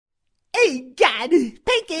Egad,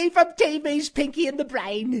 Pinky from TV's Pinky and the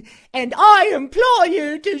Brain, and I implore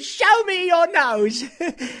you to show me your nose.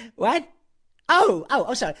 What?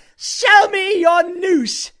 Oh, sorry. Show me your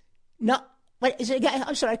noose. No, wait, is it,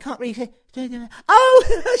 I'm sorry, I can't read.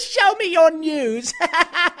 Oh, show me your news.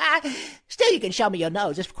 Still, you can show me your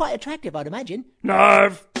nose. It's quite attractive, I'd imagine.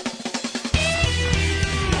 Nerve.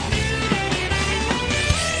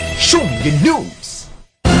 Show me your news.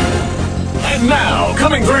 And now,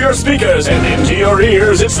 coming through your speakers and into your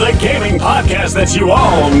ears, it's the gaming podcast that you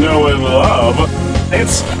all know and love.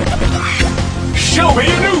 It's Show Me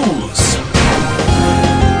Your News.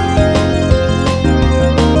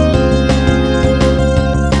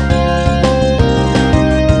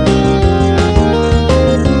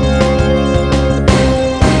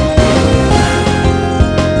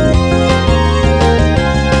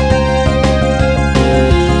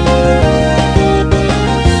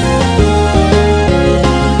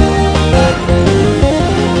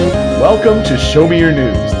 Welcome to Show Me Your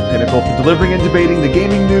News, the pinnacle for delivering and debating the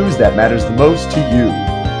gaming news that matters the most to you.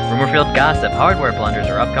 Rumor-filled gossip, hardware blunders,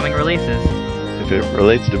 or upcoming releases. If it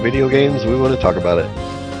relates to video games, we want to talk about it.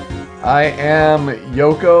 I am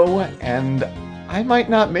Yoko, and I might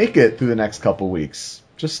not make it through the next couple weeks.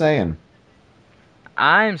 Just saying.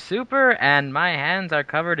 I'm Super, and my hands are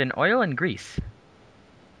covered in oil and grease.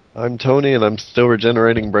 I'm Tony, and I'm still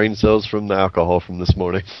regenerating brain cells from the alcohol from this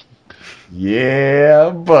morning.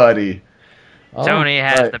 Yeah, buddy. Tony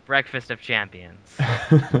has the breakfast of champions.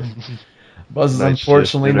 Buzz is Nice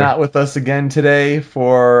unfortunately shift, not with us again today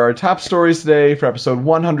for our top stories today for episode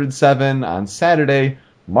 107 on Saturday,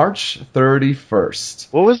 March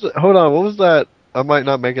 31st. Hold on, what was that I might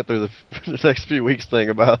not make it through the next few weeks thing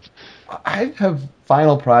about? I have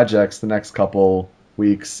final projects the next couple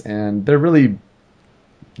weeks, and they're really,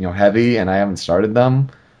 heavy, and I haven't started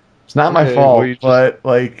them. It's not my fault, but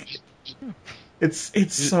it's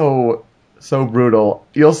so brutal.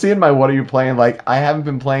 You'll see in my What Are You Playing, I haven't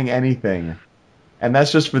been playing anything. And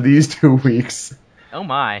that's just for these 2 weeks. Oh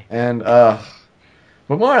my. And, but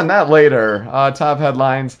more on that later. Top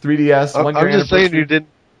headlines, 3DS, 1 year I'm just saying anniversary.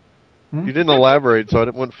 you didn't elaborate, so I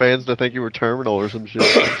didn't want fans to think you were terminal or some shit.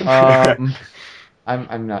 I'm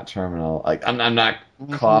not terminal. I'm not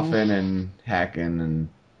coughing and hacking and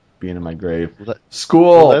being in my grave.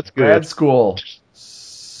 School, that's good. grad school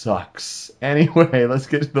sucks. Anyway, let's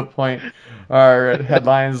get to the point. Our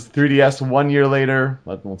headlines, 3DS 1 year later.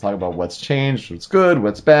 We'll talk about what's changed, what's good,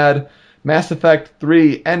 what's bad. Mass Effect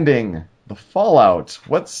 3 ending. The fallout.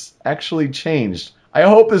 What's actually changed? I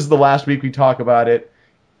hope this is the last week we talk about it.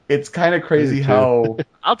 It's kind of crazy how...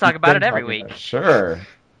 I'll talk about it every week. Sure.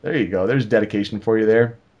 There you go. There's dedication for you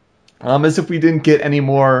there. As if we didn't get any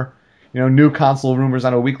more new console rumors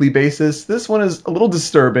on a weekly basis. This one is a little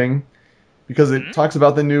disturbing because it talks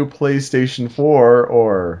about the new PlayStation 4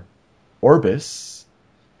 or Orbis,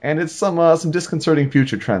 and it's some disconcerting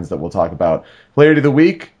future trends that we'll talk about. Player of the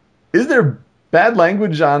week: is there bad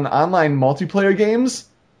language on online multiplayer games?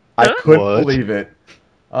 I couldn't believe it.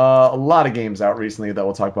 A lot of games out recently that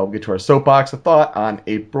we'll talk about. We'll get to our soapbox of thought on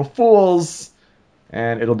April Fools,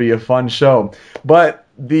 and it'll be a fun show. But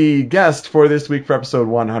the guest for this week for episode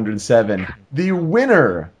 107, the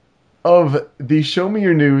winner of the Show Me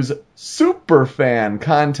Your News Superfan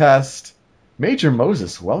Contest, Major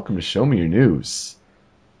Moses. Welcome to Show Me Your News.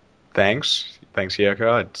 Thanks,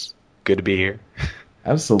 Yoko. It's good to be here.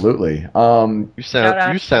 Absolutely. You sound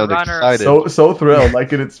excited. So thrilled,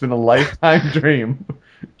 like it's been a lifetime dream.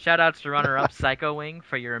 Shoutouts to runner-up Psycho Wing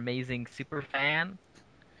for your amazing super fan.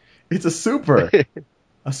 It's a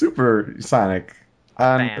supersonic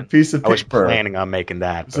on a piece of paper. I was planning on making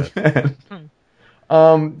that. But...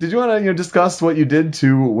 did you want to discuss what you did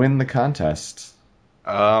to win the contest?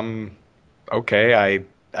 Okay,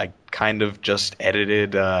 I kind of just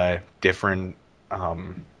edited different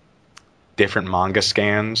manga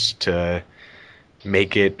scans to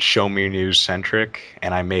make it Show Me Your News centric,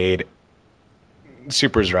 and I made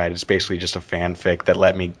Super's right. It's basically just a fanfic that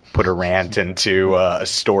let me put a rant into a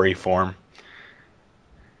story form.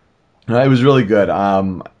 It was really good.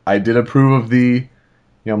 I did approve of the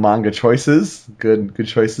manga choices. Good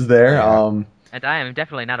choices there. Yeah. And I am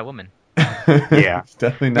definitely not a woman. Yeah, it's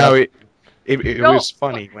definitely not. No, it was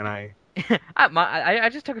funny when I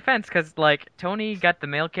just took offense because Tony got the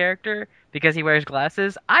male character because he wears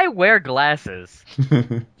glasses. I wear glasses.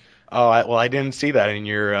 I didn't see that in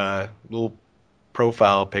your little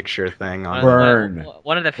profile picture thing on Burn.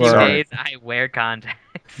 One of the few days I wear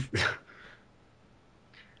contacts.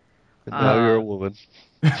 And now you're a woman.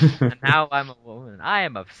 And now I'm a woman. I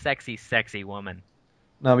am a sexy, sexy woman.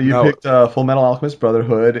 No, but you picked Full Metal Alchemist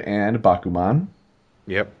Brotherhood and Bakuman.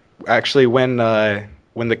 Yep. Actually, when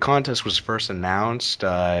the contest was first announced,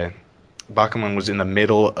 Bakuman was in the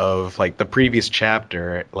middle of like the previous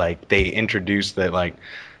chapter. Like they introduced that like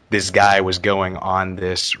this guy was going on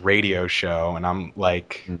this radio show, and I'm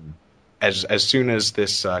like, as soon as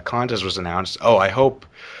this contest was announced, I hope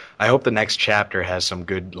the next chapter has some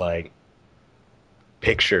good like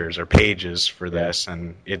pictures or pages for this,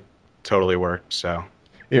 and it totally worked. So.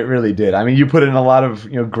 It really did. I mean, you put in a lot of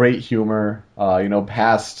great humor,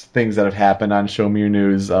 past things that have happened on Show Me Your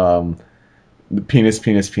News. The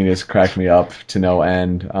penis cracked me up to no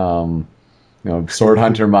end. Sword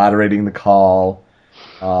Hunter moderating the call,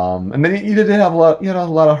 and then you did have you had a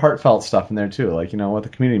lot of heartfelt stuff in there too, like what the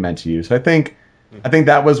community meant to you. So I think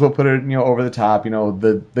that was what put it over the top.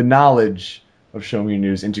 The knowledge of Show Me Your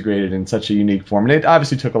News integrated in such a unique form, and it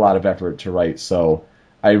obviously took a lot of effort to write. So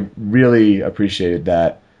I really appreciated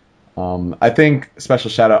that. I think a special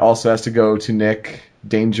shout out also has to go to Nick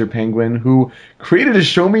Danger Penguin, who created a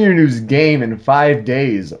Show Me Your News game in 5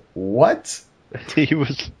 days. What? He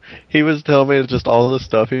was telling me just all the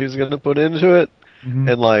stuff he was going to put into it,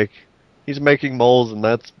 and like he's making moles, and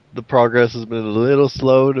the progress has been a little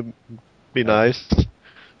slow to be nice.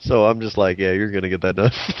 So I'm just like, yeah, you're going to get that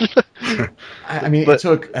done. I mean, it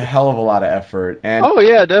took a hell of a lot of effort, and oh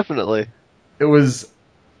yeah, definitely. It was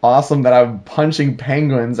awesome that I'm punching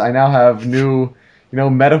penguins. I now have new,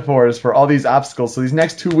 metaphors for all these obstacles. So these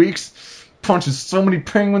next 2 weeks, punching so many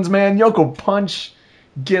penguins, man. Yoko punch.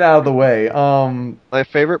 Get out of the way. My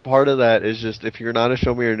favorite part of that is just, if you're not a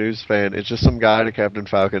Show Me Your News fan, it's just some guy in a Captain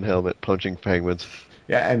Falcon helmet punching penguins.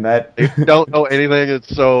 Yeah, and that... If you don't know anything, it's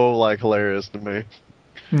so, hilarious to me.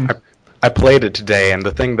 I played it today, and the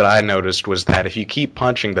thing that I noticed was that if you keep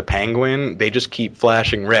punching the penguin, they just keep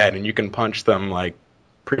flashing red, and you can punch them,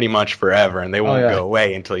 pretty much forever, and they won't go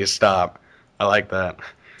away until you stop. I like that.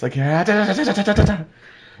 It's like,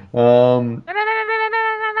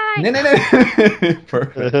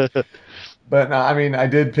 Perfect. But no, I mean, I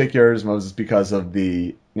did pick yours, Moses, because of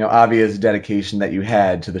the obvious dedication that you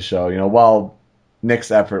had to the show. While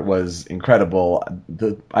Nick's effort was incredible,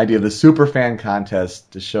 the idea of the super fan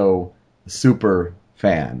contest to show the super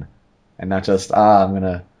fan, and not just I'm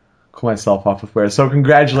gonna cool myself off with wear. So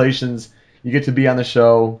congratulations. You get to be on the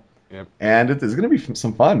show, and it's going to be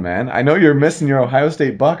some fun, man. I know you're missing your Ohio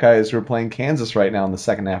State Buckeyes who are playing Kansas right now in the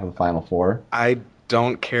second half of the Final Four. I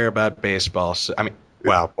don't care about baseball. So, I mean,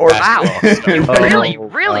 wow, basketball. You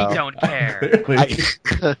really don't care.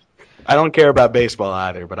 I don't care about baseball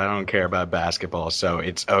either, but I don't care about basketball, so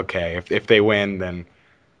it's okay. If they win, then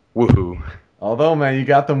woohoo. Although, man, you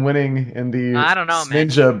got them winning in the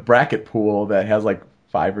Ninja bracket pool that has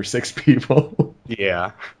 5 or 6 people.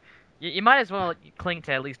 Yeah. You might as well cling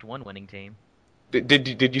to at least one winning team.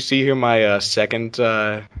 Did you see who my second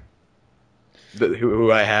who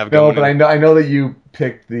I have? No, but I know that you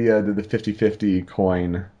picked the 50-50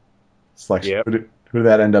 coin selection. Yep. Who did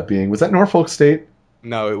that end up being? Was that Norfolk State?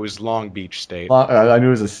 No, it was Long Beach State. I knew it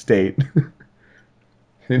was a state.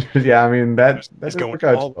 Yeah, I mean that's going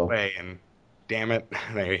all the way, and damn it,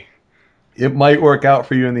 it might work out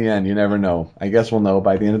for you in the end. You never know. I guess we'll know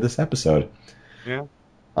by the end of this episode. Yeah.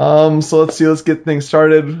 So let's see. Let's get things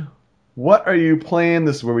started. What are you playing?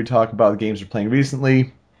 This is where we talk about the games you're playing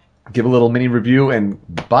recently. Give a little mini review, and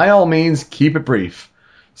by all means, keep it brief.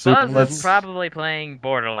 So Buzz is probably playing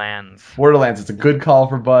Borderlands. Borderlands. It's a good call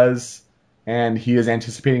for Buzz, and he is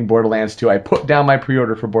anticipating Borderlands 2. I put down my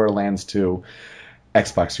pre-order for Borderlands 2,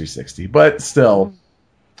 Xbox 360. But still,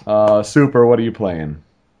 Super, what are you playing?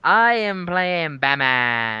 I am playing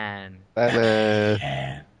Batman.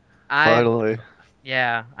 Finally.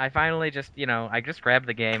 Yeah, I finally just, I just grabbed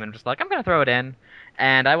the game and just I'm going to throw it in.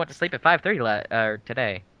 And I went to sleep at 5:30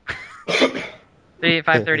 today.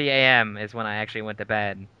 5:30 a.m. is when I actually went to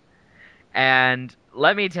bed. And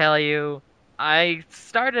let me tell you, I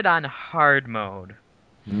started on hard mode.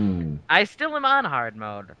 I still am on hard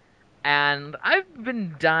mode. And I've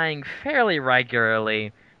been dying fairly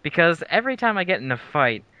regularly because every time I get in a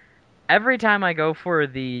fight, every time I go for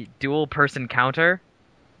the dual person counter,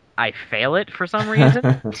 I fail it for some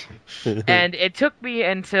reason. And it took me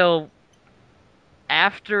until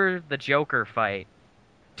after the Joker fight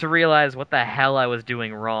to realize what the hell I was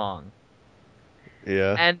doing wrong.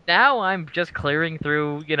 Yeah. And now I'm just clearing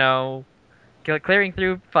through, clearing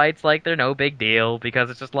through fights like they're no big deal, because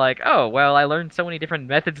it's just oh, well, I learned so many different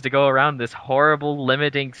methods to go around this horrible,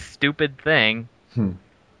 limiting, stupid thing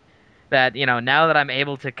that, now that I'm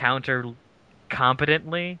able to counter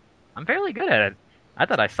competently, I'm fairly good at it. I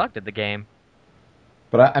thought I sucked at the game.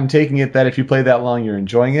 But I'm taking it that if you play that long, you're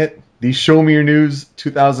enjoying it. The Show Me Your News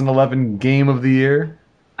 2011 Game of the Year.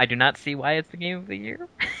 I do not see why it's the game of the year.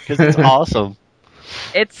 Because it's awesome.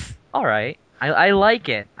 It's alright. I like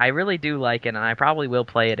it. I really do like it, and I probably will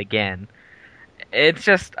play it again. It's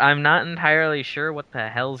just, I'm not entirely sure what the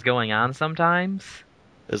hell's going on sometimes.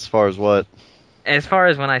 As far as what? As far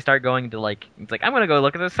as when I start going to, like, it's like, I'm gonna go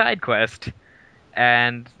look at the side quest.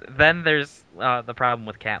 And then there's the problem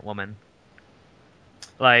with Catwoman.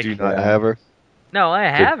 Like, Do you not have her? no, I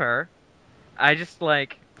have her. I just,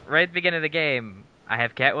 like, right at the beginning of the game, I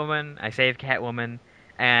have Catwoman, I save Catwoman,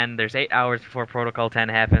 and there's 8 hours before Protocol 10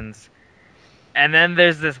 happens. And then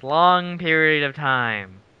there's this long period of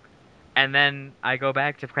time. And then I go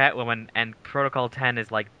back to Catwoman, and Protocol 10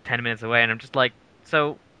 is, like, 10 minutes away, and I'm just like,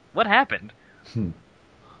 so, what happened?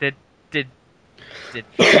 Did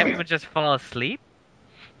Catwoman just fall asleep?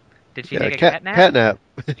 Did she take a cat nap? Cat nap.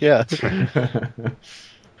 Yeah.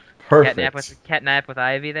 Perfect. Catnap with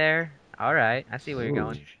Ivy there? Alright, I see where you're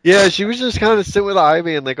going. Yeah, she was just kind of sitting with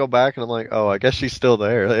Ivy, and they go back, and I'm like, oh, I guess she's still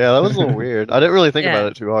there. Yeah, that was a little weird. I didn't really think about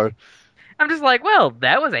it too hard. I'm just like, well,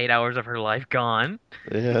 that was 8 hours of her life gone.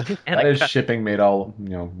 Yeah. And That is shipping made all,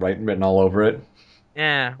 written all over it.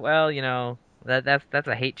 Yeah, well, that's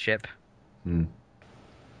a hate ship. On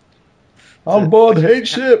board, hate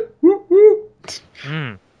ship. Whoop,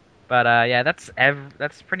 whoop. But yeah, that's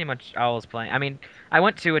pretty much all I was playing. I mean, I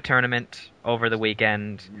went to a tournament over the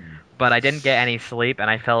weekend, but I didn't get any sleep, and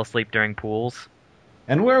I fell asleep during pools.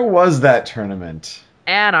 And where was that tournament?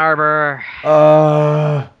 Ann Arbor.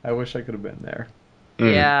 I wish I could have been there.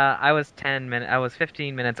 Yeah, I was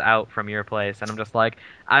 15 minutes out from your place, and I'm just like,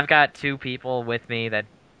 I've got 2 people with me that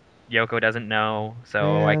Yoko doesn't know,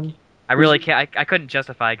 so I really can't. I couldn't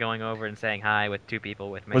justify going over and saying hi with 2 people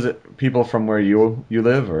with me. Was it people from where you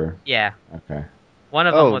live, or? Yeah. Okay. One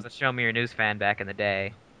of them was a Show Me Your News fan back in the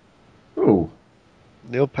day. Ooh.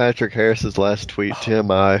 Neil Patrick Harris's last tweet,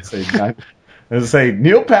 TMI. I was say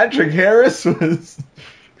Neil Patrick Harris was.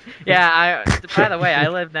 Yeah, by the way,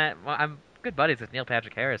 I'm good buddies with Neil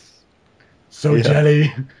Patrick Harris. So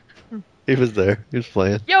jelly. He was there. He was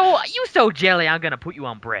playing. Yo, you so jelly, I'm gonna put you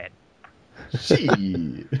on bread.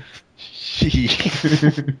 She.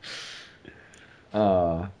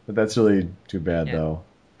 But that's really too bad, though.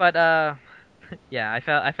 But yeah, I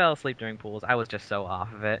fell asleep during pools. I was just so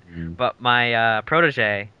off of it. But my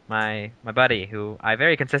protege, my buddy, who I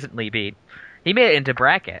very consistently beat, he made it into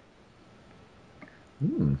bracket.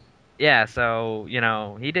 Yeah, so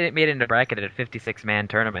he made it into bracket at a 56-man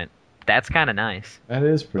tournament. That's kind of nice. That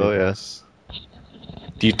is pretty. Oh yes.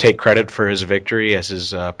 Do you take credit for his victory as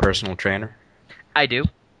his personal trainer? I do.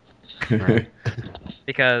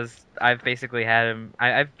 Because I've basically had him.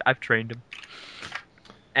 I've trained him.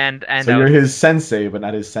 And so you're his sensei, but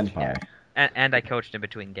not his senpai. Yeah. And I coached him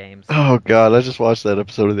between games. Oh god, I just watched that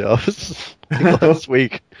episode of The Office last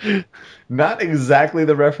week. Not exactly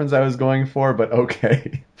the reference I was going for, but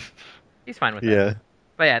okay. He's fine with that. Yeah.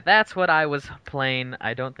 But yeah, that's what I was playing.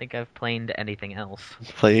 I don't think I've played anything else.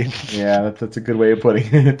 Playing. Yeah, that's a good way of putting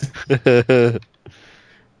it.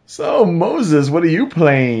 So, Moses, what are you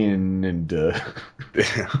playing?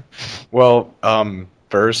 Well,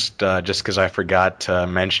 first, just because I forgot to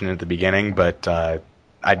mention it at the beginning, but I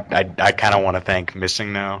kind of want to thank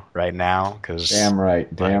Missing No right now, because damn right.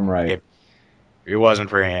 If it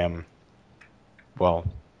wasn't for him, well,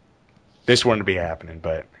 this wouldn't be happening.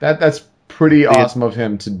 But that's pretty awesome of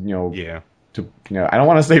him to I don't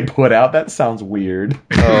want to say put out. That sounds weird.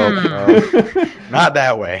 Not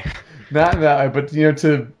that way. Not that way, but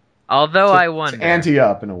I wonder. To ante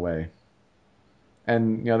up in a way.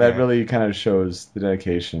 And that really kind of shows the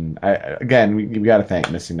dedication. We got to thank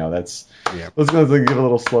Missing No. Let's give a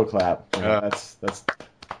little slow clap. That's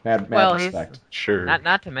mad respect. Sure.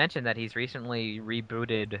 Not to mention that he's recently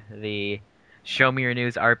rebooted the Show Me Your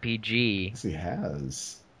News RPG. Yes, he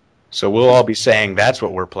has. So we'll all be saying that's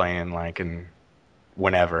what we're playing, and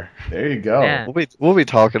whenever. There you go. Yeah. We'll be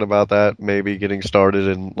talking about that maybe getting started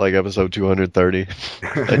in episode 230.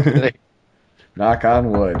 Knock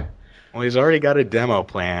on wood. Well, he's already got a demo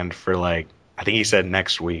planned for I think he said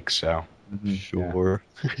next week. So sure.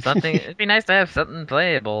 Something. It'd be nice to have something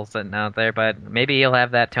playable sitting out there, but maybe he'll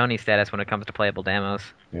have that Tony status when it comes to playable demos.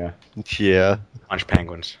 Yeah. Yeah. Punch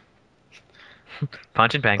penguins.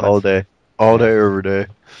 Punching penguins. All day, every day.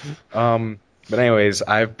 But anyways,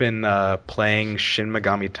 I've been playing Shin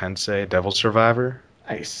Megami Tensei Devil Survivor.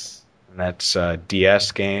 Nice. And that's a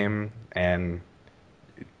DS game, and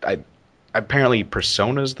apparently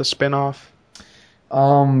Persona's the spin-off.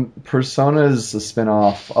 Persona's a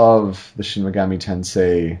spin-off of the Shin Megami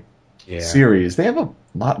Tensei series. They have a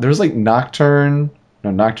lot. There's Nocturne. No,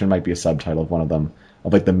 Nocturne might be a subtitle of one of them,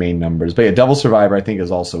 of the main numbers. But yeah, Devil Survivor I think is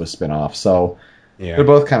also a spin-off. So Yeah. They're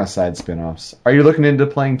both kind of side spin-offs. Are you looking into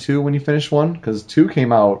playing 2 when you finish 1? Because 2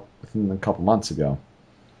 came out within a couple months ago.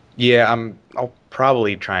 Yeah, I'll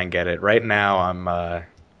probably try and get it. Right now, I'm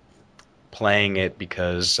playing it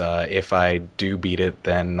because if I do beat it,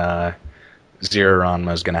 then Zero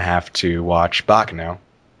Ranma is going to have to watch Bakuno.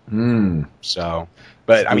 So,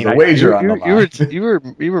 but I mean, the wager on the line.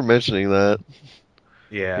 you were mentioning that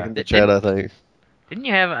Yeah. in the chat, I think. Didn't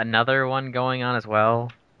you have another one going on as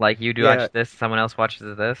well? Like you do Yeah. watch this, someone else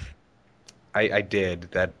watches this? I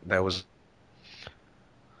did. That was.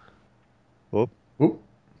 Whoop. Oop.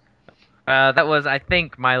 That was, I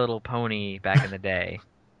think, My Little Pony back in the day.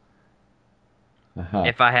 Uh-huh.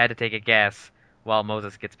 If I had to take a guess, while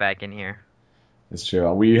Moses gets back in here. It's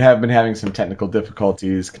true. We have been having some technical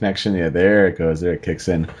difficulties. Connection, yeah, there it goes. There it kicks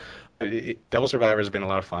in. Devil Survivor has been a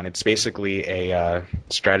lot of fun. It's basically a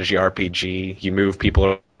strategy RPG. You move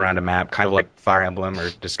people around a map, kind of like Fire Emblem or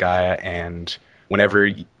Disgaea, and whenever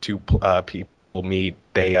two people meet,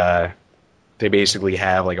 they basically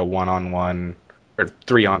have like a 1-on-1 or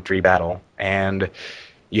 3-on-3 battle, and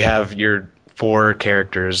you have your 4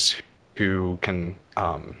 characters who can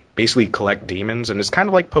basically collect demons, and it's kind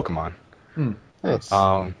of like Pokemon. Nice.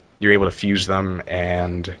 You're able to fuse them,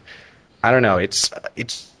 and I don't know. It's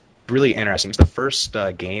really interesting. It's the first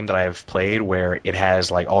game that I've played where it has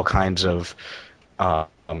like all kinds of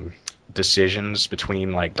decisions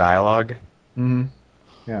between like dialogue. Mm-hmm.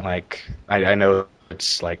 Yeah. Like I know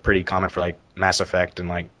it's like pretty common for like Mass Effect and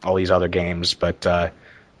like all these other games, but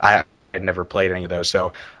I had never played any of those.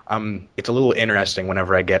 So it's a little interesting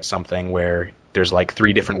whenever I get something where there's like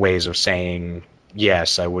 3 different ways of saying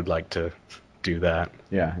yes, I would like to do that.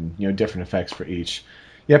 Yeah, and different effects for each.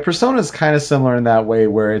 Yeah, Persona is kind of similar in that way,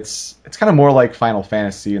 where it's kind of more like Final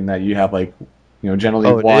Fantasy in that you have like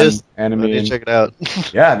generally one enemy. I need to check it out.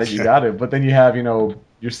 Yeah, that you got it. But then you have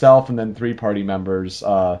yourself and then 3 party members.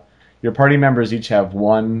 Your party members each have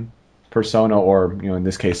one persona, or in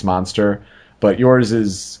this case monster. But yours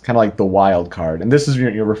is kind of like the wild card, and this is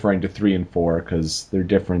you're referring to 3 and 4 because they're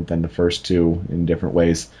different than the first 2 in different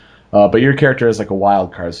ways. But your character is like a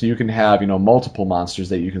wild card, so you can have multiple monsters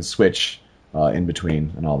that you can switch in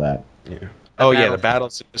between and all that. Yeah. The battle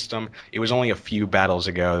system. It was only a few battles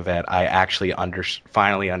ago that I actually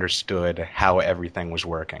finally understood how everything was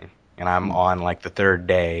working, and I'm on like the 3rd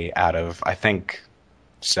day out of I think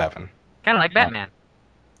 7. Kind of like Batman.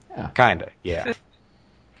 Yeah. Kinda, yeah.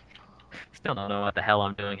 Still don't know what the hell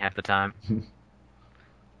I'm doing half the time.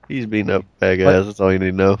 He's beating up bad guys. That's all you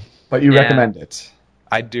need to know. But you recommend it.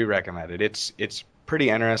 I do recommend it. It's pretty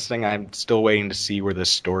interesting. I'm still waiting to see where the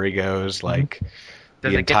story goes. Like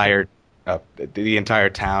the entire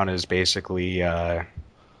town is basically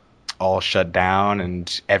all shut down,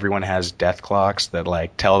 and everyone has death clocks that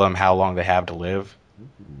like tell them how long they have to live.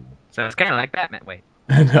 So it's kind of like Batman. Wait.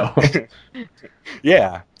 No.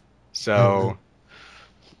 Yeah. So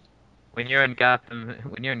when you're in Gotham,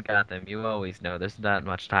 you always know there's not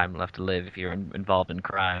much time left to live if you're involved in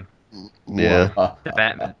crime. Yeah.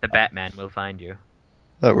 The Batman will find you.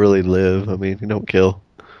 Not really live. I mean, you don't kill.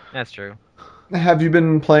 That's true. Have you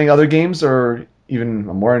been playing other games, or even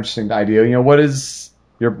a more interesting idea? What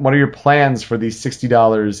are your plans for these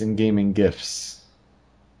 $60 in gaming gifts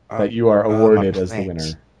that you are awarded as the winner?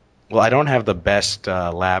 Well, I don't have the best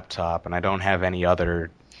laptop, and I don't have any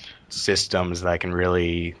other systems that I can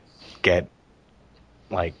really get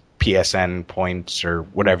like PSN points or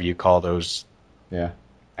whatever you call those. Yeah.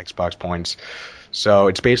 Xbox points. So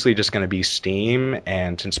it's basically just going to be Steam,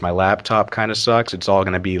 and since my laptop kind of sucks, it's all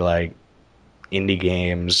going to be like indie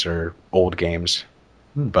games or old games.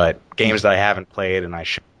 But games that I haven't played and I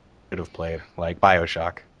should have played, like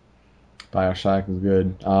BioShock. BioShock is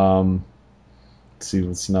good. Let's see,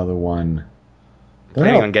 what's another one?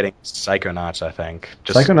 Planning on getting Psychonauts, I think.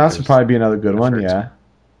 Psychonauts would probably be another good one, yeah.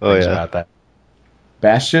 Oh, yeah. About that.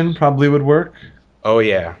 Bastion probably would work. Oh,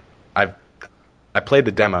 yeah. I played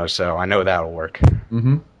the demo, so I know that'll work.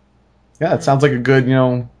 Mm-hmm. Yeah, it sounds like a good,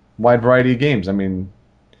 wide variety of games. I mean,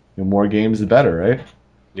 more games, the better, right?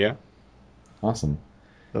 Yeah. Awesome.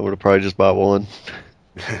 I would have probably just bought one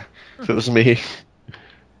if it was me.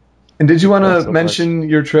 And did you want to mention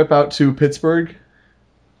your trip out to Pittsburgh?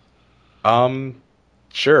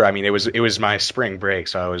 Sure. I mean, it was my spring break,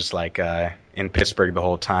 so I was like in Pittsburgh the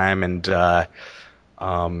whole time, and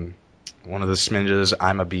one of the Sminges,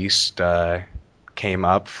 I'm a Beast, came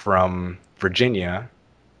up from Virginia,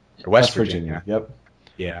 West Virginia. Yep.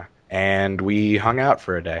 Yeah, and we hung out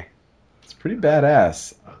for a day. It's pretty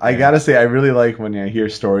badass. I gotta say, I really like when I hear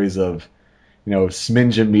stories of,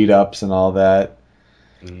 Sminja meetups and all that.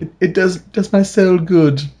 It does my soul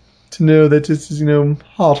good. to know that this is,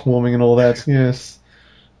 heartwarming and all that. Yes.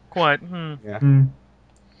 Quite. Yeah. Mm.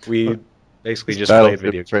 We basically just played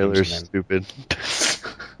video Battleship trailer's games. stupid.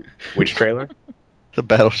 Which trailer? The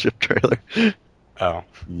Battleship trailer. Oh.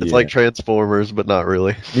 It's like Transformers, but not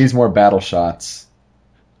really. Needs more battle shots.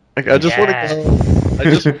 Like, I just want to go. I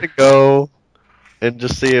just want to go and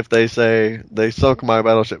just see if they say they sunk my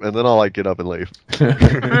battleship, and then I'll get up and leave.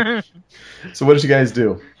 So what did you guys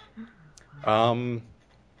do?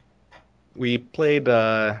 We played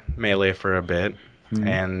Melee for a bit,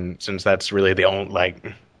 and since that's really the only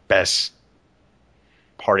best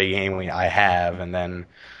party game I have, and then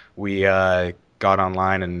we got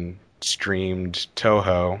online and streamed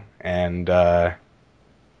Toho and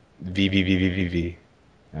VVVVVV.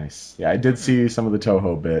 Nice. Yeah, I did see some of the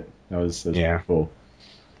Toho bit. That was cool.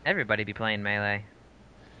 Everybody be playing Melee.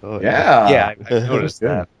 Oh, Yeah, I noticed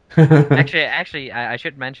that. Actually, I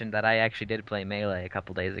should mention that I actually did play Melee a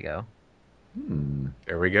couple days ago.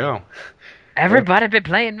 There we go. Everybody be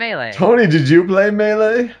playing Melee. Tony, did you play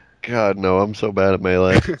Melee? God, no, I'm so bad at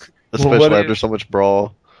Melee. Especially after so much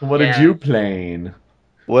brawl. What did you play?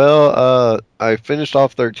 Well, I finished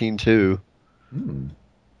off 13-2.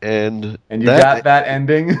 And you got that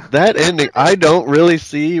ending? That ending, I don't really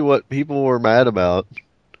see what people were mad about.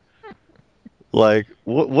 Like,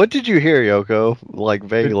 what did you hear, Yoko? Like,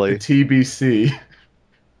 vaguely. The TBC.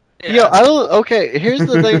 Yeah, I don't. Okay, here's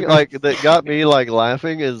the thing. That got me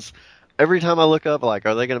laughing is every time I look up, are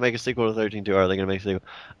they going to make a sequel to 13-2? Are they going to make a sequel?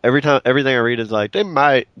 Every time, everything I read is they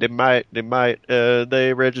might.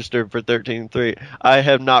 They registered for 13-3. I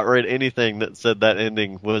have not read anything that said that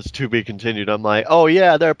ending was to be continued. I'm like, oh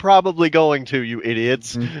yeah, they're probably going to, you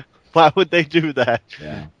idiots. Why would they do that?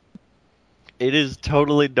 Yeah. It is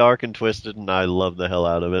totally dark and twisted, and I love the hell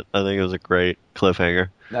out of it. I think it was a great cliffhanger.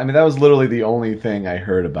 I mean, that was literally the only thing I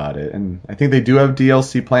heard about it. And I think they do have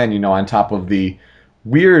DLC planned, on top of the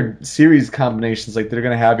weird series combinations. Like, they're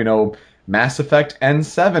going to have, Mass Effect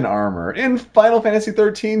N7 armor in Final Fantasy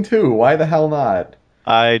 13 too. Why the hell not?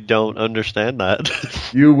 I don't understand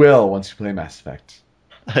that. You will once you play Mass Effect.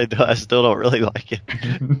 I still don't really like it.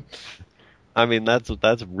 I mean, that's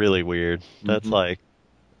really weird. That's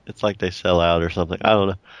it's like they sell out or something. I don't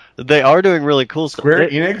know. They are doing really cool stuff. Square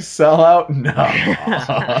Enix sell out? No.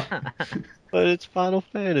 But it's Final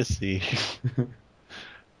Fantasy.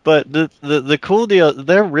 But the cool deal,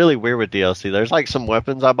 they're really weird with DLC. There's some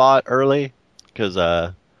weapons I bought early because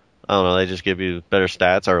I don't know, they just give you better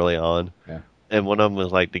stats early on. Yeah. And one of them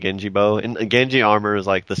was the Genji bow, and the Genji armor is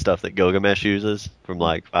the stuff that Gilgamesh uses from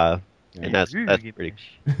 5. And that's pretty.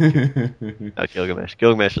 Gilgamesh.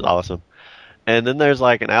 Gilgamesh is awesome. And then there's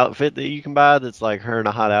an outfit that you can buy that's her in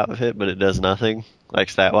a hot outfit, but it does nothing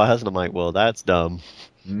stat wise. And I'm like, well, that's dumb.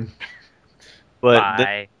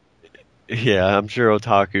 But yeah, I'm sure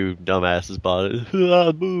otaku dumbasses bought it.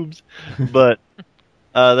 Boobs. But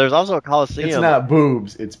there's also a Coliseum. It's not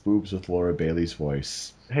boobs. It's boobs with Laura Bailey's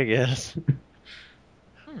voice. I guess.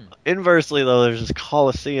 Inversely, though, there's this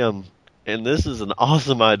Coliseum, and this is an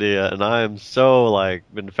awesome idea, and I am so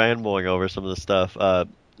been fanboying over some of the stuff.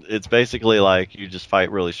 It's basically you just fight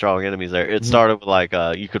really strong enemies there. It started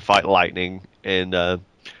with you could fight lightning, and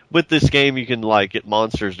with this game you can get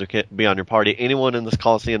monsters to be on your party. Anyone in this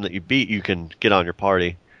Coliseum that you beat, you can get on your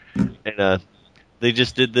party. And they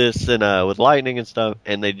just did this with lightning and stuff,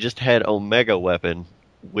 and they just had Omega Weapon,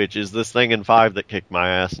 which is this thing in 5 that kicked my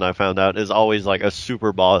ass, and I found out is always a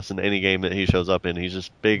super boss in any game that he shows up in. He's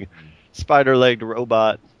just big spider-legged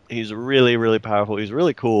robot. He's really, really powerful. He's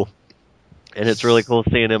really cool. And it's really cool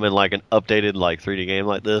seeing him in an updated 3D game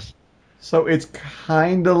like this. So it's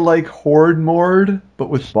kind of like Horde Mord, but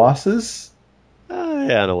with bosses?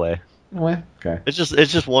 Yeah, in a way. In a way? Okay. It's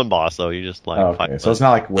just one boss though. You just okay. fight. So it's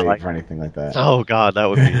not Wave or anything like that. Oh god, that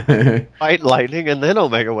would be fight lightning and then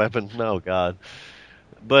Omega Weapon. Oh god.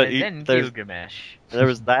 But and then Gilgamesh. There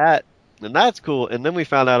was that. And that's cool. And then we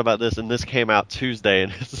found out about this, and this came out Tuesday,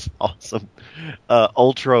 and it's awesome.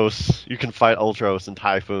 Ultros. You can fight Ultros and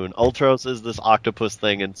Typhoon. Ultros is this octopus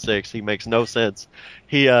thing in 6. He makes no sense.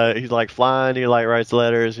 He's flying, he writes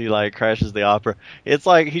letters, he crashes the opera. It's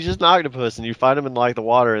he's just an octopus, and you find him in the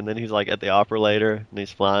water, and then he's at the opera later, and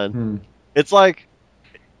he's flying. It's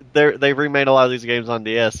they've remade a lot of these games on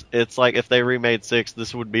DS. It's if they remade 6,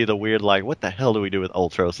 this would be the weird, what the hell do we do with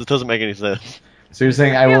Ultros? It doesn't make any sense. So you're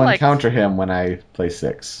saying I will encounter him when I play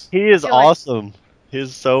 6? He is awesome.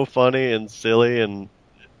 He's so funny and silly, and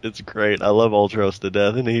it's great. I love Ultros to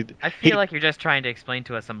death. And I feel like you're just trying to explain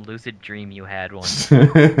to us some lucid dream you had once. Yeah,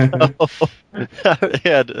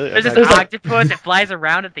 There's this octopus that flies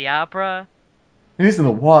around at the opera. And he's in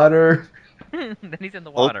the water. Then he's in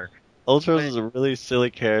the water. Ultros is a really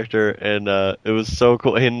silly character, and it was so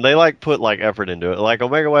cool. And they put effort into it. Like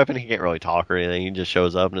Omega Weapon, he can't really talk or anything. He just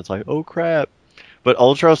shows up, and it's like, oh crap. But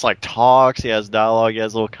Ultros talks. He has dialogue. He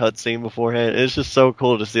has a little cutscene beforehand. It's just so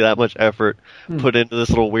cool to see that much effort put into this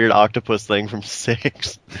little weird octopus thing from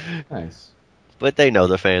 6. Nice. But they know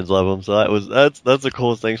the fans love him, so that's the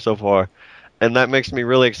coolest thing so far. And that makes me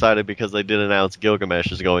really excited because they did announce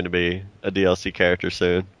Gilgamesh is going to be a DLC character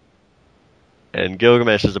soon. And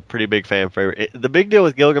Gilgamesh is a pretty big fan favorite. The big deal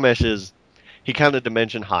with Gilgamesh is he kind of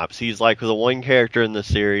dimension hops. He's the one character in the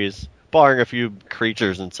series, barring a few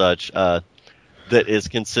creatures and such, that is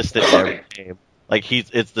consistent in every game.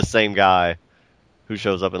 It's the same guy who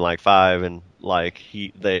shows up in 5, and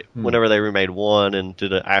whenever they remade 1 and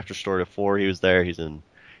did an after story to 4, he was there. He's in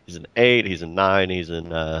 8, he's in 9, he's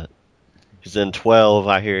in 12.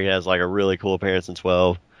 I hear he has a really cool appearance in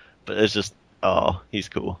 12. But it's just, he's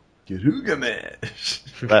cool. Gilgamesh.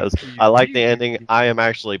 I like the ending. I am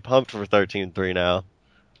actually pumped for 13.3 now.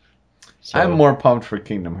 So, I'm more pumped for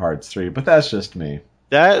Kingdom Hearts 3, but that's just me.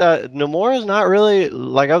 That Nomura's not really,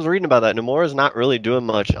 I was reading about that, Nomura's not really doing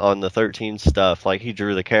much on the 13 stuff. He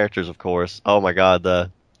drew the characters, of course. Oh my god,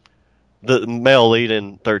 the male lead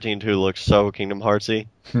in 13.2 looks so Kingdom Heartsy.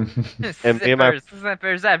 And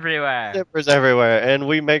zippers everywhere. Zippers everywhere. And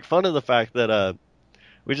we make fun of the fact that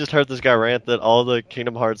we just heard this guy rant that all the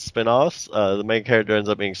Kingdom Hearts spin-offs, the main character ends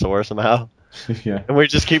up being Sora somehow. Yeah. And we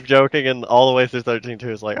just keep joking, and all the way through 13.2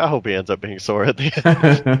 it's I hope he ends up being Sora at the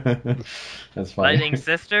end. That's funny. Lightning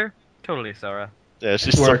Sister? Totally Sora. Yeah,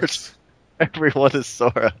 she's Sora. Everyone is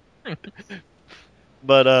Sora.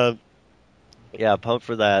 But, yeah, pumped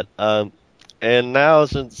for that. And now,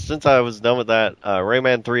 since I was done with that,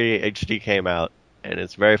 Rayman 3 HD came out, and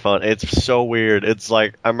it's very fun. It's so weird. It's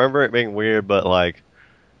I remember it being weird, but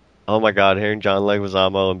oh my god, hearing John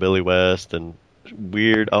Leguizamo and Billy West and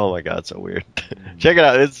weird. Oh my god, so weird. Check it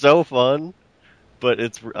out. It's so fun, but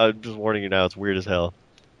I'm just warning you now, it's weird as hell.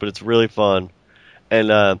 But it's really fun. And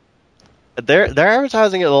they're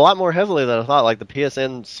advertising it a lot more heavily than I thought. The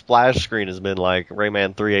PSN splash screen has been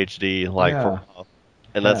Rayman 3 HD for a while.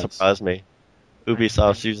 And that surprised me.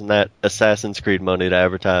 Ubisoft's using that Assassin's Creed money to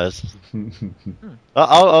advertise.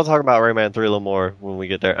 I'll talk about Rayman 3 a little more when we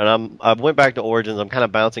get there. And I went back to Origins. I'm kind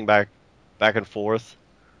of bouncing back and forth,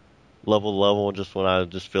 level to level, just when I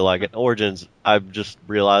just feel like it. Origins, I've just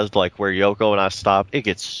realized where Yoko and I stopped, it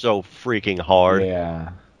gets so freaking hard.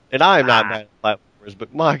 Yeah. And I am not bad at platformers,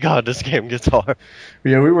 but my god, this game gets hard.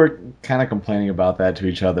 Yeah, we were kind of complaining about that to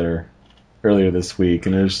each other earlier this week,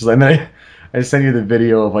 and it was just I sent you the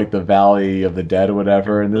video of the Valley of the Dead or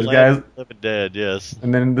whatever, and this guy's Living Dead, yes.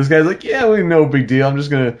 And then this guy's yeah, no big deal. I'm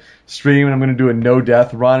just gonna stream and I'm gonna do a no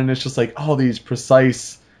death run, and it's just all these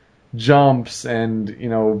precise jumps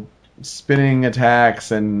and spinning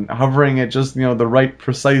attacks and hovering at just the right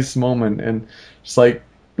precise moment, and just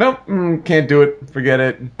nope, can't do it. Forget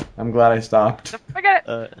it. I'm glad I stopped. Forget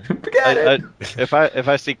it. Forget it. If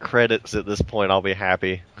I see credits at this point, I'll be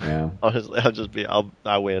happy. Yeah.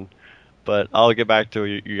 I win. But I'll get back to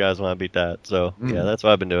you guys when I beat that. So, yeah, that's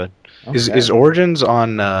what I've been doing. Okay. Is Origins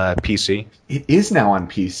on PC? It is now on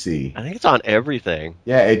PC. I think it's on everything.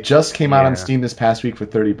 Yeah, it just came out on Steam this past week for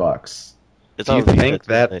 $30. Do you think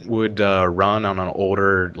that would run on an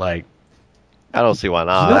older, I don't see why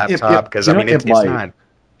not. Laptop? Because,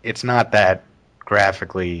 it's not that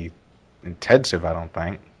graphically intensive, I don't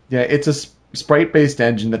think. Yeah, it's a sprite-based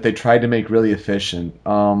engine that they tried to make really efficient.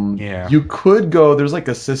 Yeah. You could go. There's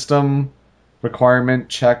a system requirement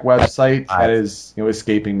check website that is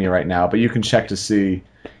escaping me right now, but you can check to see.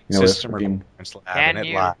 System requirements lab, and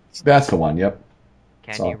it lies. That's the one. Yep.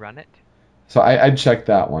 Can you run it? So I'd check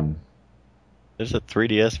that one. There's a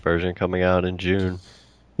 3DS version coming out in June.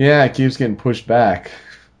 Yeah, it keeps getting pushed back.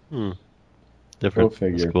 Different. Go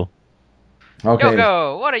figure. That's cool. Okay.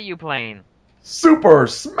 Yoko, what are you playing? Super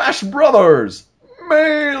Smash Brothers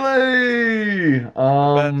Melee.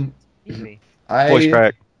 Easy. Voice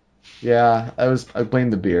crack. Yeah, I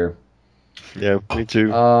blamed the beer. Yeah, me too.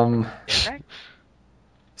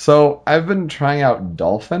 So I've been trying out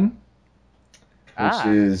Dolphin, which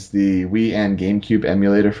is the Wii and GameCube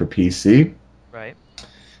emulator for PC. Right.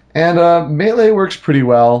 And Melee works pretty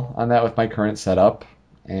well on that with my current setup.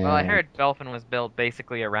 And Well, I heard Dolphin was built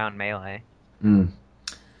basically around Melee.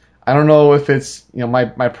 I don't know if it's my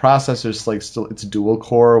processor's still it's dual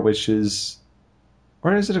core, which is,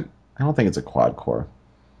 or is it? I don't think it's a quad core.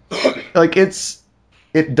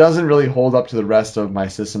 It doesn't really hold up to the rest of my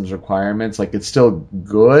system's requirements. It's still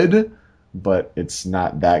good, but it's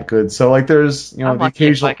not that good. So there's the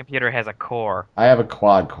occasional. My computer has a core. I have a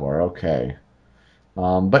quad core, okay,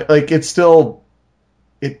 but it's still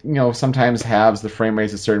it sometimes halves the frame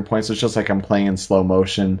rates at certain points. So it's just like I'm playing in slow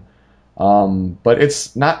motion. But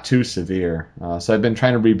it's not too severe. So I've been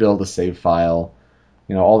trying to rebuild a save file.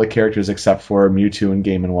 All the characters except for Mewtwo and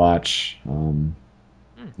Game & Watch. Some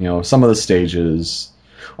of the stages.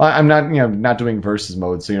 Well, I'm not doing versus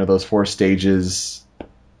mode. So those 4 stages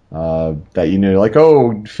that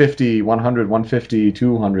like 50, 100, 150,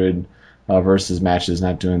 200 versus matches.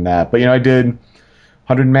 Not doing that. But I did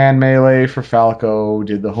 100-man melee for Falco.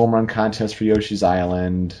 Did the home run contest for Yoshi's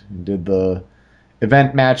Island. Did the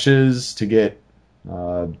event matches to get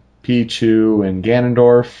Pichu and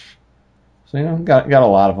Ganondorf. So got a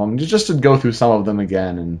lot of them. Just to go through some of them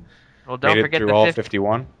again, and Well, don't Made it forget through the all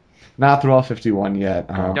 51. not through all 51 yet.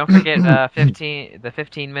 Don't forget the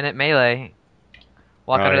 15-minute melee.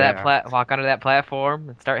 Walk Oh, onto yeah. walk onto that platform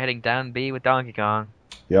and start heading down B with Donkey Kong.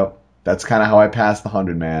 Yep, that's kind of how I passed the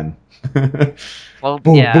 100-man. Well,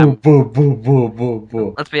 Boo, yeah. boo, boo, boo, boo, boo,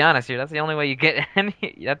 boo. Let's be honest here. That's the only way you get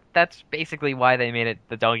any. That's basically why they made it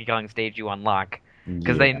the Donkey Kong stage you unlock.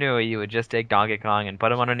 Because they knew you would just take Donkey Kong and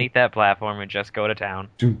put him underneath that platform and just go to town.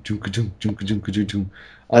 Doom, doom, ka-doom, doom, ka-doom, ka-doom, doom.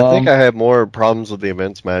 I think I had more problems with the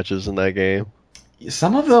events matches in that game.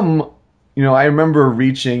 Some of them, I remember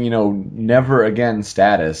reaching, never again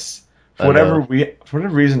status. For whatever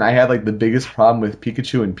reason, I had like the biggest problem with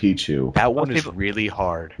Pikachu and Pichu. That one Most is people- really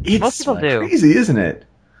hard. It's Most people do. crazy, isn't it?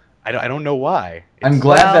 I don't know why. I'm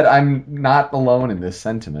glad that I'm not alone in this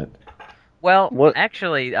sentiment. Well, What-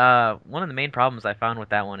 actually, one of the main problems I found with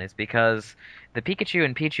that one is because the Pikachu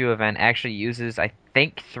and Pichu event actually uses, I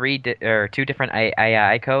think, 2 different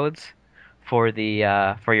AI codes for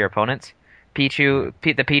the for your opponents. The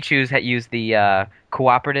Pichus use the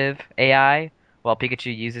cooperative AI, while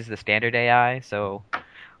Pikachu uses the standard AI. So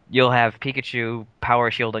you'll have Pikachu power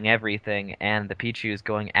shielding everything, and the Pichus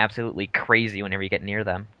going absolutely crazy whenever you get near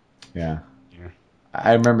them. Yeah. Yeah.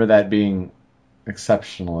 I remember that being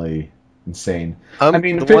exceptionally insane.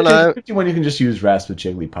 The 51 you can just use Rasp with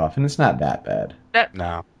Jigglypuff, and it's not that bad.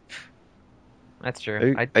 No. That's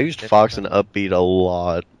true. I used Fox and Up B a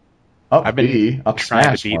lot. Up I've been B, up trying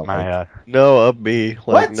smash. to beat more my. like. No, Up B.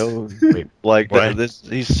 Like What? no, Wait, like what?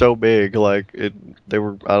 he's so big. Like they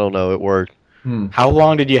were. I don't know. It worked. How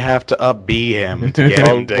long did you have to up B him to get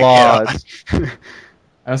him to lot. get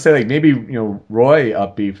I would say like maybe Roy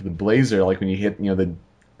up B for the Blazer, like when you hit the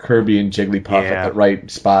Kirby and Jigglypuff Yeah. at the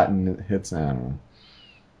right spot and it hits. I don't know.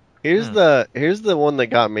 Here's the one that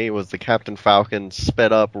got me was the Captain Falcon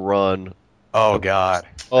sped up run. Oh God.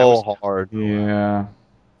 Hard. Yeah,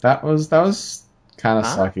 that was kind of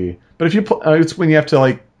sucky. But if you it's when you have to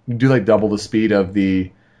like do like double the speed of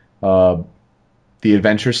the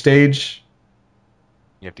adventure stage.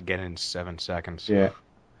 You have to get in 7 seconds. Yeah.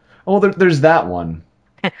 Oh, there's that one.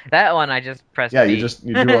 That one I just pressed Yeah, B. you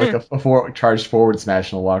do like a charged forward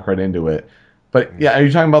smash and it'll walk right into it. But yeah, are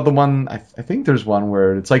you talking about the one? I think there's one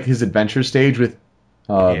where it's like his adventure stage with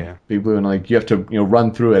Big Blue, and like you have to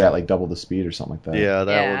run through it at like double the speed or something like that. Yeah,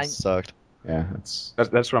 that Yeah, one sucked. Yeah, it's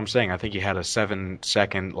That's what I'm saying. I think you had a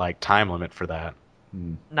 7-second time limit for that.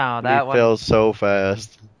 No, He that one. fell so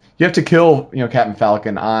fast. you have to kill Captain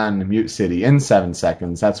Falcon on Mute City in 7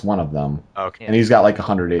 seconds. That's one of them, Okay. and he's got like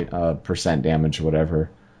 108% damage or whatever.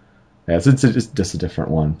 Yeah, so it's just a different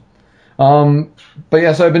one. But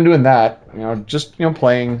yeah, so I've been doing that. Just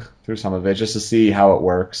playing through some of it just to see how it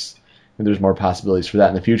works. And there's more possibilities for that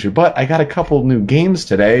in the future. But I got a couple new games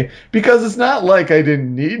today because it's not like I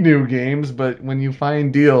didn't need new games, but when you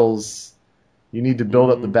find deals, you need to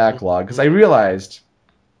build up the backlog. Because I realized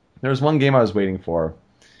there was one game I was waiting for,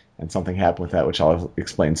 and something happened with that, which I'll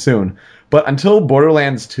explain soon. But until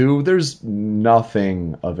Borderlands 2, there's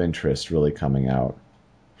nothing of interest really coming out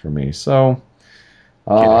for me. So,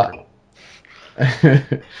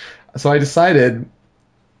 so I decided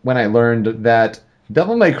when I learned that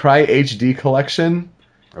Devil May Cry HD Collection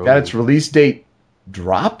got its release date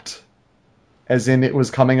dropped, as in it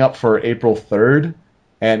was coming up for April 3rd,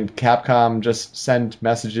 and Capcom just sent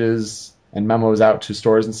messages and memos out to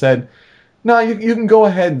stores and said, no, you can go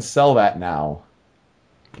ahead and sell that now.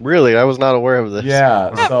 Really, I was not aware of this.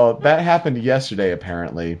 Yeah, so that happened yesterday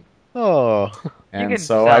apparently. Oh. And can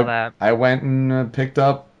so sell that. I went and picked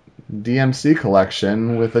up DMC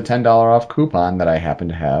Collection with a $10 off coupon that I happen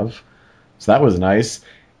to have. So that was nice.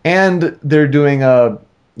 And they're doing a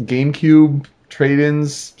GameCube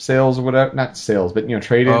trade-ins sales or whatever. Not sales, but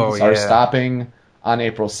trade-ins are stopping on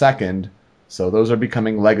April 2nd. So those are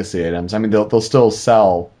becoming legacy items. I mean, they'll still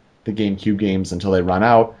sell the GameCube games until they run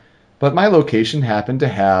out. But my location happened to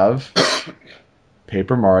have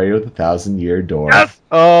Paper Mario: The Thousand Year Door.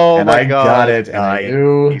 Oh And my I god. got it, and I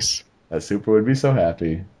knew Nice. that Super would be so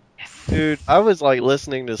happy. Yes. Dude, I was like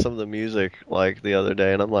listening to some of the music like the other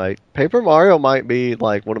day, and I'm like, Paper Mario might be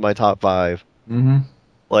like one of my top 5. Mm-hmm.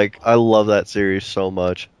 Like, I love that series so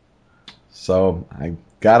much. So I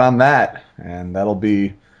got on that, and that'll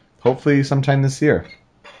be hopefully sometime this year.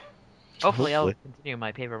 Hopefully, I'll Hopefully. continue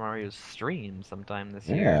my Paper Mario stream sometime this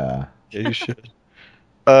year. Yeah. Yeah, you should.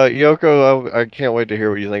 Yoko, I can't wait to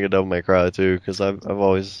hear what you think of Devil May Cry 2, because I've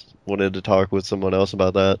always wanted to talk with someone else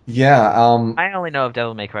about that. Yeah. I only know of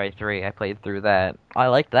Devil May Cry 3. I played through that. I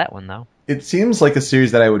liked that one though. It seems like a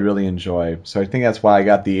series that I would really enjoy. So I think that's why I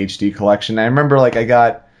got the HD collection. I remember like I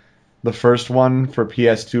got the first one for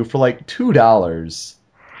PS2 for like $2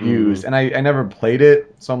 used, and I never played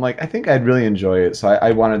it. So I'm like, I think I'd really enjoy it. So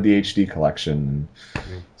I wanted the HD collection.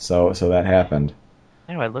 So that happened.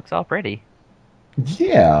 Anyway, it looks all pretty.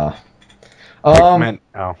 Yeah. Oh,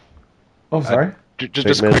 Sorry.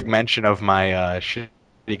 just a quick mention of my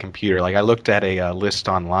shitty computer. Like I looked at a list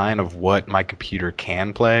online of what my computer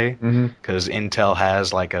can play, because Intel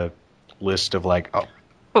has like a list of like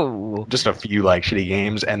just a few like shitty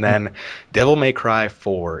games, and then Devil May Cry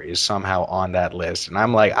 4 is somehow on that list, and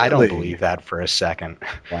I'm like, I don't Really? believe that for a second.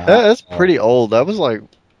 Wow. That's pretty old. That was like, It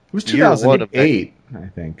was year one of 2008, I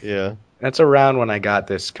think. yeah. That's around when I got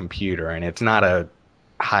this computer, and it's not a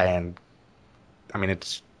high-end. I mean,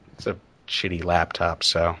 it's a shitty laptop,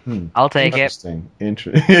 so I'll take it. Interesting.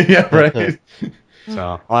 Yeah, right.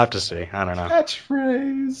 so I'll have to see. I don't know.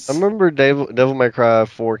 Catchphrase. I remember Devil May Cry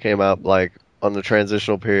 4 came out like on the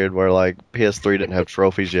transitional period where like PS3 didn't have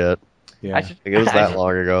trophies yet. Yeah. I should, Like, it was that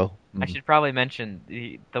long ago. I should probably mention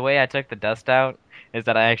the way I took the dust out is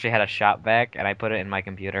that I actually had a shop vac and I put it in my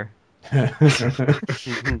computer.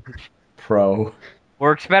 Pro.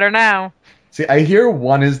 Works better now. See, I hear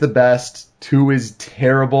 1 is the best, 2 is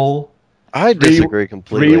terrible. I disagree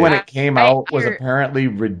completely. 3 when it came I out was hear- apparently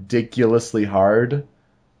ridiculously hard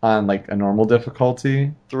on like a normal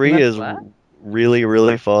difficulty. 3 is What? really,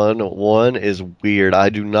 really fun. 1 is weird. I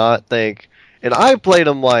do not think, and I played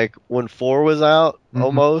them like when 4 was out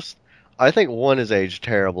almost. I think 1 is aged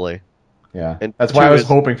terribly. Yeah. And That's why 2 I was is-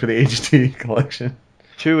 hoping for the HD collection.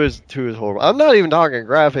 2 is horrible. I'm not even talking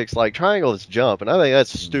graphics. Like triangles jump, and I think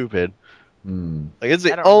that's stupid. Like it's I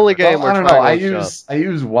the don't only remember. game Well, I where don't know. triangles jump. I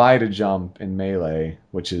use Y to jump in Melee,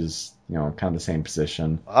 which is, kind of the same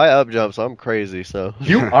position. I up jump, so I'm crazy. So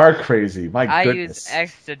You are crazy. My I goodness. use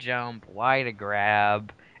X to jump, Y to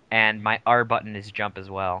grab, and my R button is jump as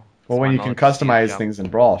well. Well, when So you I'm can always using customize jump. things in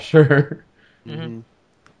Brawl, sure.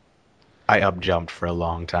 I up jumped for a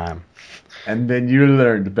long time. And then you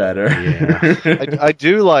learned better. Yeah. I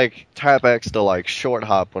do like tap X to like short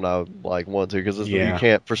hop when I like want to, because you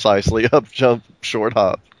can't precisely up jump short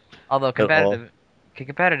hop. Although all.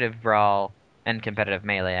 competitive Brawl and competitive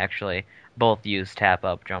Melee actually both use tap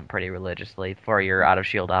up jump pretty religiously for your out of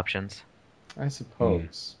shield options. I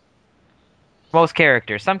suppose. Most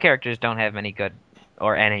characters, some characters don't have any good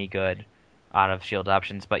out of shield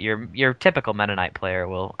options, but your typical Meta Knight player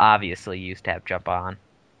will obviously use tap jump on.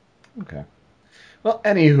 Okay. Well,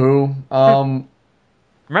 anywho,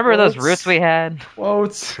 Remember those Quotes? roots we had?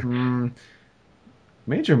 quotes.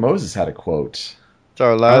 Major Moses had a quote. It's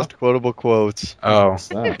our last quotable quotes. Oh,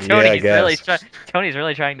 So, I Tony's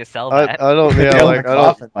really trying to sell I that. don't. Yeah, Nail in like the I don't.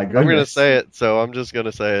 coffin, my I'm gonna goodness. say it, so I'm just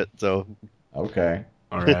gonna say it. So Okay.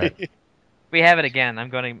 all right. We have it again.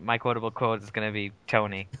 My quotable quote is gonna be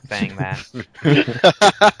Tony saying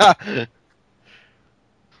that.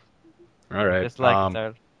 All right. Just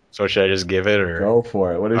like So should I just give it, or Go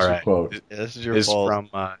for it. What is All your right. quote? this is your This is fault.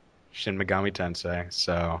 from Shin Megami Tensei.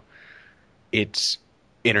 So it's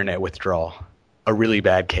internet withdrawal, a really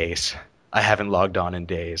bad case. I haven't logged on in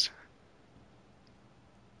days.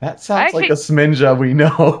 That sounds like a Actually- Sminja we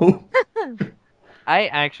know. I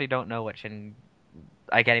actually don't know what Shin.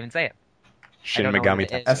 I can't even say it. Shin don't know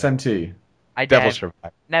Megami what it Tensei. is. SMT. I Devil have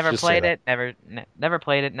Survivor. never Just say played that. it. Never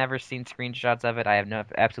played it. Never seen screenshots of it. I have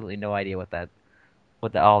absolutely no idea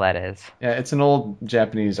what all that is. Yeah, it's an old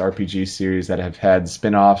Japanese RPG series that have had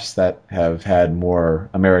spin-offs that have had more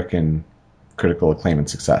American critical acclaim and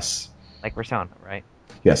success. Like Persona, right?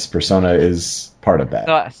 Yes, Persona is part of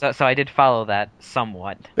that. So I did follow that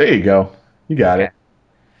somewhat. There you go. You got Okay. it.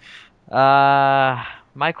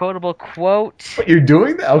 My quotable quote. But you're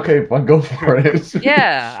doing that? Okay, fine, go for it.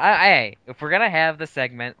 Yeah, if we're gonna have the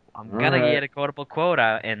segment, I'm gonna Alright. get a quotable quote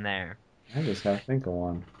in there. I just gotta think of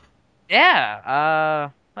one. Yeah,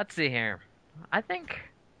 let's see here. I think,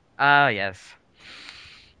 yes.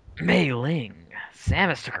 Mei Ling.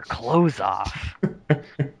 Samus took her clothes off.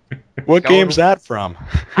 What Go game's to- that from?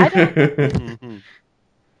 I don't, Mhm.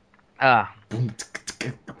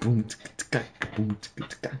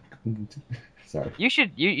 Sorry. You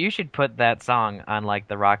should put that song on like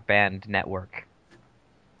the Rock Band network.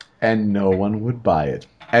 And no one would buy it.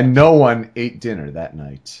 And no one ate dinner that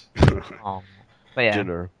night. Oh. But yeah,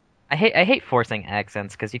 Dinner. I hate forcing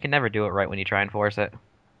accents because you can never do it right when you try and force it.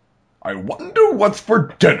 I wonder what's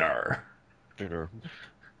for dinner. Dinner.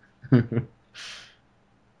 I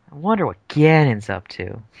wonder what Gannon's up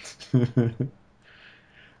to.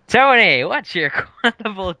 Tony, what's your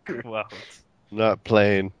quotable quote? Not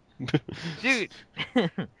playing. Dude,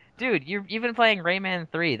 you've been playing Rayman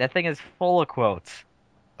 3. That thing is full of quotes.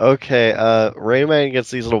 Okay, Rayman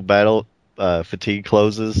gets these little battle fatigue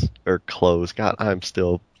closes. Or close. God, I'm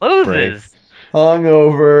still... Loses.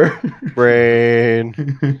 Hungover.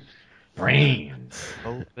 Brain. Brains.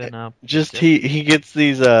 Open up. Just he gets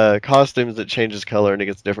these costumes that change his color and he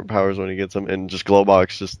gets different powers when he gets them, and just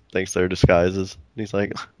Glowbox just thinks they're disguises. And he's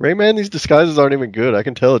like, Rayman, these disguises aren't even good. I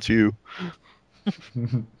can tell it's you.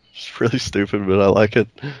 It's really stupid, but I like it.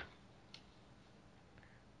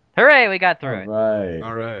 Hooray, we got through it. Right.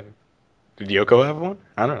 All right. Did Yoko have one?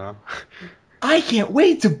 I don't know. I can't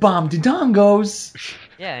wait to bomb Dodongos.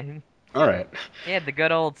 Yeah, All right. he had the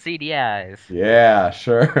good old CDIs. Yeah,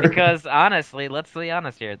 sure. Because honestly, let's be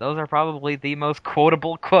honest here, those are probably the most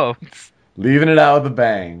quotable quotes. Leaving it out with a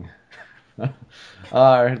bang.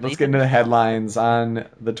 All right, let's get into the headlines. On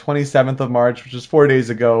the 27th of March, which is 4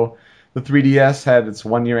 days ago, the 3DS had its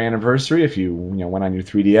 1-year anniversary. If you went on your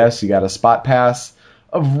 3DS, you got a spot pass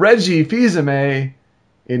of Reggie Fils-Aimé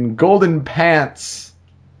in golden pants,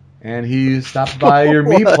 and he stopped by your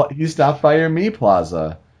Mii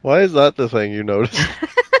Plaza. Why is that the thing you noticed?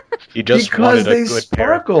 You just Because wanted a they good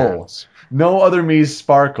pair of sparkle. pants. No other Mii's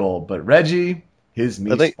sparkle, but Reggie, his I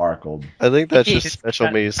Mii think- sparkled. I think that's He's just special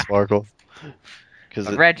got- me Sparkle. Because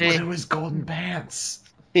But Reggie, it was golden pants.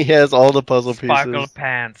 he has all the puzzle sparkled pieces.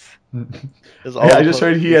 pants. Has all I the just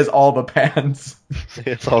heard he has all the pants. He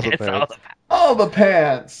has all the It's all pants. All the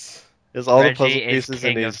pants. He has all the Reggie puzzle is pieces,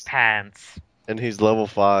 king of pants. and he's level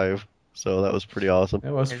 5. So that was pretty awesome.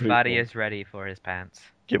 That was His pretty body cool. is ready for his pants.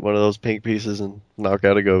 Get one of those pink pieces and knock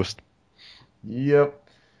out a ghost. Yep.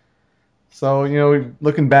 So,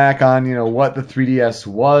 looking back on, what the 3DS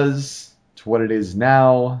was to what it is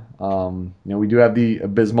now, we do have the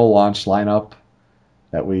abysmal launch lineup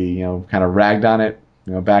that we, kind of ragged on it,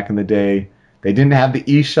 back in the day. They didn't have the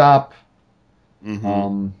eShop.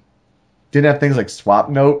 Mm-hmm. Didn't have things like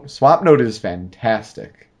SwapNote. SwapNote is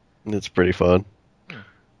fantastic. It's pretty fun.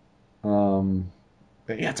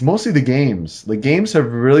 But yeah, it's mostly the games. The games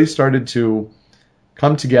have really started to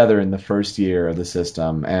come together in the first year of the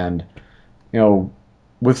system, and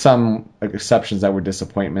with some exceptions that were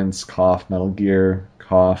disappointments, cough, Metal Gear,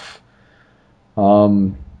 cough.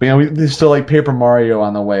 But there's still like Paper Mario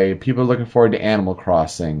on the way. People are looking forward to Animal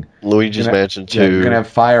Crossing. Luigi's Mansion 2. Yeah, you're gonna have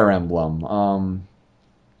Fire Emblem.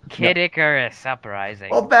 Kid Icarus Uprising.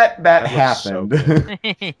 Well, that looks so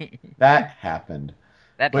happened. That happened.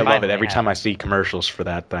 That I love it finally every time I happened. see commercials for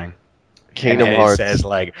that thing. Kingdom And Hearts. It says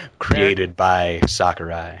like created by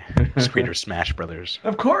Sakurai, creator of Smash Brothers.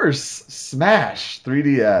 Of course, Smash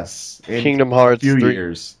 3DS. In Kingdom Hearts a few 3.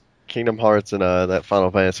 years. Kingdom Hearts and that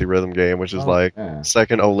Final Fantasy rhythm game, which is yeah.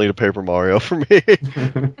 second only to Paper Mario for me.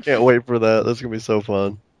 Can't wait for that. That's gonna be so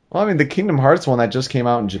fun. Well, I mean, the Kingdom Hearts one that just came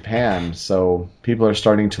out in Japan, so people are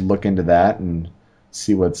starting to look into that and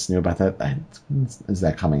see what's new about that. Is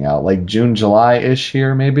that coming out like June, July-ish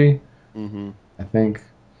here, maybe? Mm-hmm. I think.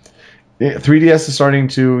 3DS is starting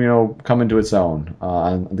to, come into its own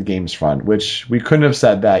on the games front, which we couldn't have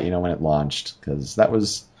said that, when it launched, because that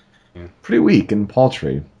was pretty weak and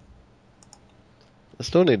paltry. I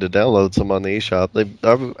still need to download some on the eShop.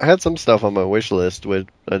 I've had some stuff on my wish list, which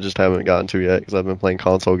I just haven't gotten to yet because I've been playing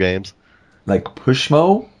console games. Like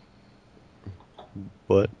Pushmo?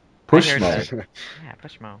 But Pushmo. Yeah,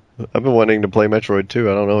 Pushmo. I've been wanting to play Metroid 2.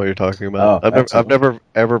 I don't know what you're talking about. Oh, I've never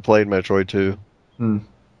ever played Metroid 2. Hmm.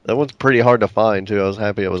 That one's pretty hard to find too. I was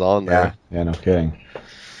happy it was on there. Yeah, no kidding.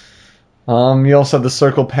 You also have the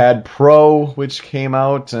Circle Pad Pro, which came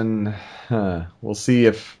out, and we'll see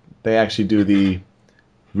if they actually do the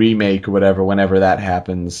remake or whatever whenever that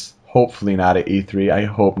happens. Hopefully not at E3. I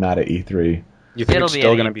hope not at E3. You think It'll it's be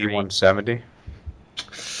still at going to be E3. 170?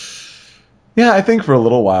 Yeah, I think for a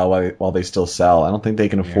little while they still sell. I don't think they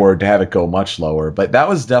can afford to have it go much lower. But that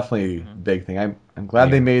was definitely a big thing. I'm glad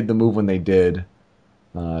they made the move when they did.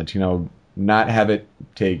 To not have it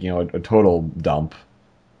take a total dump.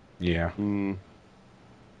 Yeah.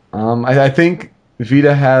 I think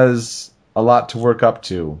Vita has a lot to work up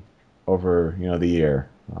to over the year.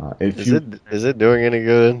 Is it doing any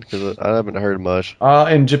good? Because I haven't heard much.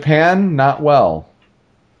 In Japan, not well.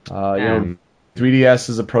 3DS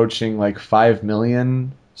is approaching like 5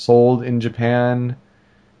 million sold in Japan,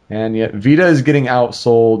 and yet Vita is getting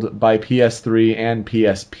outsold by PS3 and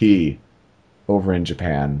PSP over in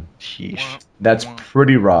Japan. Sheesh. That's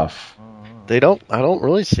pretty rough. I don't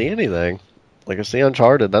really see anything. Like, I see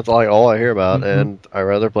Uncharted, that's like all I hear about, and I'd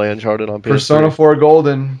rather play Uncharted on PS3. Persona 4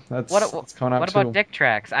 Golden, that's coming out What too. about Dick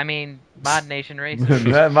Tracks? I mean, Mod Nation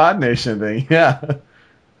Racing. That Mod Nation thing, yeah.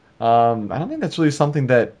 I don't think that's really something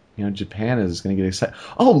that Japan is going to get excited.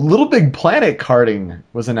 Oh, Little Big Planet karting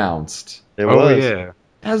was announced. It was. Yeah.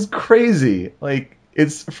 That's crazy. Like,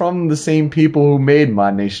 it's from the same people who made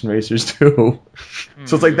Mod Nation Racers too.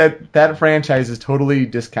 So it's like that franchise is totally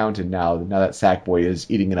discounted now that Sackboy is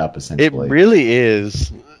eating it up, essentially. It really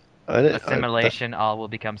is. Assimilation, all will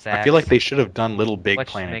become sad. I feel like they should have done Little Big which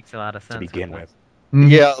Planet makes a lot of sense to begin with.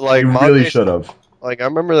 Yeah, like, you Mod really Nation- should have. Like, I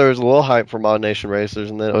remember there was a little hype for Mod Nation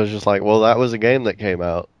Racers, and then it was just like, well, that was a game that came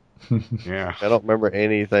out. Yeah. I don't remember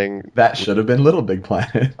anything. That should have been Little Big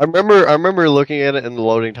Planet. I remember looking at it, and the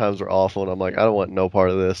loading times were awful, and I'm like, I don't want no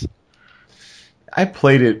part of this. I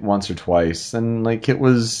played it once or twice, and like it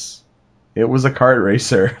was a kart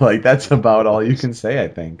racer. Like, that's about all you can say, I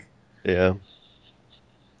think. Yeah.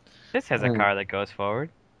 This has a car that goes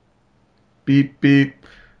forward. Beep beep.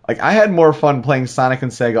 Like, I had more fun playing Sonic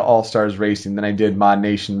and Sega All-Stars Racing than I did Mod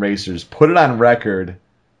Nation Racers. Put it on record.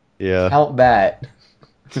 Yeah. Count that.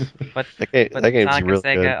 But That game's Sonic and real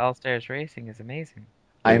Sega good. All Stars Racing is amazing.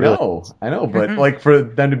 I really know, but like for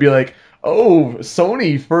them to be like, oh,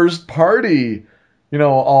 Sony first party,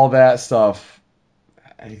 all that stuff.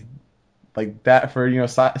 Like that for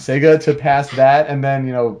Sega to pass that, and then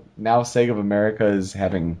now Sega of America is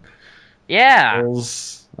having Yeah.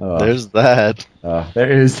 troubles. There's that. There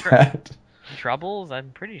is that. Troubles?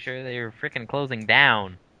 I'm pretty sure they're freaking closing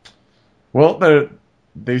down. Well,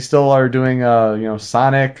 they still are doing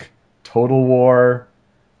Sonic, Total War,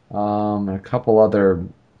 and a couple other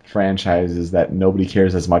franchises that nobody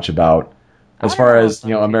cares as much about as far as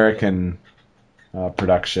American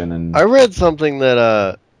production. And I read something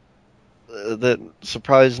that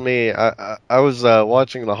surprised me. I was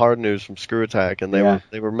watching the hard news from Screw Attack, and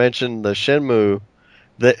they were mentioning the Shenmue.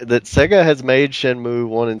 That Sega has made Shenmue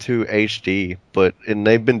 1 and 2 HD, and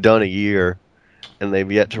they've been done a year, and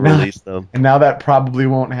they've yet to release them. And now that probably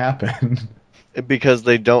won't happen. Because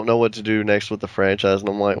they don't know what to do next with the franchise, and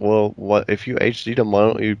I'm like, well, what if you HD'd them? Why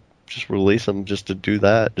don't you just release them just to do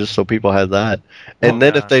that, just so people have that? And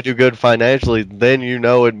then if they do good financially, then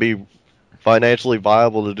it'd be financially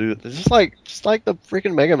viable to do. It's just like the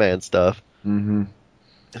freaking Mega Man stuff. Mm-hmm.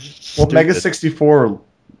 Well, Mega 64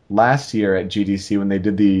 last year at GDC when they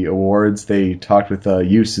did the awards, they talked with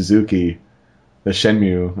Yu Suzuki, the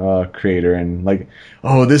Shenmue creator, and like,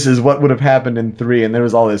 oh, this is what would have happened in 3, and there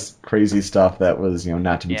was all this crazy stuff that was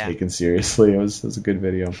not to be taken seriously. It was a good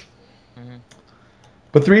video. Mm-hmm.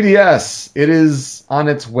 But 3DS, it is on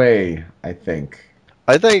its way, I think.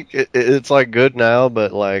 I think it's like good now,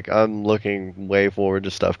 but like I'm looking way forward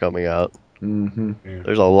to stuff coming out. Mm-hmm. Yeah.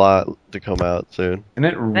 There's a lot to come out soon, and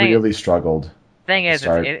it really struggled. Thing is,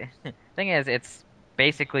 it's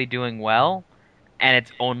basically doing well, and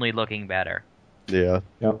it's only looking better. Yeah.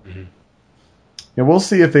 Yep. Mm-hmm. Yeah, we'll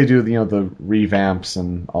see if they do the revamps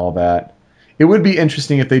and all that. It would be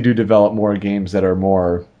interesting if they do develop more games that are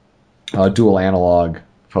more dual analog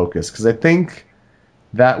focused, because I think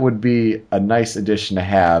that would be a nice addition to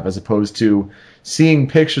have, as opposed to seeing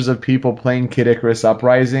pictures of people playing Kid Icarus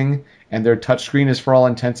Uprising and their touchscreen is for all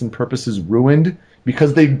intents and purposes ruined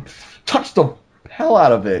because they touched the hell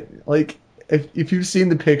out of it. Like, if you've seen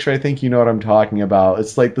the picture, I think you know what I'm talking about.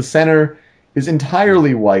 It's like the center is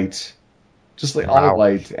entirely white, just like all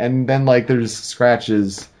white, and then like there's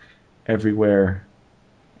scratches everywhere.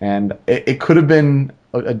 And it could have been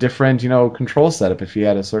a different, control setup if you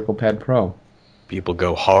had a Circle Pad Pro. People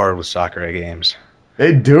go hard with Sakurai games.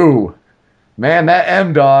 They do. Man, that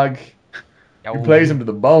M-Dog, he plays him to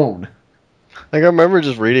the bone. Like, I remember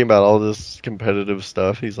just reading about all this competitive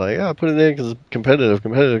stuff. He's like, I put it in because it's competitive.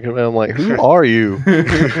 I'm like, who are you?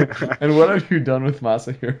 And what have you done with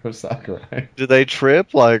Masahiro Sakurai? Did they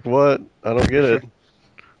trip? Like, what? I don't get it.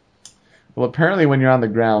 Well, apparently when you're on the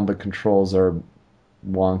ground, the controls are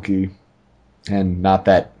wonky and not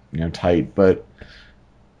that tight, but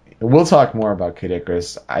we'll talk more about Kid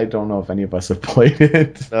Icarus. I don't know if any of us have played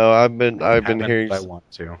it. No, I've been hearing. I want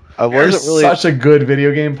to. I wasn't really such a good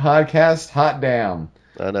video game podcast. Hot damn!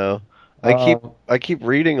 I know. I keep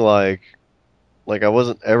reading like I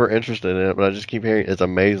wasn't ever interested in it, but I just keep hearing it's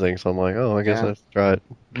amazing. So I'm like, oh, I guess I have to try it.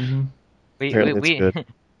 Mm-hmm.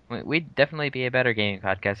 We'd definitely be a better gaming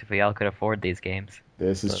podcast if we all could afford these games.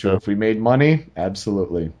 This is true. If we made money,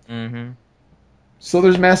 absolutely. Mm-hmm. So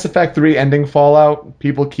there's Mass Effect 3 ending fallout.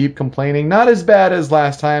 People keep complaining. Not as bad as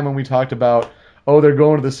last time when we talked about, they're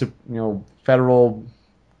going to the Federal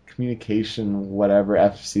Communication, whatever,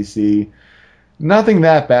 FCC. Nothing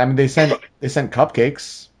that bad. I mean, they sent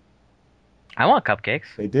cupcakes. I want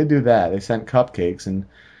cupcakes. They did do that. They sent cupcakes and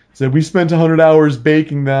said, we spent 100 hours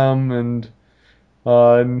baking them, and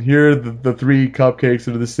here are the 3 cupcakes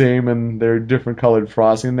that are the same, and they're different colored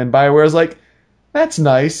frosting. And then BioWare's like, that's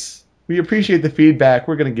nice. We appreciate the feedback.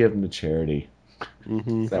 We're going to give them to charity.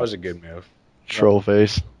 Mm-hmm. That was a good move. Troll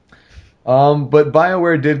face. But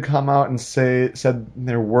BioWare did come out and said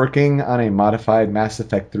they're working on a modified Mass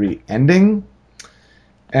Effect 3 ending.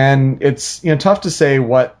 And it's tough to say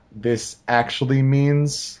what this actually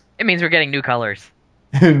means. It means we're getting new colors.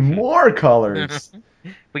 And more colors.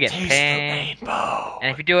 We get Taste pink. the rainbow.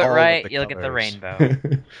 And if you do it All of right, the you'll get the colors.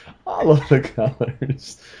 rainbow. All of the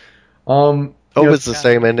colors. It's the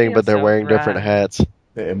same ending, feels but they're so wearing different right. hats.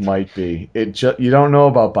 It might be. You don't know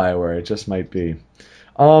about BioWare. It just might be.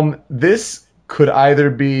 This could either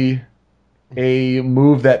be a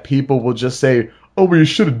move that people will just say, "Oh, well, you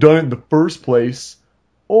should have done it in the first place,"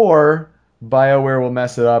 or BioWare will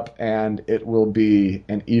mess it up and it will be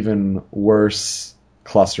an even worse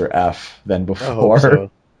cluster F than I before. hope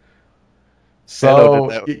so. So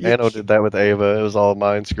Anno did that with Ava. It was all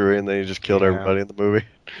mind screwy, and then he just killed Yeah. everybody in the movie.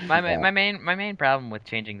 My main problem with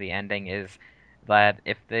changing the ending is that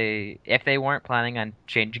if they weren't planning on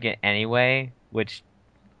changing it anyway, which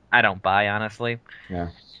I don't buy honestly. Yeah.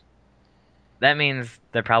 That means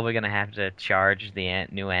they're probably gonna have to charge the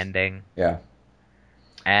new ending, Yeah.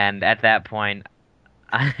 and at that point,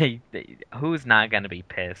 who's not gonna be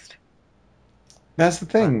pissed? That's the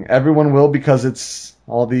thing. Everyone will, because it's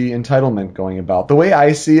all the entitlement going about. The way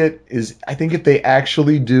I see it is, I think if they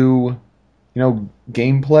actually do,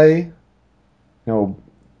 gameplay,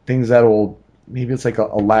 things that will, maybe it's like a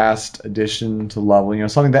last addition to level,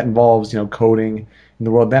 something that involves, coding in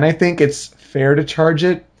the world, then I think it's fair to charge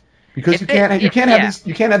it, because you can't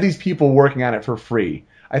have these people working on it for free.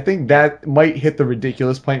 I think that might hit the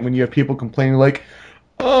ridiculous point when you have people complaining like,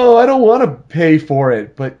 "Oh, I don't want to pay for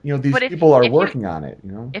it," but these people are working on it.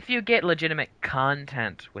 If you get legitimate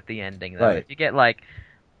content with the ending, though, Right. if you get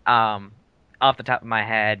off the top of my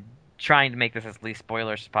head, trying to make this as least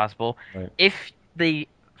spoilers as possible, Right. if the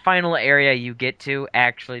final area you get to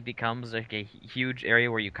actually becomes like a huge area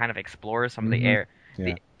where you kind of explore some of the air,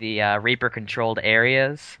 Yeah. the Reaper controlled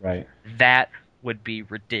areas, Right. that would be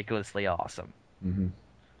ridiculously awesome. Mm-hmm.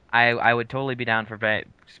 I would totally be down for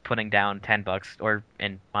putting down $10, or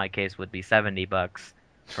in my case would be $70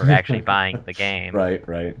 for actually buying the game. Right.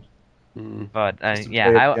 Right. But Play it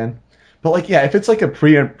yeah, again. But if it's like a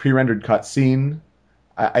pre-rendered cutscene,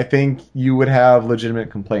 I think you would have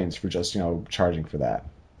legitimate complaints for just charging for that.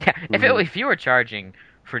 if you were charging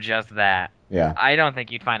for just that, Yeah. I don't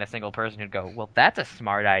think you'd find a single person who'd go, "Well, that's a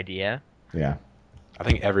smart idea." Yeah. I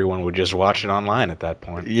think everyone would just watch it online at that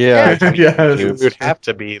point. Yeah. It would have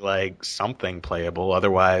to be like something playable,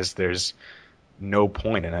 otherwise there's no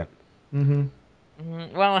point in it.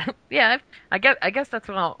 Mm-hmm. Well, yeah, I guess that's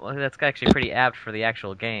actually pretty apt for the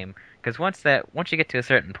actual game, because once you get to a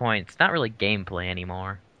certain point, it's not really gameplay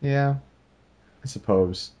anymore. Yeah, I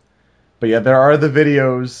suppose. But yeah, there are the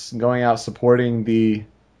videos going out supporting the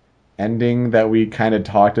ending that we kind of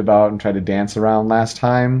talked about and tried to dance around last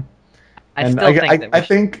time. I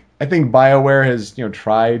think I think BioWare has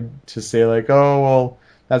tried to say like, oh well,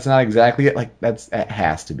 that's not exactly it. Like it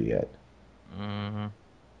has to be it. Mm-hmm.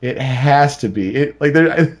 It has to be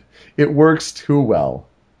it works too well.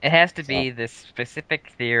 It has to be this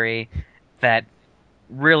specific theory that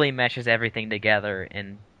really meshes everything together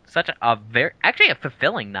in such a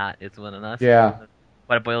fulfilling knot. Is what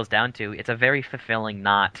it boils down to. It's a very fulfilling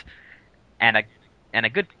knot, and a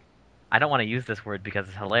good. I don't want to use this word because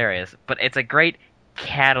it's hilarious, but it's a great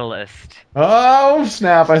catalyst. Oh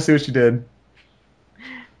snap! I see what you did.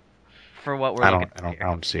 For what we're I looking for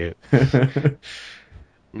don't here. see it.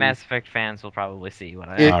 Mass Effect fans will probably see what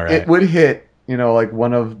I. It would hit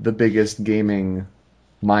one of the biggest gaming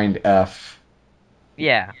mind F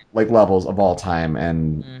levels of all time,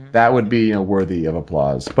 and that would be worthy of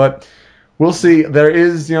applause. But we'll see. There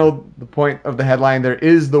is the point of the headline. There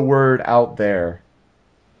is the word out there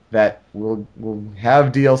that we'll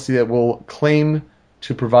have DLC that will claim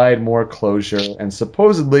to provide more closure, and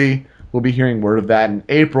supposedly we'll be hearing word of that in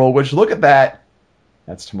April. Which, look at that,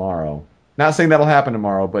 that's tomorrow. Not saying that'll happen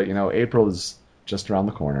tomorrow, but April is just around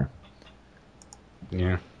the corner.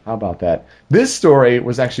 Yeah. How about that? This story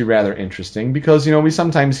was actually rather interesting because, we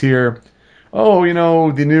sometimes hear,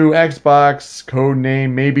 the new Xbox code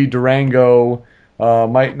name, maybe Durango,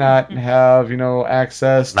 Might not have,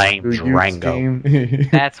 access Named to Rango. Steam.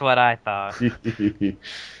 That's what I thought.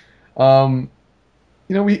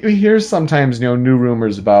 We hear sometimes, new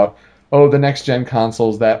rumors about, the next gen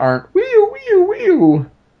consoles that aren't Wii U.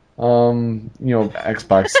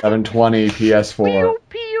 Xbox 720, PS4.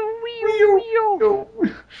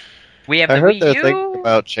 We have I the heard Wii they're U. thinking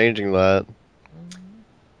about changing that.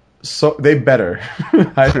 So they better.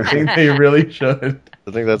 I think they really should.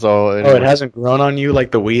 I think that's all. Oh, it hasn't grown on you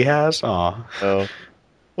like the Wii has? Aw. No.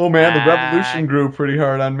 Oh man, the Revolution grew pretty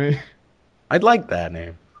hard on me. I'd like that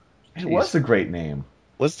name. It was a great name.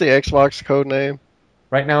 What's the Xbox code name?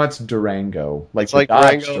 Right now it's Durango. It's the like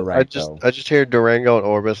Dodge Durango. I just hear Durango and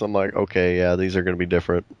Orbis. I'm like, okay, yeah, these are going to be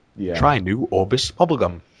different. Yeah. Try new Orbis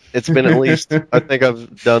bubblegum. It's been at least, I think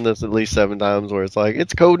I've done this at least 7 times where it's like,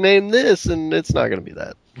 it's codenamed this, and it's not going to be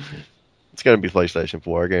that. It's going to be PlayStation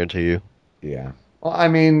 4, I guarantee you. Yeah. Well, I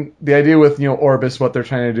mean, the idea with, Orbis, what they're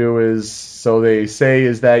trying to do is, so they say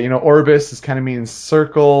is that, Orbis is kind of means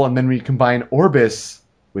circle, and then we combine Orbis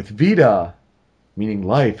with Vita, meaning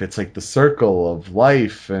life. It's like the circle of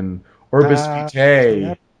life, and Orbis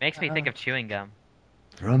Vitae. Makes me think of chewing gum.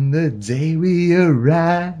 From the day we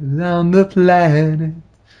arrived on the planet.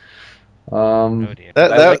 Oh dear.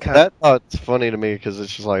 That thought's funny to me because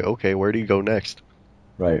it's just like, okay, where do you go next?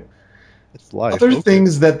 Right. It's life. Other okay.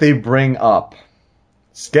 things that they bring up.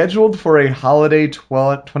 Scheduled for a holiday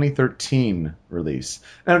 2013 release.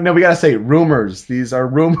 Now we gotta say, rumors. These are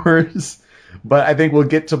rumors. But I think we'll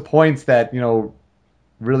get to points that,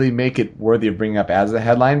 really make it worthy of bringing up as a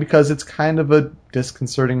headline because it's kind of a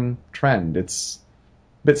disconcerting trend. It's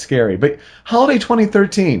a bit scary. But holiday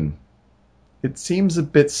 2013, it seems a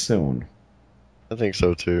bit soon. I think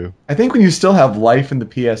so too. I think when you still have life in the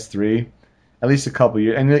PS3, at least a couple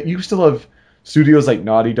years, and you still have studios like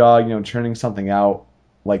Naughty Dog, churning something out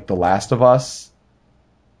like The Last of Us,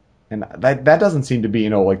 and that doesn't seem to be,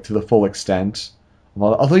 like to the full extent.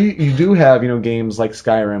 Although you do have, games like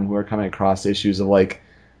Skyrim who are coming across issues of like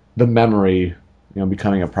the memory,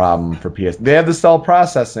 becoming a problem for PS. They have the cell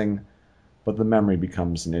processing, but the memory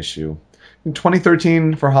becomes an issue. In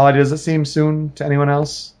 2013 for holiday, does it seem soon to anyone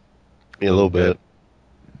else? Yeah, a little bit.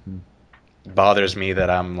 It bothers me that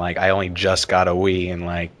I'm like, I only just got a Wii and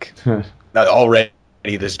like, already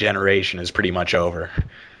this generation is pretty much over.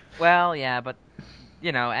 Well, yeah, but,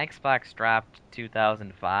 Xbox dropped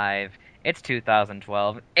 2005. It's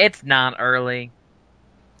 2012. It's not early.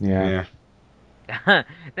 Yeah.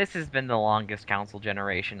 This has been the longest console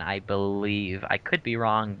generation, I believe. I could be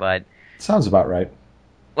wrong, but... Sounds about right.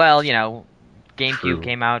 Well, GameCube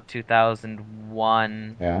came out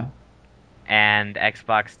 2001. Yeah. And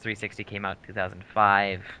Xbox 360 came out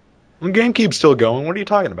 2005. Well, GameCube's still going. What are you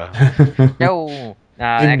talking about? No.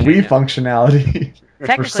 Wii functionality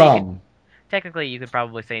for some. Technically, you could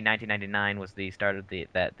probably say 1999 was the start of the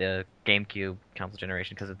GameCube console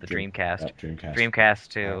generation because of the Dreamcast. Dreamcast. Dreamcast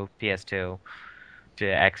to PS2 to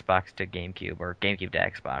Xbox to GameCube, or GameCube to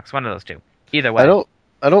Xbox. One of those two. Either way.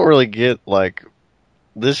 I don't really get, like,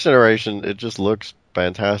 this generation, it just looks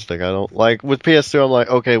fantastic. I don't, like, with PS2, I'm like,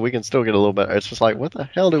 okay, we can still get a little better. It's just like, what the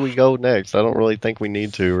hell do we go next? I don't really think we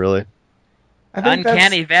need to, really.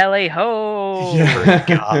 Uncanny Valley, ho! Yeah.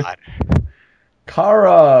 God.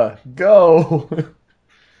 Kara, go!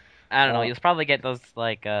 I don't know. You'll probably get those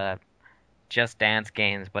like Just Dance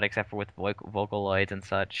games, but except for with Vocaloids and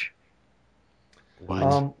such.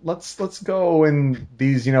 What? Let's go in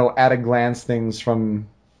these at a glance things from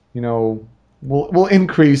we'll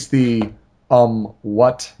increase the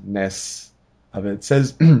whatness of it. It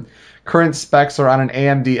says current specs are on an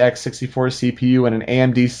AMD X64 CPU and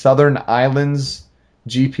an AMD Southern Islands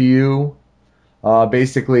GPU.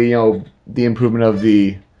 Basically, the improvement of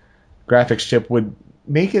the graphics chip would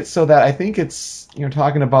make it so that I think it's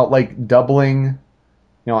talking about like doubling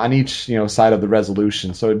on each side of the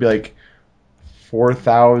resolution. So it'd be like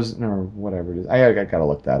 4,000 or whatever it is. I gotta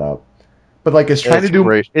look that up. But like it's trying to do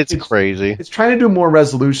it's crazy. It's trying to do more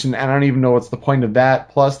resolution, and I don't even know what's the point of that.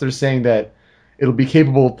 Plus, they're saying that it'll be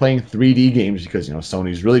capable of playing 3D games because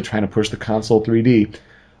Sony's really trying to push the console 3D.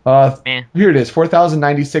 Here it is,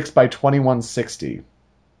 4096 by 2160.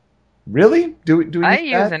 Really? Do we I need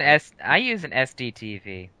use that? I use an SD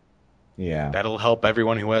TV. Yeah. That'll help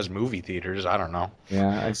everyone who has movie theaters. I don't know.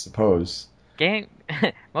 Yeah, I suppose.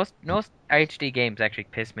 Most HD games actually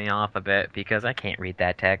piss me off a bit because I can't read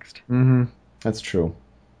that text. Mm-hmm. That's true.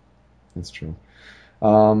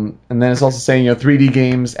 And then it's also saying 3D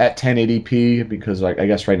games at 1080p because I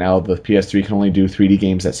guess right now the PS3 can only do 3D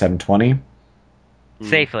games at 720.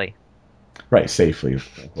 Safely. Right, safely,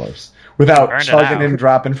 of course, without Burned it chugging out. and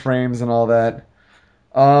dropping frames and all that.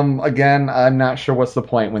 Again, I'm not sure what's the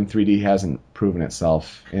point when 3D hasn't proven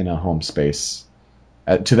itself in a home space.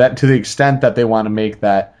 To the extent that they want to make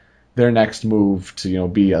that their next move to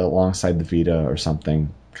be alongside the Vita or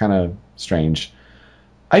something. Kind of strange.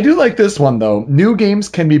 I do like this one though. New games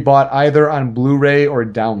can be bought either on Blu-ray or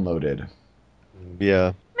downloaded.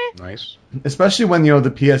 Yeah. Nice. Especially when the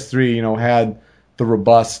PS3 had the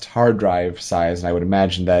robust hard drive size, and I would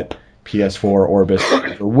imagine that PS4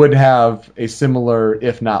 Orbis would have a similar,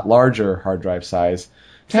 if not larger, hard drive size.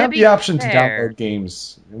 To have the option to download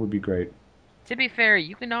games, it would be great. To be fair,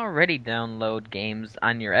 you can already download games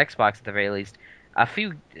on your Xbox at the very least. A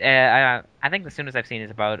few, I think the soonest I've seen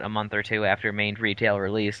is about a month or two after main retail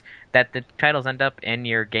release, that the titles end up in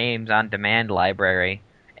your games on demand library.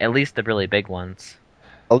 At least the really big ones.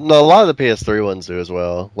 Oh, no, a lot of the PS3 ones do as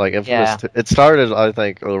well. Like Infamous, it started I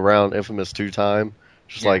think around Infamous 2 time,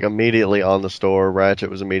 just like immediately on the store. Ratchet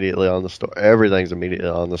was immediately on the store. Everything's immediately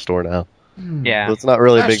on the store now. Yeah, so it's not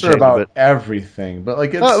really a big sure change. About everything, but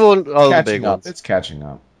like it's catching up. It's catching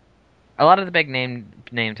up. A lot of the big name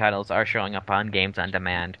titles are showing up on games on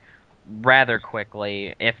demand rather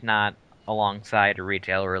quickly, if not alongside a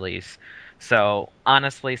retail release. So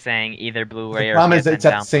honestly, saying either Blu-ray or the problem is it's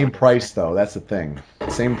at the same price though. That's the thing,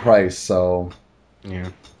 same price. So yeah,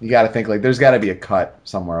 you got to think like there's got to be a cut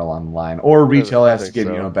somewhere along the line, or retail has to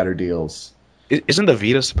give better deals. Isn't the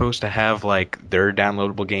Vita supposed to have like their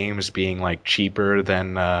downloadable games being like cheaper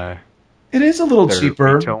than? It is a little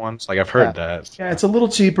cheaper. Retail ones, like I've heard that. Yeah, it's a little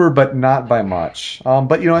cheaper, but not by much.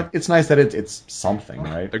 But you know what? It's nice that it's something,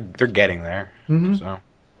 right? They're getting there. Mm-hmm. So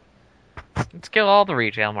let's kill all the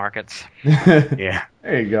retail markets. Yeah,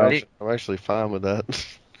 there you go. I'm actually fine with that.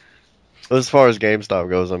 As far as GameStop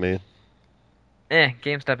goes, I mean.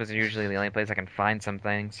 GameStop is usually the only place I can find some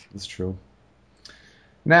things. That's true.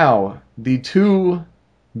 Now, the two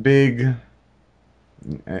big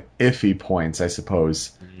iffy points, I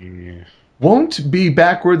suppose. Yeah. Won't be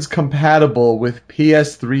backwards compatible with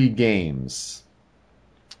PS3 games.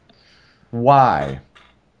 Why?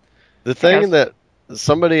 The thing that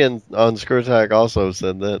somebody on ScrewAttack also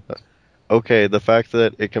said that, okay, the fact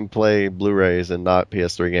that it can play Blu-rays and not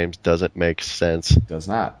PS3 games doesn't make sense. It does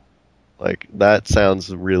not. Like, that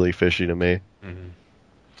sounds really fishy to me. Mm-hmm.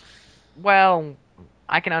 Well,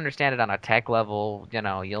 I can understand it on a tech level.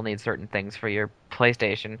 You'll need certain things for your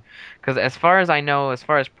PlayStation. Because as far as I know, as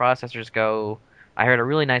far as processors go, I heard a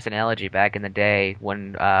really nice analogy back in the day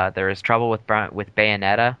when there was trouble with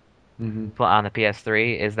Bayonetta on the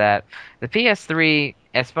PS3, is that the PS3,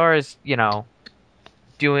 as far as,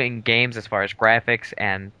 doing games as far as graphics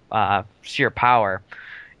and sheer power,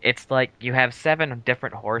 it's like you have 7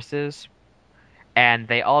 different horses, and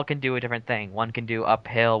they all can do a different thing. One can do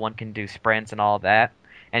uphill, one can do sprints and all of that.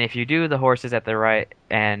 And if you do the horses at the right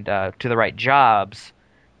and to the right jobs,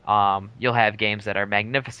 you'll have games that are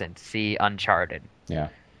magnificent. See Uncharted. Yeah.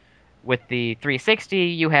 With the 360,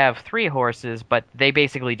 you have 3 horses, but they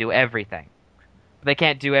basically do everything. They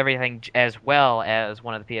can't do everything as well as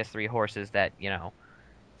one of the PS3 horses that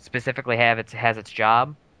specifically has its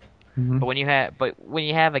job. Mm-hmm. But when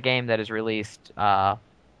you have a game that is released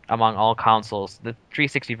among all consoles, the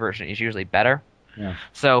 360 version is usually better. Yeah.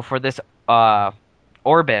 So for this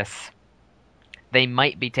Orbis, they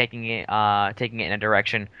might be taking it in a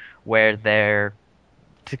direction where they're,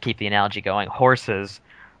 to keep the analogy going, horses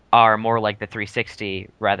are more like the 360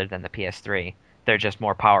 rather than the PS3. They're just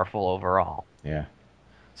more powerful overall. Yeah.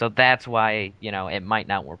 So that's why it might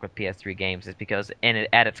not work with PS3 games, is because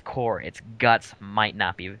at its core, its guts might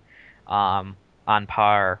not be on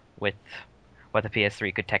par with what the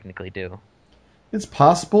PS3 could technically do. It's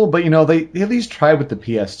possible, but they at least tried with the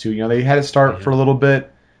PS2. They had it start for a little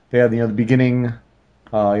bit. They had the beginning,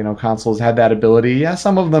 consoles had that ability. Yeah,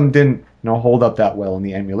 some of them didn't hold up that well in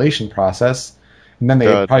the emulation process, and then they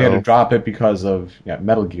probably had to drop it because of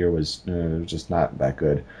Metal Gear was just not that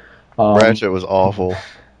good. Ratchet was awful.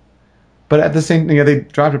 But at the same, they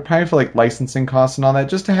dropped it probably for like licensing costs and all that,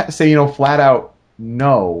 just to say flat out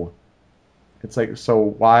no. It's like, so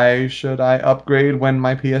why should I upgrade when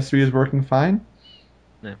my PS3 is working fine?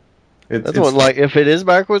 Yeah. That's one, like, if it is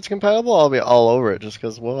backwards compatible, I'll be all over it, just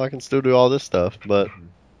because, well, I can still do all this stuff, but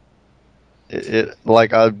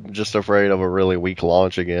I'm just afraid of a really weak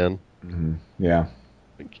launch again. Mm-hmm. Yeah.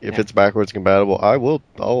 If it's backwards compatible,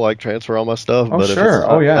 I'll transfer all my stuff, but if sure. it's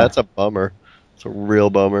not, that's a bummer. It's a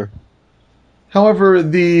real bummer. However,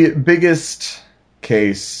 the biggest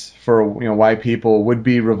case for why people would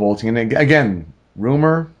be revolting, and again,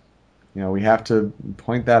 rumor, we have to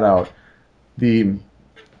point that out. The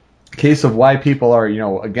case of why people are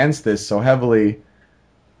against this so heavily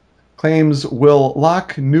claims will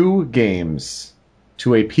lock new games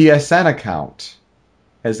to a PSN account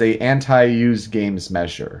as a anti-used games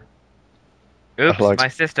measure. Oops, my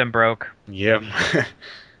system broke. Yep. So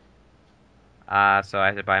I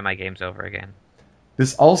have to buy my games over again.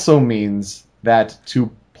 This also means that to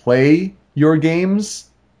play your games,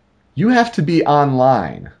 you have to be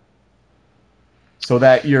online so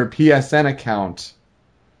that your PSN account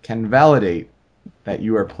can validate that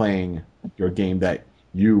you are playing your game that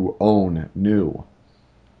you own new.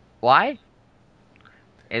 Why?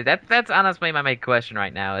 That's honestly my main question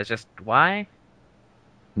right now. Is just why?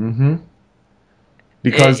 Mm-hmm.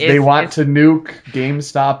 Because they want to nuke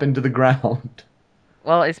GameStop into the ground.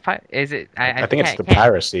 Well, is it? I think it's the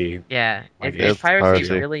piracy. Yeah, Like, is piracy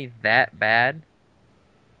really that bad?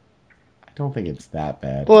 I don't think it's that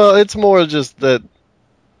bad. Well, it's more just that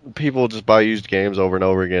people just buy used games over and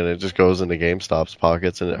over again. It just goes into GameStop's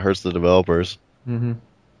pockets and it hurts the developers. Mm-hmm.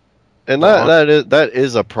 And that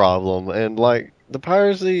is a problem. And like the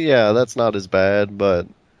piracy, yeah, that's not as bad. But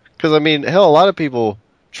because I mean, hell, a lot of people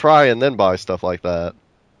try and then buy stuff like that.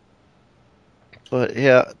 But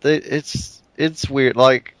yeah, it's weird.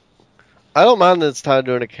 Like I don't mind that it's tied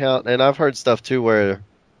to an account, and I've heard stuff too where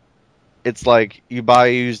it's like you buy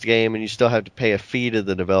a used game and you still have to pay a fee to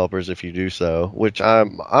the developers if you do so, which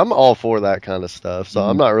I'm all for that kind of stuff. So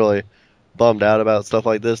I'm not really bummed out about stuff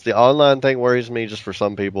like this. The online thing worries me just for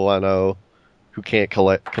some people I know who can't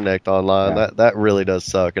connect online. Yeah. That really does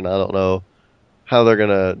suck, and I don't know how they're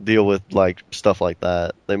gonna deal with like stuff like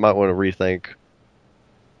that. They might want to rethink.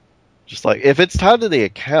 Just like if it's tied to the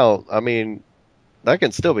account, I mean, that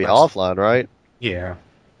can still be offline, right? Yeah.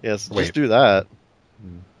 Yes, just do that.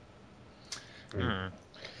 I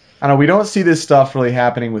don't know, we don't see this stuff really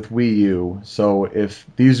happening with Wii U, so if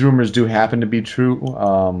these rumors do happen to be true,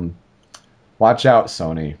 watch out,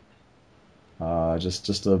 Sony.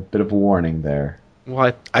 Just a bit of a warning there.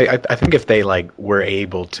 Well, I think if they like were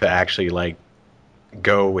able to actually like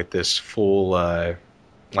go with this full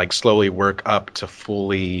like slowly work up to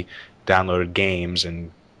fully downloaded games and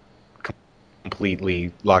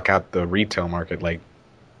completely lock out the retail market,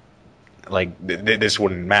 this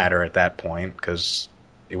wouldn't matter at that point because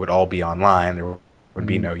it would all be online. There would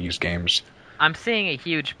be no used games. I'm seeing a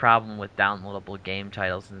huge problem with downloadable game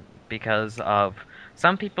titles because of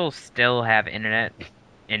some people still have internet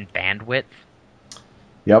in bandwidth.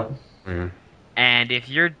 Yep. Mm-hmm. And if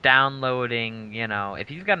you're downloading,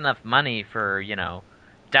 if you've got enough money for,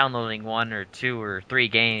 downloading 1 or 2 or 3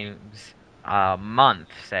 games a month,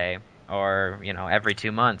 say, or, every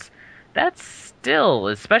 2 months, that's still,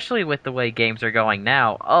 especially with the way games are going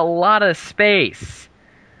now, a lot of space.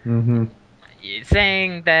 Mm-hmm.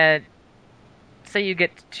 Saying that, say you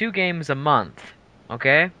get 2 games a month,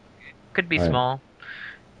 okay? Could be small.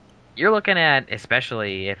 You're looking at,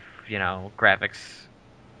 especially if, graphics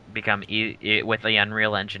become with the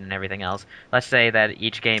Unreal Engine and everything else. Let's say that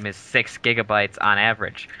each game is 6 gigabytes on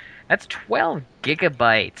average. That's 12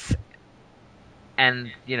 gigabytes.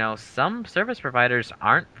 And, some service providers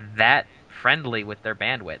aren't that friendly with their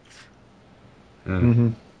bandwidths. Mm-hmm.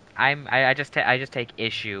 I just take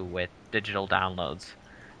issue with digital downloads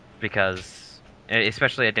because,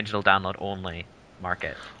 especially a digital download only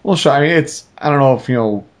market. Well, sure. I mean, I don't know if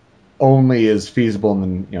only is feasible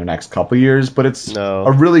in the next couple of years, but it's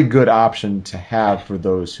a really good option to have for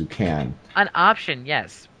those who can. An option,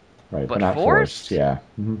 yes, right, but not forced. Yeah.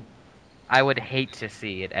 Mm-hmm. I would hate to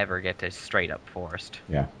see it ever get to straight up forced.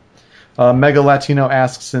 Yeah. Mega Latino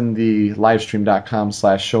asks in the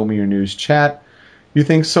livestream.com/showmeyournews chat, you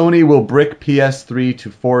think Sony will brick PS3 to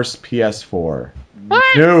force PS4?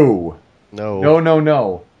 What? No.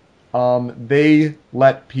 No. They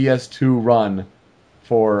let PS2 run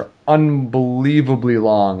for unbelievably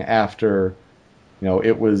long after,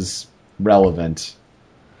 it was relevant.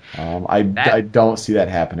 I don't see that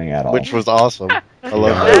happening at all. Which was awesome. I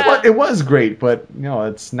love that. It was great, but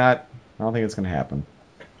it's not. I don't think it's going to happen.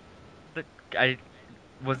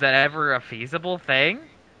 Was that ever a feasible thing?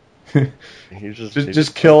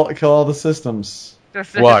 just kill all the systems.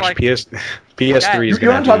 Watch PS3 is. You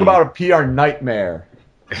want to talk about a PR nightmare?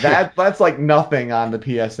 That's like nothing on the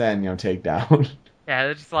PSN takedown. Yeah,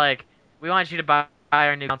 it's just like, we want you to buy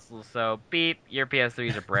our new console, so beep, your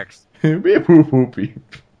PS3s are bricks. Beep, boop, boop, beep.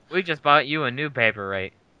 We just bought you a new paper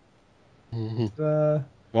rate. Won't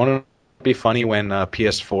it be funny when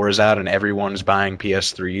PS4 is out and everyone's buying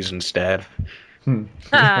PS3s instead? And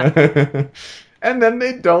then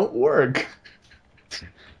they don't work.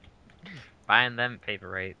 Buying them paper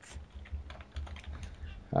rates.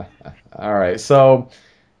 All right, so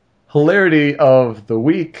hilarity of the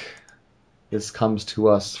week. This comes to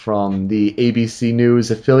us from the ABC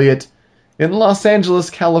News affiliate in Los Angeles,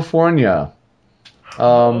 California.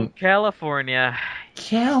 California.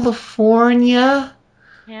 California.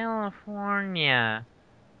 California.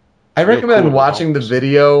 I Real recommend cool watching the homes.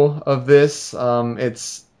 video of this.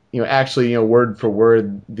 It's actually word for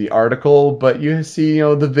word the article, but you see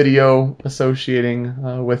the video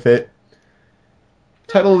associating with it.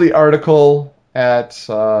 Title of the article at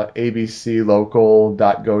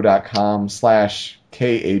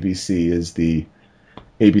abclocal.go.com/KABC is the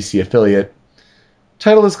ABC affiliate.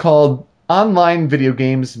 Title is called "Online Video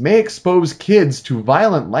Games May Expose Kids to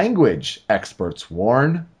Violent Language," experts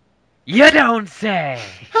warn. You don't say.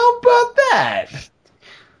 How about that?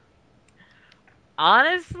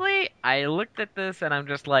 Honestly, I looked at this and I'm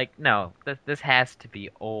just like, no, this has to be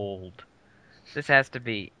old. This has to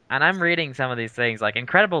be. And I'm reading some of these things, like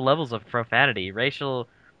incredible levels of profanity, racial.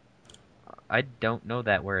 I don't know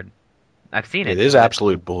that word. I've seen it. It is but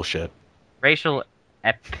absolute bullshit. Racial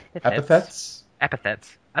epithets. Epithets?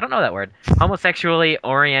 Epithets. I don't know that word. Homosexually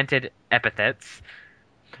oriented epithets.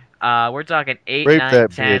 We're talking 8, Rape 9,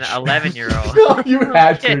 that 10, bitch. 11-year-olds. Oh, you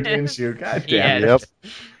had to, didn't you? God damn Yes. it.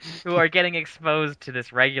 Yep. Who are getting exposed to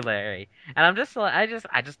this regularly. And I'm just like, I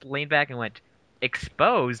just leaned back and went,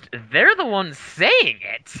 exposed? They're the ones saying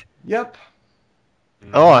it. Yep.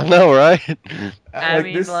 Oh, I know, right? I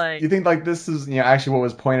mean, like- you think like this is actually what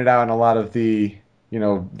was pointed out in a lot of the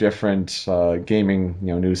different gaming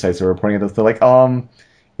news sites that were reporting at this. They're like,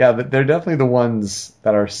 yeah, they're definitely the ones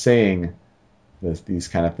that are saying these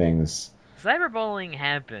kind of things. Cyberbullying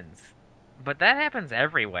happens, but that happens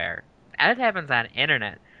everywhere. That happens on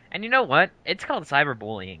internet. And you know what? It's called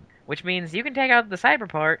cyberbullying, which means you can take out the cyber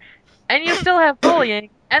part, and you still have bullying,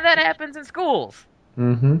 and that happens in schools.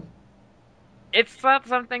 Mm-hmm. It's not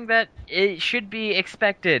something that it should be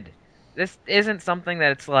expected. This isn't something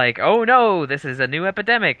that it's like, oh no, this is a new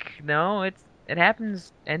epidemic. No, it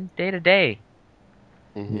happens in day to day.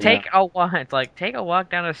 Mhm. Take a walk. It's like take a walk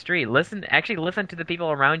down the street. Listen to the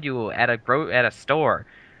people around you at a store.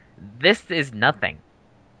 This is nothing.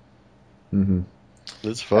 Mm-hmm.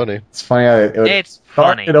 It's funny. It's funny how It's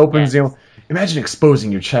funny, it opens, yes. imagine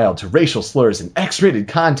exposing your child to racial slurs and X-rated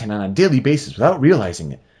content on a daily basis without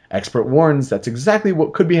realizing it. Expert warns that's exactly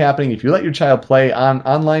what could be happening if you let your child play an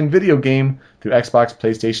online video game through Xbox,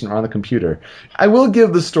 PlayStation, or on the computer. I will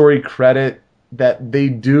give the story credit that they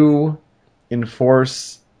do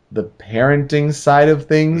enforce the parenting side of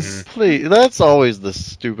things. Please, that's always the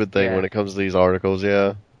stupid thing Yeah. when it comes to these articles,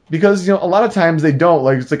 yeah. Because a lot of times they don't.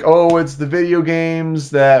 Like it's like, oh, it's the video games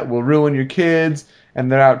that will ruin your kids,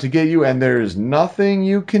 and they're out to get you, and there's nothing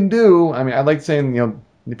you can do. I mean, I like saying,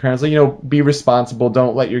 the parents like, be responsible.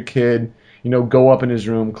 Don't let your kid, go up in his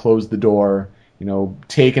room, close the door,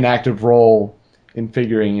 take an active role in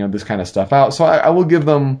figuring, this kind of stuff out. So I will give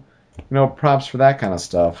them, props for that kind of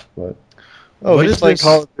stuff. But Oh, What he's is playing this?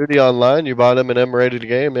 Call of Duty Online, you bought him an M-rated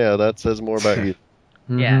game? Yeah, that says more about you.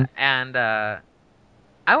 Yeah, and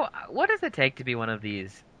what does it take to be one of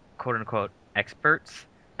these quote unquote experts?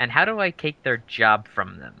 And how do I take their job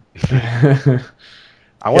from them?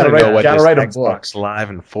 I want to Gotta know write- what gotta this write a book. Xbox Live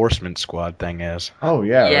Enforcement Squad thing is. Oh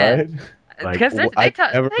yeah, Yeah. right. Like, Because they I've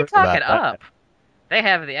never talk heard it about that. up. They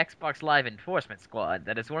have the Xbox Live Enforcement Squad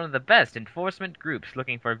that is one of the best enforcement groups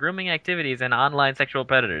looking for grooming activities and online sexual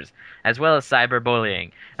predators, as well as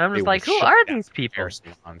cyberbullying. And I'm They just will like, who shut are down these people?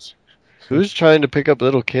 comparison ones. Who's trying to pick up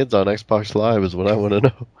little kids on Xbox Live is what I want to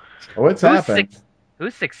know. What's Who's happened?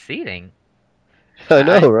 Who's succeeding? I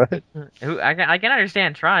know, right? I can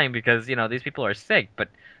understand trying because these people are sick, but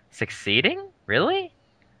succeeding? Really?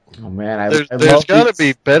 Oh man, I There's love got to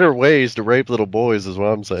these- be better ways to rape little boys, is what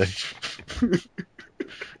I'm saying.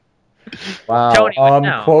 Wow. Tony would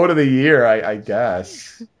know. Quote of the year, I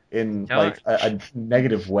guess, in Tony- like a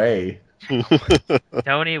negative way.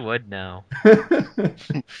 Tony would know.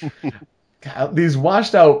 God, these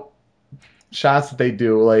washed out shots that they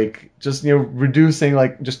do, like just reducing,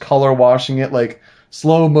 like just color washing it, like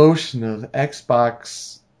slow motion of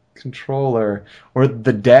Xbox controller, or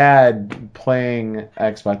the dad playing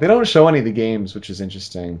Xbox. They don't show any of the games, which is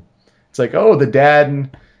interesting. It's like, oh, the dad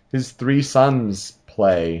and his 3 sons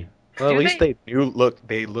play. Well, at Do least they-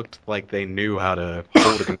 they looked like they knew how to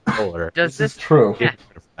hold a controller. Does This is this true.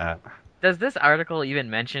 Yeah. Does this article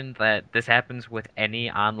even mention that this happens with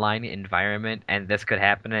any online environment, and this could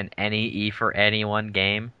happen in any E for Anyone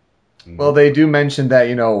game? Well, they do mention that,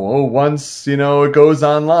 once, it goes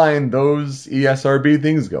online, those E ESRB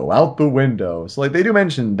things go out the window. So, like, they do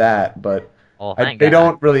mention that, but Oh, they thank God.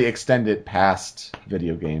 don't really extend it past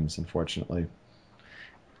video games, unfortunately.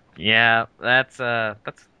 Yeah, that's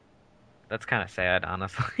kind of sad,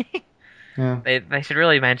 honestly. Yeah. They should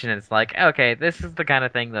really mention it. It's like, okay, this is the kind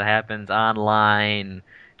of thing that happens online.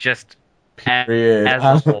 Just Period. as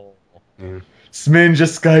a whole. Sminja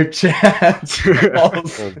Skype chat.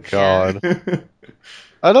 Oh God.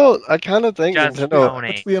 I kind of think Just Nintendo.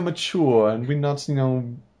 donate. We are mature and we're not,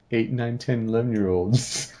 8, 9, 10,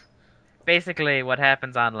 11-year-olds. Basically, what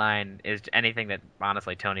happens online is anything that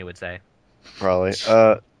honestly Tony would say. Probably.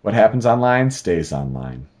 What happens online stays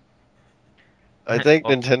online. I think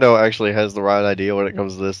Nintendo actually has the right idea when it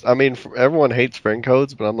comes to this. I mean, everyone hates friend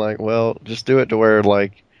codes, but I'm like, well, just do it to where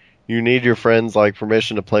like you need your friends like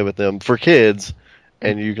permission to play with them for kids,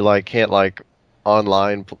 and you like can't like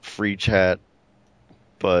online free chat.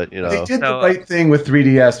 But They did the right thing with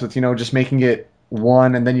 3DS with just making it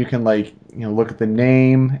one, and then you can like look at the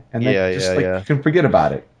name, and then you can forget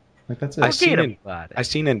about it. Like that's it. I see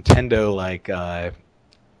Nintendo like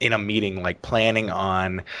in a meeting like planning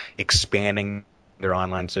on expanding their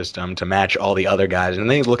online system to match all the other guys, and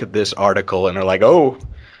they look at this article and they're like, "Oh,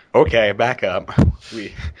 okay, back up."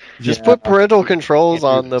 Just put parental controls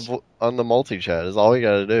on the multi-chat is all you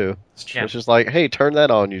got to do. It's just like, hey, turn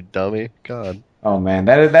that on, you dummy. God. Oh man,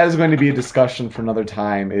 that is going to be a discussion for another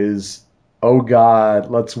time. Oh God,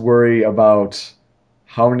 let's worry about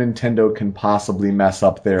how Nintendo can possibly mess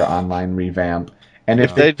up their online revamp, and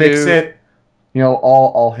if they fix it,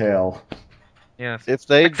 all hail. Yes. If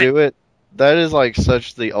they do it, that is like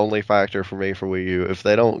such the only factor for me for Wii U. If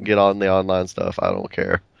they don't get on the online stuff, I don't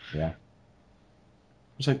care. Yeah.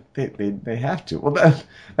 It's like they have to. Well,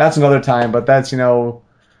 that's another time, but that's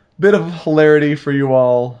bit of hilarity for you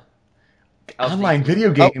all. Online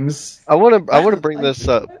video games. I want to bring this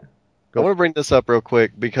up. I want to bring this up real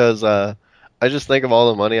quick because I just think of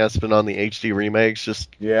all the money I spent on the HD remakes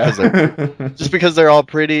just because they're all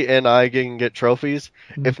pretty and I can get trophies.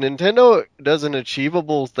 If Nintendo does an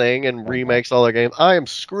achievable thing and remakes all their games, I am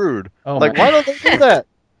screwed. Why don't they do that?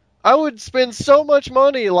 I would spend so much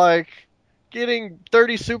money like getting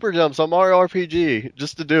 30 super jumps on Mario RPG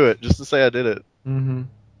just to do it, just to say I did it. Mm-hmm.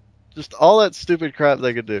 Just all that stupid crap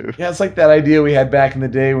they could do. Yeah, it's like that idea we had back in the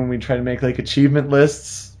day when we tried to make like achievement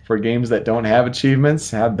lists for games that don't have achievements.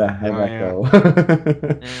 How'd that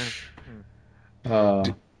go?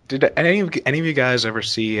 Did any of you guys ever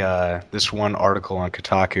see this one article on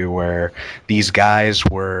Kotaku where these guys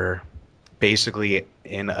were basically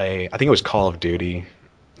in I think it was Call of Duty,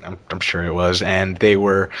 I'm sure it was, and they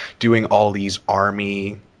were doing all these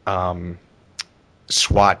army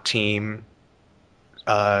SWAT team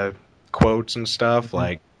quotes and stuff,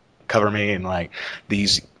 like cover me, and like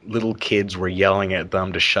these little kids were yelling at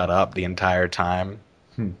them to shut up the entire time.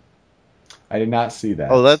 I did not see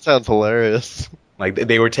that. Oh, that sounds hilarious. Like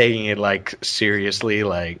they were taking it like seriously,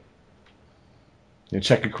 like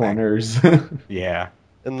check your corners. Yeah.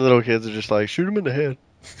 And the little kids are just like, shoot him in the head.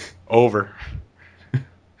 Over.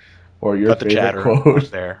 Or your Cut the favorite chatter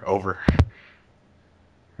quote. there. Over.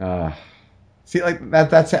 See, like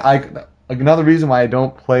that's like another reason why I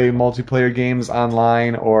don't play multiplayer games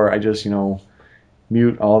online, or I just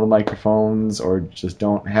mute all the microphones, or just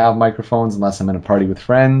don't have microphones unless I'm in a party with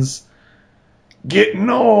friends. Getting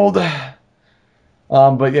old.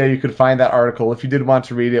 But yeah, you could find that article if you did want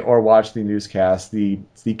to read it or watch the newscast.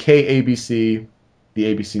 It's the KABC, the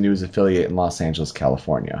ABC News affiliate in Los Angeles,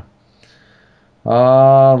 California.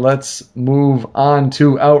 Let's move on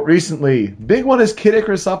to out recently. Big one is Kid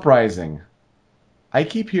Icarus Uprising. I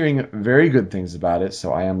keep hearing very good things about it,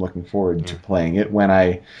 so I am looking forward to playing it when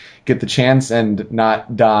I get the chance and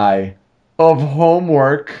not die of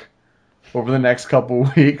homework over the next couple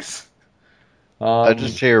weeks. I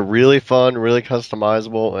just hear really fun, really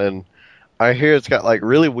customizable, and I hear it's got like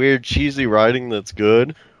really weird, cheesy writing that's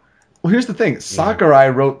good. Well, here's the thing. Sakurai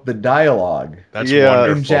wrote the dialogue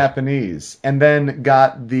in Japanese, and then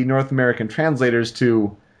got the North American translators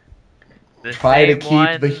to try to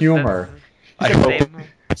keep the humor. I hope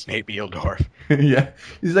it's Nate Bieldorf. Yeah.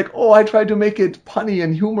 He's like, I tried to make it punny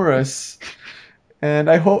and humorous.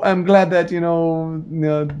 And I'm glad that,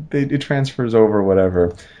 it transfers over or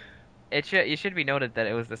whatever. It should be noted that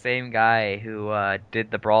it was the same guy who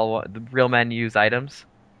did the Real Men Use Items.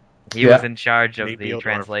 He was in charge of the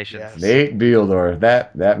translations. Yes. Nate Bieldorf,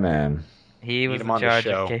 that man. He was in on the charge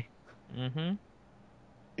show. of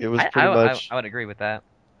It was pretty much. I would agree with that.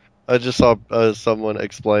 I just saw someone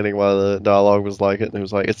explaining why the dialogue was like it, and it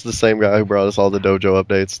was like, it's the same guy who brought us all the dojo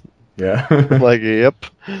updates. Yeah. I'm like, yep.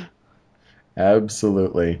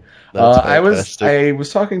 Absolutely. That's I fantastic.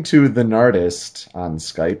 was talking to the Nardist on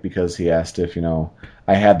Skype because he asked if,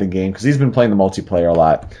 I had the game, because he's been playing the multiplayer a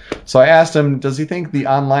lot. So I asked him, does he think the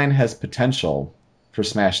online has potential for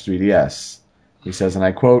Smash 3DS? He says, and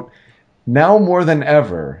I quote, "Now more than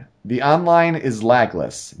ever, the online is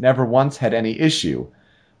lagless, never once had any issue.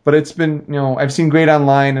 But it's been, I've seen great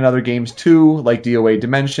online in other games too, like DOA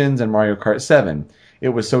Dimensions and Mario Kart 7. It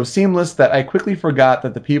was so seamless that I quickly forgot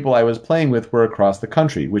that the people I was playing with were across the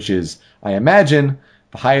country, which is, I imagine,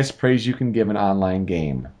 the highest praise you can give an online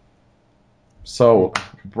game. So,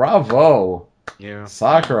 bravo, Yeah.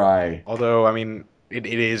 Sakurai. Although, I mean, it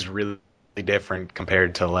is really different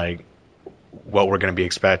compared to, like, what we're going to be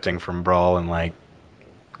expecting from Brawl and, like,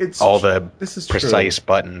 all the precise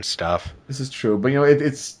button stuff. This is true, but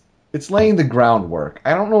it's laying the groundwork.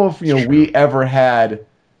 I don't know if we ever had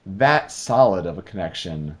that solid of a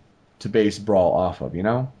connection to base Brawl off of.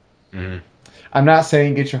 Mm-hmm. I'm not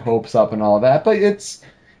saying get your hopes up and all of that, but it's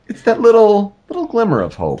that little glimmer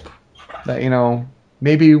of hope that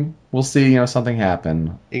maybe we'll see something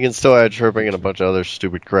happen. You can still add chirping and a bunch of other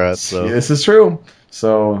stupid crap. So this is true.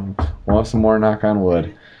 So we'll have some more knock on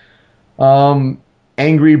wood.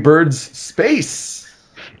 Angry Birds Space.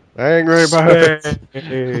 Angry Birds.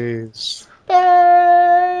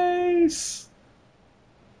 Space.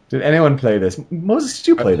 Did anyone play this? Moses, did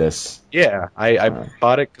you play this? Yeah, I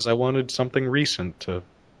bought it because I wanted something recent to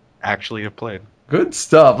actually have played. Good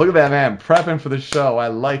stuff. Look at that man prepping for the show. I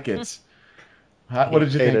like it. What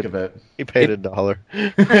did you think of it? He paid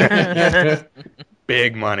 $1.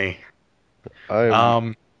 Big money.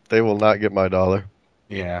 They will not get my $1.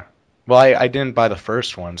 Yeah. Well, I didn't buy the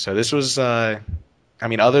first one, so this was,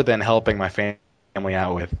 other than helping my family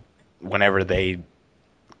out with whenever they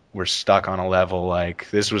were stuck on a level,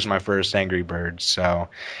 like, this was my first Angry Birds, so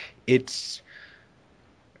it's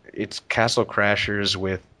Castle Crashers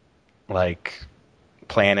with, like,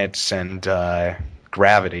 planets and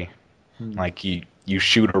gravity. Like, you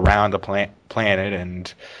shoot around a planet,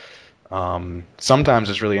 and sometimes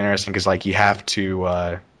it's really interesting because, like, you have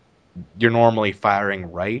to, you're normally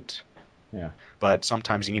firing right. Yeah. But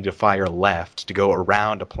sometimes you need to fire left to go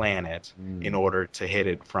around a planet in order to hit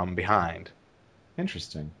it from behind.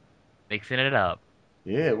 Interesting. Mixing it up.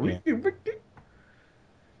 Yeah.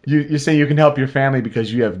 You're saying you can help your family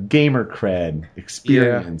because you have gamer cred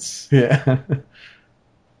experience. Yeah.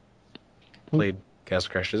 Played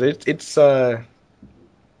Castle Crashers. It's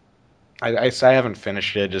I haven't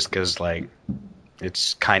finished it just because, like,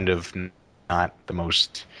 it's kind of not the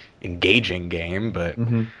most engaging game, but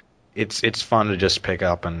it's fun to just pick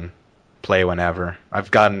up and play whenever. I've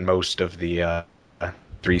gotten most of the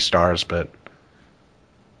 3 stars, but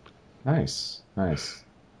nice.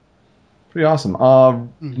 Pretty awesome.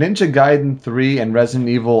 Ninja Gaiden 3 and Resident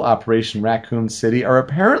Evil Operation Raccoon City are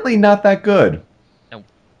apparently not that good. Nope.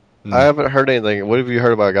 I haven't heard anything. What have you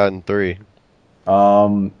heard about Gaiden 3?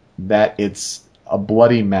 That it's a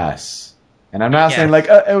bloody mess. And I'm not saying like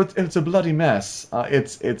it's a bloody mess.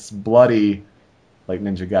 It's bloody like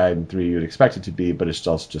Ninja Gaiden 3 you'd expect it to be, but it's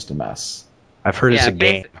just a mess. I've heard it's a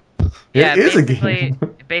game. It is a game.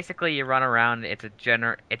 Basically, you run around. It's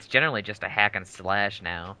generally just a hack and slash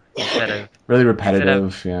now instead of really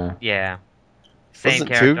repetitive. Yeah. Same Wasn't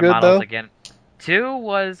character 2 good, models though? again. 2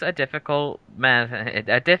 was a difficult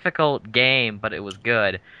game, but it was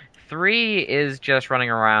good. 3 is just running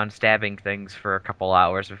around stabbing things for a couple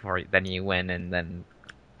hours before then you win, and then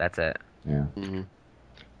that's it. Yeah. Mm-hmm.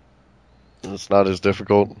 It's not as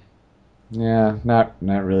difficult. Yeah, not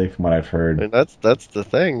really from what I've heard. I mean, that's the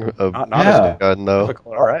thing of Not Ninja Gaiden, though.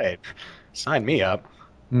 Difficult. All right, sign me up.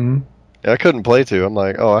 Mm-hmm. Yeah, I couldn't play 2. I'm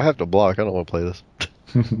like, I have to block. I don't want to play this.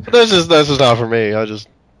 That's just not for me. I just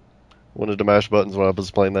wanted to mash buttons when I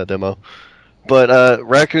was playing that demo. But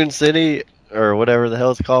Raccoon City, or whatever the hell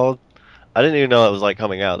it's called, I didn't even know it was like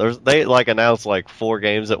coming out. They like announced like 4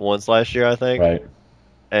 games at once last year, I think. Right.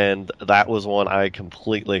 And that was one I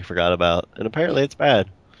completely forgot about. And apparently it's bad.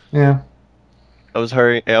 Yeah. I was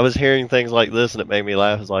hearing things like this, and it made me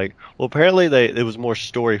laugh. It's like, well, apparently it was more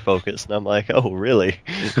story focused, and I'm like, oh, really?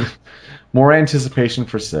 More anticipation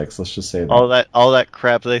for 6. Let's just say that. All that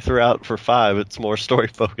crap they threw out for 5, it's more story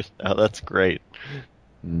focused now. That's great.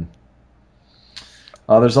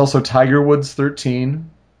 There's also Tiger Woods 13,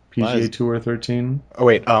 PGA Tour 13. Oh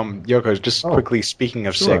wait, Yoko, just quickly speaking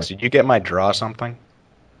of 6, did you get my draw something?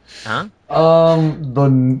 Huh? The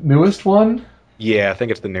newest one? Yeah, I think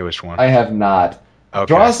it's the newest one. I have not. Okay.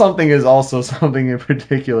 Draw Something is also something in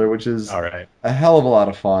particular, which is all right. A hell of a lot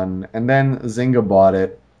of fun. And then Zynga bought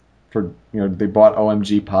it for, they bought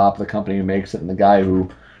OMG Pop, the company who makes it, and the guy who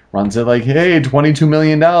runs it like, hey, $22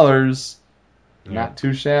 million. Not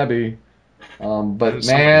too shabby. But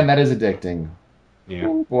man, that is addicting. Yeah.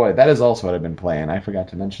 Oh, boy, that is also what I've been playing. I forgot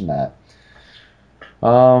to mention that.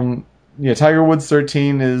 Tiger Woods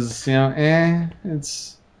 13 is,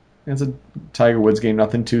 it's a Tiger Woods game,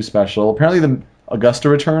 nothing too special. Apparently the Augusta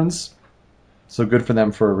returns, so good for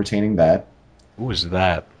them for retaining that. Who is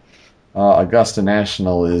that? Augusta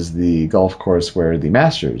National is the golf course where the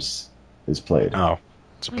Masters is played. Oh,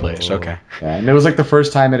 it's a place. Okay. Yeah, and it was like the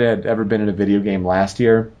first time it had ever been in a video game last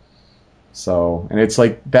year. So, and it's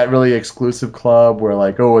like that really exclusive club where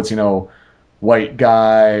like, oh, it's, white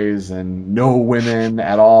guys and no women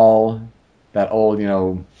at all. That old,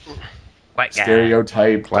 White guy.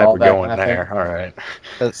 stereotype. Glad all we're that going kind of thing. there. All right.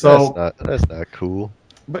 That's not cool.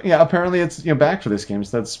 But yeah, apparently it's back for this game,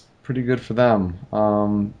 so that's pretty good for them.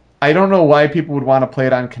 I don't know why people would want to play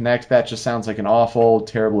it on Kinect. That just sounds like an awful,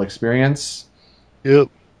 terrible experience. Yep.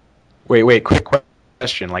 Wait. Quick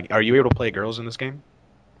question. Like, are you able to play girls in this game?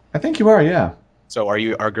 I think you are, yeah. So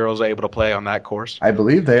are girls able to play on that course? I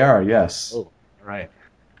believe they are, yes. Oh, right.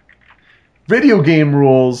 Video game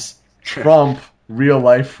rules trump real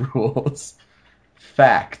life rules.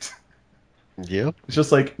 Fact. Yep. It's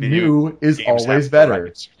just like Video new is games always have better.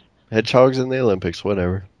 rights. Hedgehogs in the Olympics,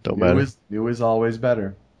 whatever. Don't matter. New is always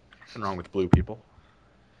better. Nothing wrong with blue people.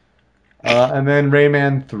 And then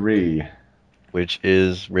Rayman 3. Which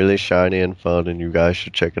is really shiny and fun, and you guys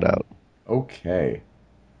should check it out. Okay.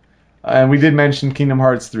 And we did mention Kingdom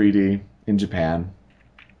Hearts 3D in Japan.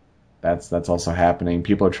 That's also happening.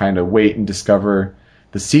 People are trying to wait and discover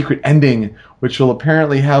the secret ending, which will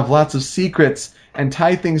apparently have lots of secrets and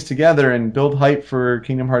tie things together and build hype for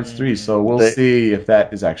Kingdom Hearts 3. So we'll see if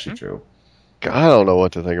that is actually true. God, I don't know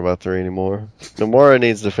what to think about 3 anymore. Nomura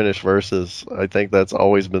needs to finish Versus. I think that's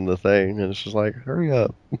always been the thing, and it's just like, hurry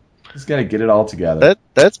up. Just gotta get it all together.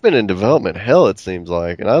 That's been in development hell, it seems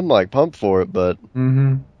like, and I'm like pumped for it, but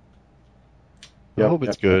Mm-hmm. I hope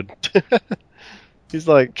it's good. He's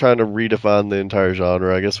like trying to redefine the entire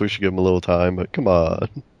genre. I guess we should give him a little time, but come on.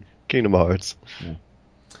 Kingdom Hearts. Yeah.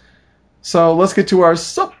 So let's get to our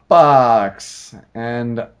soapbox.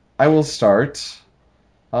 And I will start.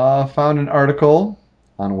 Found an article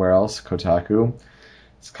on where else? Kotaku.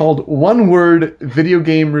 It's called One Word Video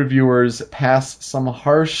Game Reviewers Pass Some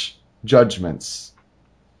Harsh Judgments.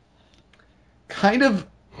 Kind of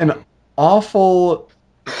an awful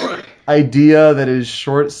idea that is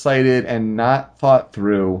short-sighted and not thought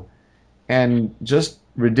through and just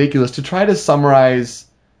ridiculous to try to summarize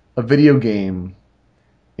a video game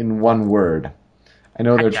in one word. I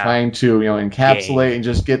know they're trying to, encapsulate and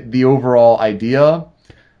just get the overall idea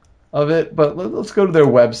of it, but let's go to their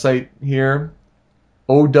website here,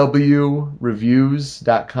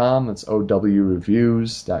 owreviews.com. That's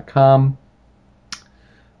owreviews.com.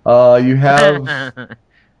 You have...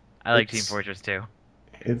 I like Team Fortress 2.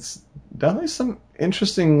 It's definitely some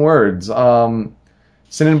interesting words.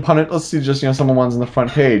 Sin and Punishment. Let's see, just some of the ones on the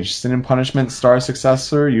front page. Sin and Punishment Star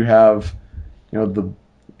Successor. You have, the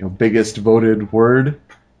biggest voted word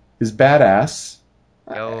is badass.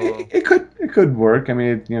 It could work. I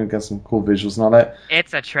mean, it got some cool visuals and all that.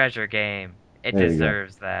 It's a treasure game. It There you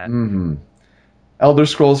deserves that. Mm-hmm. Elder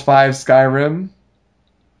Scrolls V Skyrim.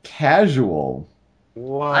 Casual.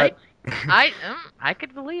 What? I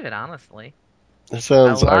could believe it, honestly. It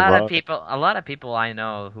sounds a lot ironic. of people I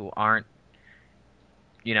know who aren't,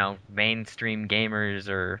 mainstream gamers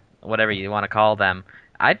or whatever you want to call them.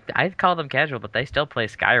 I'd call them casual, but they still play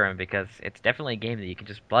Skyrim because it's definitely a game that you can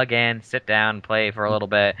just plug in, sit down, play for a little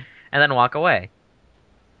bit, and then walk away.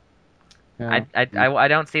 Yeah. I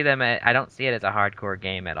don't see them. I don't see it as a hardcore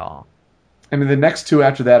game at all. I mean, the next two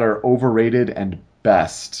after that are overrated and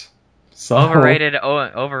best. So,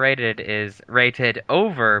 Overrated is rated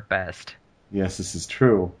over best. Yes, this is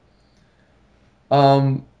true.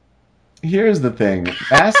 Here's the thing.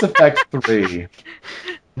 Mass Effect 3.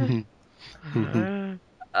 Would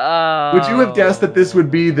you have guessed that this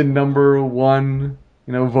would be the number one,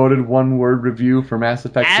 voted one-word review for Mass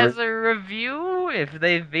Effect 3? As a review, if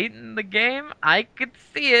they've beaten the game, I could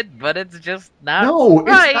see it, but it's just not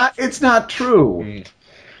right. It's not true.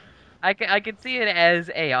 I could see it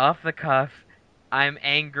as a off-the-cuff, I'm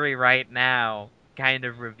angry right now kind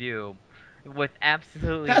of review. With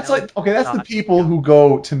absolutely that's no that's the people who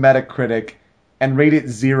go to Metacritic and rate it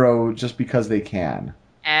 0 just because they can.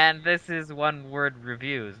 And this is one-word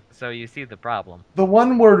reviews, so you see the problem. The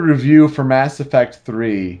one-word review for Mass Effect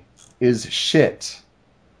 3 is shit.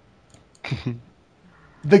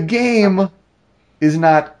 The game is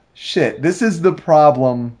not shit. This is the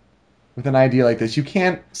problem with an idea like this. You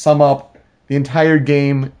can't sum up the entire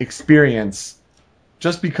game experience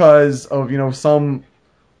just because of, some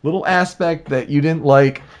little aspect that you didn't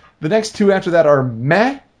like. The next two after that are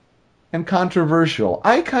meh and controversial.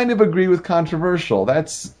 I kind of agree with controversial.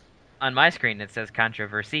 That's... On my screen it says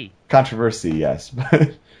controversy. Controversy, yes.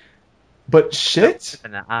 But shit?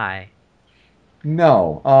 With an I.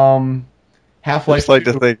 No. I Half-Life just like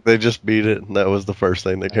 2. to think they just beat it, and that was the first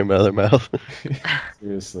thing that came out of their mouth.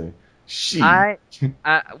 Seriously.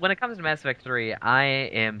 When it comes to Mass Effect 3, I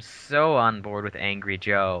am so on board with Angry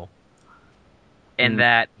Joe in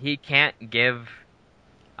that he can't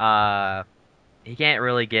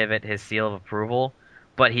really give it his seal of approval,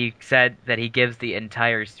 but he said that he gives the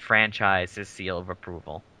entire franchise his seal of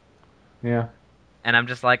approval. Yeah. And I'm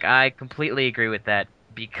just like, I completely agree with that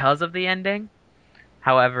because of the ending.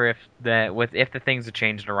 However, if the things are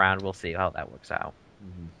changed around, we'll see how that works out.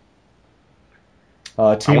 I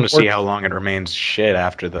want to see how long it remains shit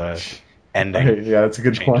after the ending. Yeah, that's a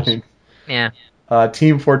good changes. point. Yeah.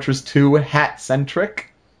 Team Fortress 2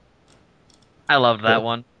 hat-centric. I loved that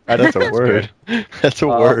one. That's a word. That's a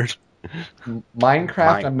word.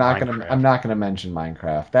 Minecraft. I'm not gonna mention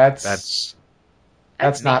Minecraft. That's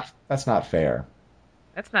not fair.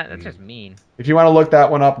 That's just mean. If you want to look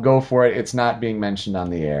that one up, go for it. It's not being mentioned on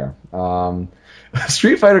the air.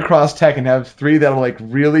 Street Fighter Cross Tekken have 3 that are like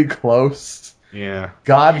really close. Yeah.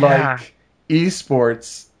 Godlike,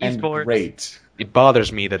 esports, and great. It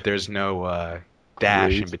bothers me that there's no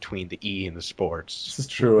dash in between the E and the sports. This is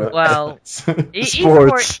true. Well,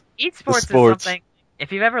 esports is something.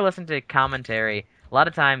 If you've ever listened to commentary, a lot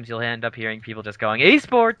of times you'll end up hearing people just going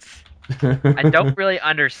esports. I don't really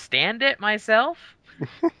understand it myself,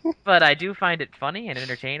 but I do find it funny and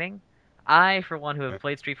entertaining. I, for one, who have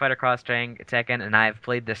played Street Fighter Cross Tekken, and I've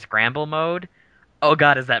played the Scramble mode. Oh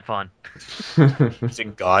god, is that fun! Is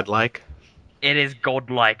it godlike? It is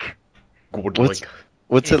godlike.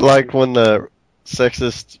 What's it like when the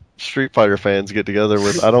sexist Street Fighter fans get together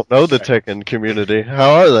with I don't know the Tekken community?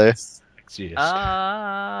 How are they? They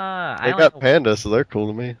got pandas, so they're cool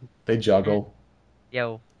to me. They juggle.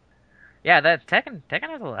 Yo. Yeah, that Tekken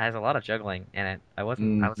has a lot of juggling in it. I was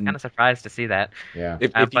kind of surprised to see that. Yeah.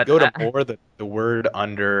 If you go to more, the word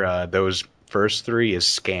under those first 3 is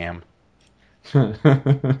scam. I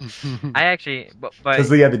actually,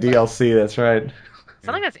 because we had the DLC. That's right.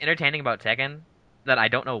 Something that's entertaining about Tekken that I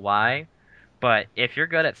don't know why, but if you're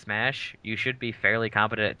good at Smash, you should be fairly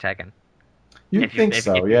competent at Tekken. You'd think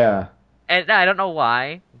so, yeah. And I don't know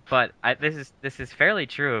why, but this is fairly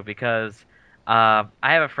true because I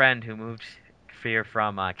have a friend who moved here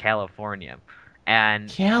from California,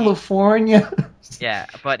 and California. Yeah,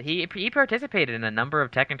 but he participated in a number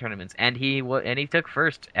of Tekken tournaments, and he took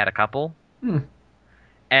first at a couple.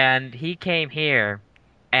 And he came here,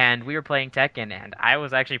 and we were playing Tekken, and I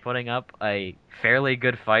was actually putting up a fairly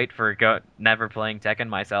good fight for never playing Tekken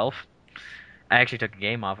myself. I actually took a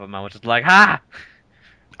game off of him. I was just like, ha!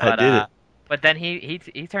 But, I did it. But then he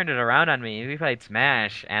turned it around on me. We played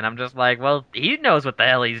Smash, and I'm just like, well, he knows what the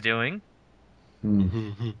hell he's doing.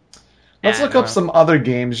 Let's look up some other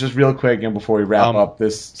games just real quick and before we wrap up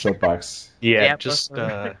this soapbox. Yeah,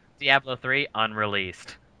 Diablo 3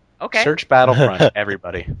 unreleased. Okay. Search Battlefront,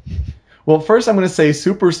 everybody. Well, first I'm going to say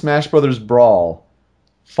Super Smash Bros. Brawl.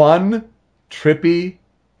 Fun, trippy,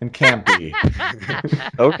 and campy.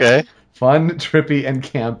 Okay. Fun, trippy, and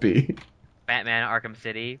campy. Batman Arkham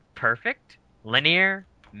City, perfect. Linear,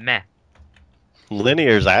 meh.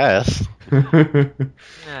 Linear's ass.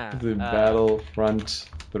 The Battlefront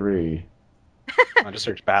 3. I'll just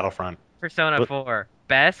search Battlefront. Persona 4,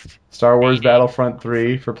 best. Star Wars 80. Battlefront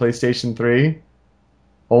 3 for PlayStation 3.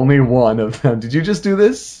 Only one of them. Did you just do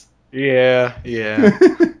this? Yeah.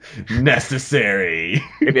 Necessary.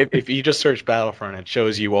 If you just search Battlefront, it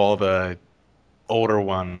shows you all the older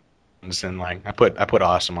ones, and like I put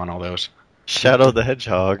awesome on all those. Shadow the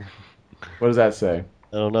Hedgehog. What does that say?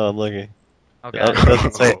 I don't know. I'm looking. Okay.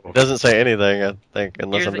 It doesn't say anything. I think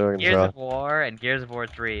unless I'm doing this Gears wrong. of War and Gears of War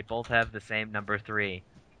 3 both have the same number 3,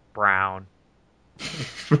 brown.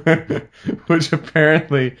 Which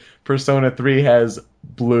apparently Persona 3 has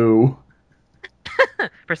blue.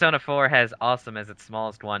 Persona 4 has awesome as its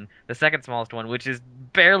smallest one. The second smallest one, which is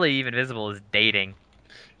barely even visible, is dating.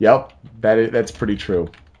 Yep, that's pretty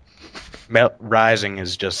true. Rising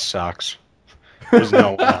just sucks. There's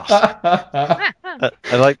no one else. I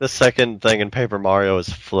like the second thing in Paper Mario is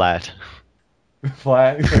flat.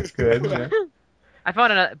 Flat, that's good. Yeah. I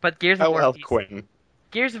found it, but Gears of War. Quentin.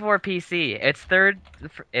 Gears of War PC. Its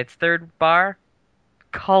third bar,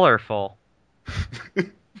 colorful.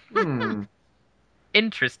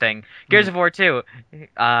 Interesting. Gears of War 2.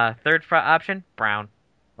 Third option, brown.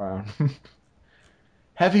 Brown.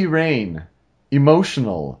 Heavy Rain.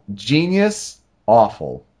 Emotional. Genius.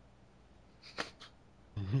 Awful.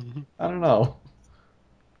 I don't know.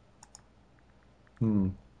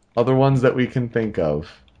 Other ones that we can think of.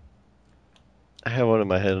 I had one in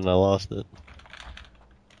my head and I lost it.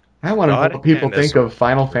 I want to know what people think of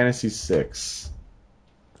Final Fantasy VI.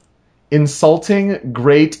 Insulting,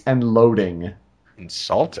 great, and loading.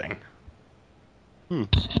 Insulting?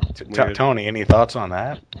 Weird. Tony, any thoughts on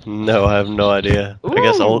that? No, I have no idea. I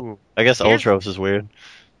guess Ooh. Ultros is weird.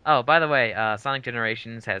 Oh, by the way, Sonic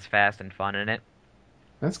Generations has Fast and Fun in it.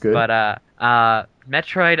 That's good. But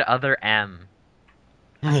Metroid Other M.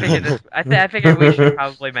 I figured we should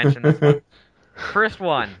probably mention this one. First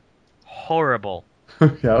one, horrible.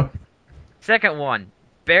 Yeah. Second one,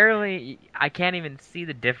 barely. I can't even see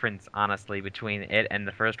the difference, honestly, between it and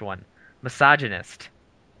the first one. Misogynist.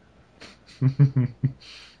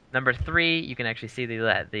 Number 3, you can actually see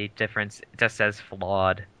the difference. It just says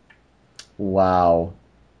flawed. Wow.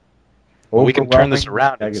 Well, we can turn this Overwhelming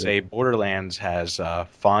around and negative. say Borderlands has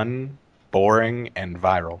fun, boring, and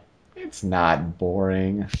viral. It's not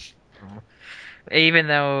boring. Even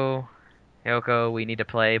though, Yoko, we need to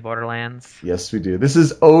play Borderlands. Yes, we do. This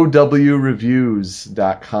is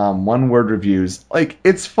owreviews.com. One-word reviews. Like,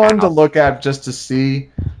 it's fun to look at just to see,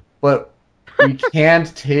 but we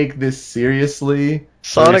can't take this seriously.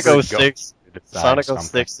 Sonic Seriously, 06. Sonic something.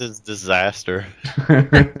 06 is disaster.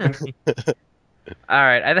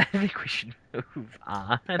 Alright, I think we should move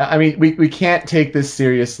on. I mean, we can't take this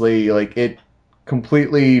seriously. Like, it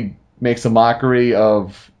completely makes a mockery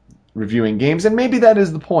of reviewing games, and maybe that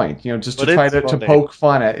is the point. You know, just to But try it's to funny. poke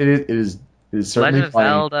fun at it. It is certainly Legend of funny.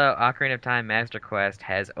 Zelda Ocarina of Time Master Quest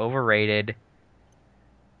has overrated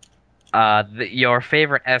your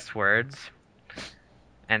favorite S words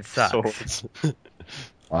and sucks. Swords.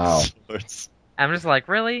 Wow. Swords. I'm just like,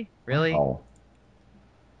 really? Really? Wow.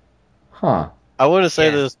 Huh. I want to say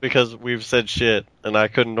Yeah. this because we've said shit, and I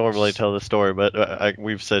couldn't normally tell the story, but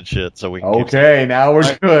we've said shit, so we can keep Okay, now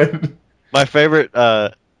we're good. My favorite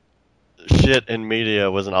shit in media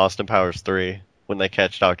was in Austin Powers 3 when they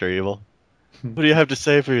catch Dr. Evil. What do you have to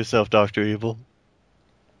say for yourself, Dr. Evil?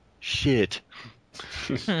 Shit.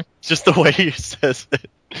 Just the way he says it.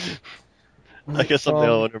 I guess I'm the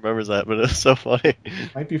only one who remembers that, but it's so funny.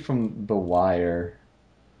 Might be from The Wire.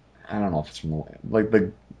 I don't know if it's from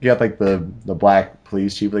you got like the black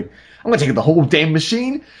police chief, like, I'm gonna take the whole damn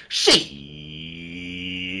machine. Shit.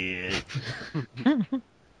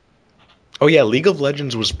 Oh yeah, League of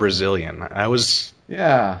Legends was Brazilian. I was.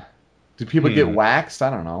 Yeah. Do people get waxed? I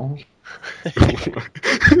don't know.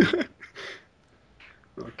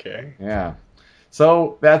 Okay. Yeah.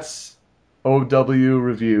 So that's OW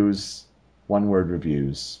reviews, one-word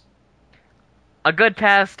reviews. A good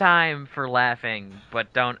pastime for laughing,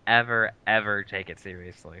 but don't ever, ever take it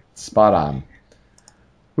seriously. Spot on.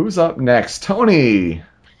 Who's up next? Tony,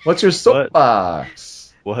 what's your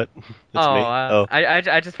soapbox? What? It's Oh, me?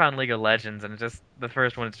 I just found League of Legends, and the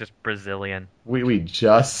first one is just Brazilian. We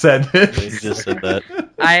just said this. We just said that.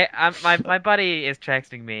 My buddy is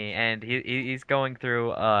texting me, and he's going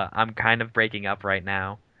through. I'm kind of breaking up right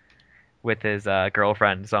now with his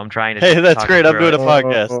girlfriend, so I'm trying to. Hey, that's talk great. him I'm through doing a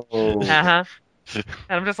podcast. Oh. Uh-huh. And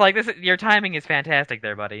I'm just like, your timing is fantastic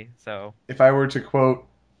there, buddy. So If I were to quote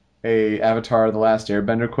a Avatar: The Last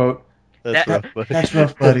Airbender quote, That's That- rough, buddy. that's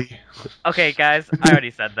rough, buddy. okay, guys, I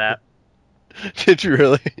already said that. Did you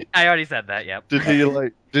really? I already said that. Yep. Did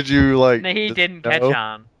you like? No, he just didn't catch know?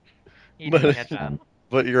 on. He But- didn't catch on.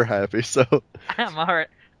 But you're happy, so. I'm alright.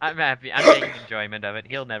 I'm happy. I'm taking enjoyment of it.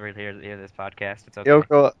 He'll never hear this podcast. It's okay.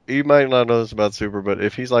 Yoko, you might not know this about Super, but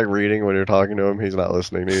if he's like reading when you're talking to him, he's not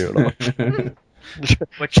listening to you at all.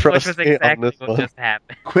 Which Trust was me on exactly this what one. just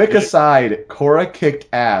happened. Quick aside, Cora kicked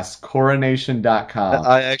ass. Coronation.com.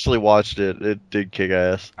 I actually watched it. It did kick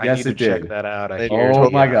ass. I Yes, need to it check did. that out. I They- hear Oh the,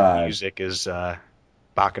 my God. music is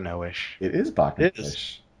Bacano-ish. It is It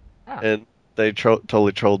Bakufish. And they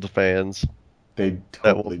totally trolled the fans. They That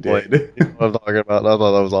totally one point. did. You know what I'm talking about? I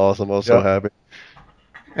thought that was awesome. I was so Yep. happy.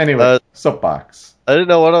 Anyway, soapbox. I didn't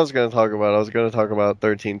know what I was going to talk about. I was going to talk about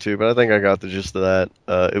 13-2, but I think I got the gist of that.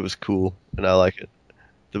 It was cool, and I like it.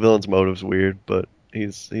 The villain's motive's weird, but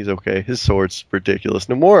he's okay. His sword's ridiculous.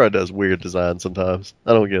 Nomura does weird designs sometimes.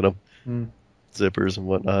 I don't get them. Zippers and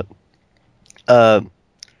whatnot.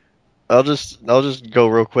 I'll just go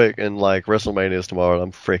real quick, and like WrestleMania is tomorrow, and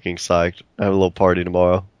I'm freaking psyched. I have a little party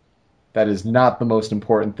tomorrow. That is not the most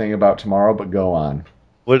important thing about tomorrow, but go on.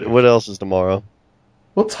 What else is tomorrow?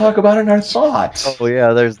 We'll talk about it in our thoughts. Oh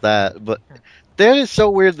yeah, there's that. But that is so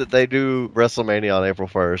weird that they do WrestleMania on April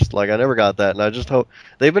 1st. Like I never got that, and I just hope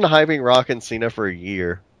they've been hyping Rock and Cena for a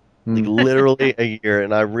year, like literally a year,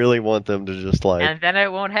 and I really want them to just like. And then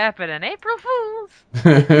it won't happen in April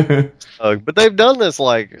Fools. But they've done this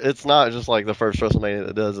like it's not just like the first WrestleMania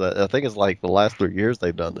that does that. I think it's like the last 3 years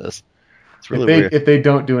they've done this. It's really weird. If they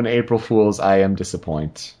don't do an April Fool's, I am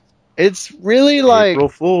disappointed. It's really like April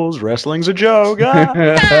Fools, wrestling's a joke.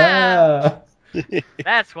 Ah.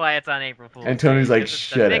 That's why it's on April Fool's And Tony's Day, like, 'cause it's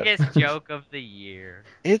 "Shut the up." biggest joke of the year.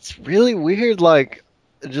 It's really weird. Like,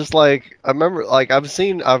 just like I remember, like I've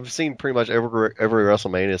seen pretty much every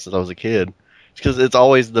WrestleMania since I was a kid, because it's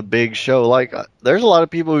always the big show. Like, there's a lot of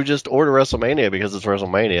people who just order WrestleMania because it's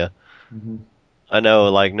WrestleMania. Mm-hmm. I know,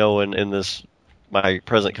 like, no one in this, my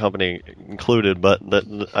present company included, but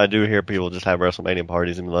I do hear people just have WrestleMania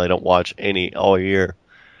parties and they don't watch any all year.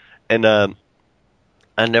 And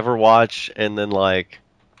I never watch, and then like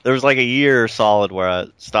there was like a year solid where I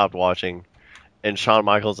stopped watching, and Shawn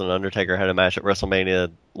Michaels and Undertaker had a match at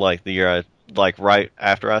WrestleMania like the year like right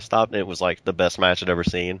after I stopped, and it was like the best match I'd ever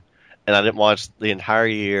seen. And I didn't watch the entire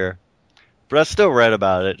year, but I still read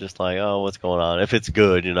about it, just like, oh, what's going on? If it's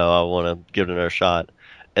good, I want to give it another shot.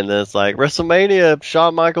 And then it's like WrestleMania,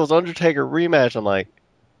 Shawn Michaels Undertaker rematch. I'm like,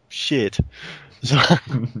 shit. So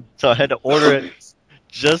I had to order it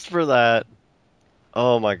just for that.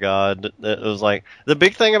 Oh my god. It was like, the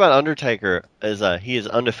big thing about Undertaker is he is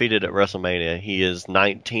undefeated at WrestleMania. He is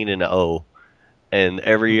 19-0. And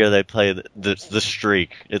every year they play the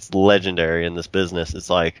streak. It's legendary in this business. It's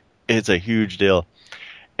like, it's a huge deal.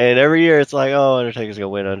 And every year it's like, oh, Undertaker's going to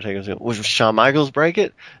win, Undertaker's going to win. Was Shawn Michaels break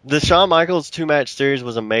it? The Shawn Michaels 2-match series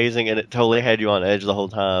was amazing, and it totally had you on edge the whole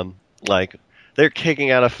time. Like, they're kicking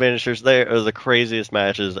out of finishers. They are the craziest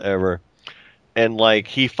matches ever. And, like,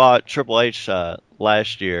 he fought Triple H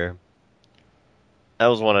last year. That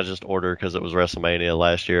was one I just ordered because it was WrestleMania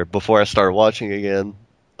last year, before I started watching again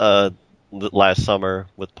last summer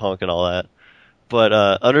with Punk and all that. But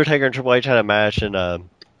Undertaker and Triple H had a match, and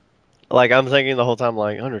like, I'm thinking the whole time,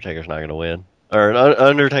 like, Undertaker's not going to win. Or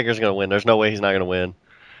Undertaker's going to win. There's no way he's not going to win.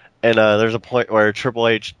 And there's a point where Triple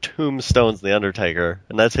H tombstones the Undertaker,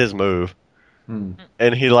 and that's his move.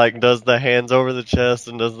 And he, like, does the hands over the chest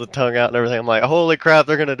and does the tongue out and everything. I'm like, holy crap,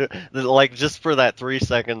 they're going to do... Like, just for that 3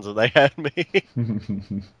 seconds that they had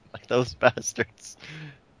me. Like, those bastards.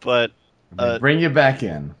 But... bring you back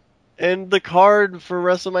in. And the card for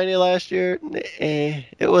WrestleMania last year,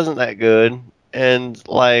 it wasn't that good. And,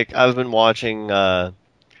 like, I've been watching,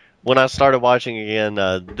 when I started watching again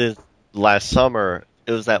this last summer,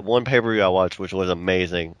 it was that one pay-per-view I watched, which was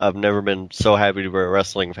amazing. I've never been so happy to be a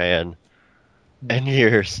wrestling fan in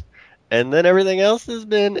years. And then everything else has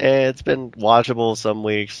been, it's been watchable some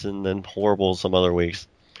weeks and then horrible some other weeks.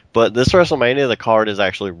 But this WrestleMania, the card is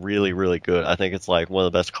actually really, really good. I think it's, like, one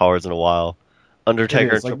of the best cards in a while.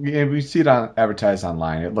 Undertaker. Like, we see it advertised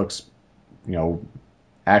online. It looks,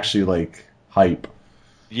 actually, like... hype.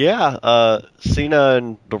 Yeah, Cena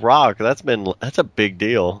and The Rock, that's a big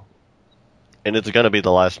deal. And it's going to be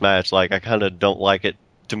the last match. Like, I kind of don't like it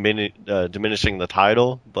diminishing the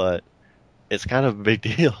title, but it's kind of a big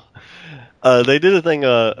deal. They did a thing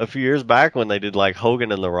a few years back when they did, like,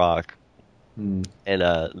 Hogan and The Rock. And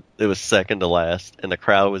it was second to last, and the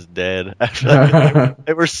crowd was dead after that.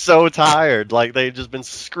 They were so tired. Like, they'd just been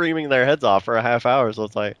screaming their heads off for a half hour, so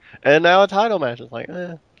it's like, and now a title match. It's like,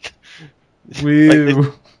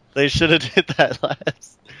 Like they should have did that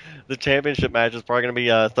last. The championship match is probably going to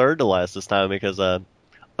be third to last this time, because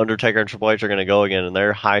Undertaker and Triple H are going to go again, and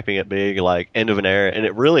they're hyping it big, like end of an era. And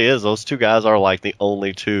it really is. Those two guys are like the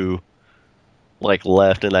only two like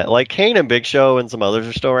left in that. Like Kane and Big Show and some others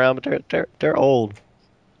are still around, but they're old.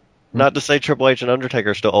 Not to say Triple H and Undertaker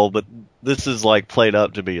are still old, but this is like played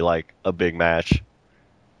up to be like a big match.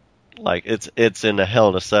 Like it's in a Hell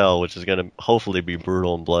in a Cell, which is going to hopefully be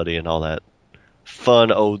brutal and bloody and all that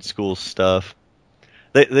fun old school stuff.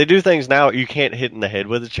 They do things now you can't hit in the head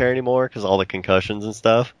with a chair anymore because all the concussions and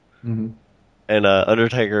stuff. Mm-hmm. And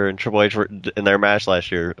Undertaker and Triple H were in their match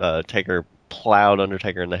last year. Taker plowed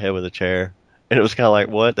Undertaker in the head with a chair, and it was kind of like,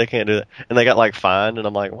 what? They can't do that, and they got like fined. And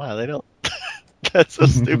I'm like, wow, they don't. That's so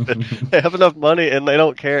stupid. They have enough money and they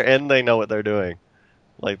don't care, and they know what they're doing.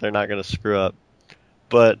 Like, they're not going to screw up.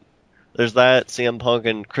 But there's that. CM Punk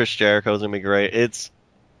and Chris Jericho is gonna be great. It's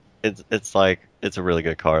like, it's a really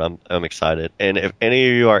good card. I'm excited. And if any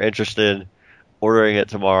of you are interested ordering it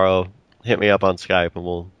tomorrow, hit me up on Skype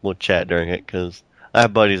and we'll chat during it, because I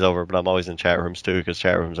have buddies over, but I'm always in chat rooms too, because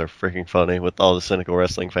chat rooms are freaking funny with all the cynical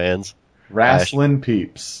wrestling fans. Wrestling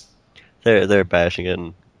peeps. They're bashing it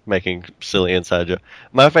and making silly inside jokes.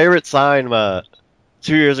 My favorite sign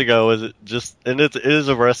 2 years ago was it is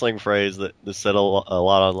a wrestling phrase that is said a lot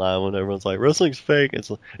online when everyone's like, wrestling's fake.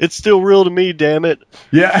 It's still real to me, damn it.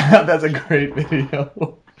 Yeah, that's a great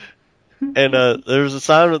video. And there was a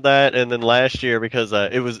sign with that, and then last year, because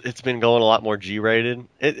it's been going a lot more G-rated.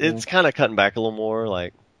 It's kind of cutting back a little more,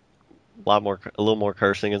 like a little more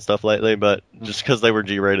cursing and stuff lately. But just because they were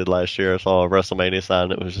G-rated last year, I saw a WrestleMania sign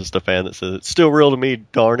that was just a fan that said, "It's still real to me,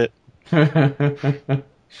 darn it."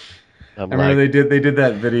 I remember they did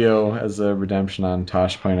that video as a redemption on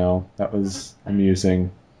Tosh.0. That was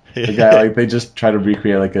amusing. The guy they just tried to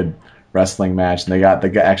recreate like a wrestling match, and they got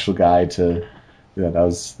the actual guy to do that. That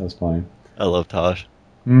was funny. I love Tosh.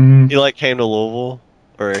 Mm-hmm. He came to Louisville,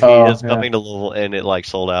 or he is coming to Louisville, and it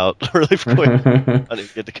sold out really quick.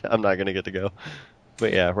 I'm not gonna get to go.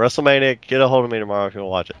 But yeah, WrestleMania. Get a hold of me tomorrow if you want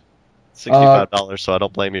to watch it. $65, so I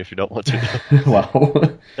don't blame you if you don't want to. Wow.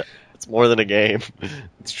 It's more than a game.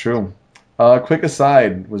 It's true. Quick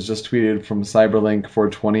aside was just tweeted from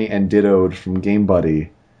Cyberlink420 and dittoed from GameBuddy.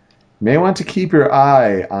 May want to keep your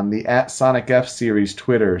eye on the @SonicF series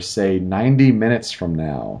Twitter, say 90 minutes from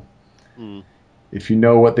now. If you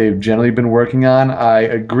know what they've generally been working on, I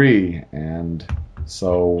agree. And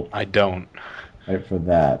so... I don't. Right for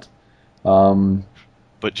that.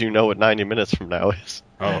 But you know what 90 minutes from now is.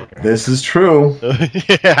 Oh, okay. This is true.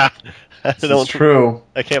 Yeah. This is true.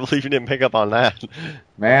 I can't believe you didn't pick up on that.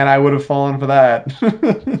 Man, I would have fallen for that.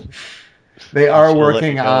 They are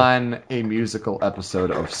working on a musical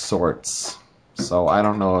episode of sorts. So I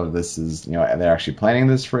don't know if this is, they're actually planning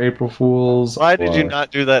this for April Fools. Why did you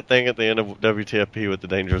not do that thing at the end of WTFP with the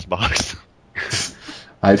Dangerous Box?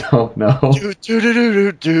 I don't know.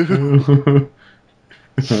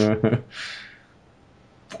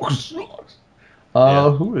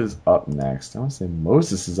 Who is up next? I want to say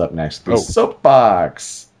Moses is up next. The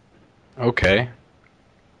Soapbox. Okay.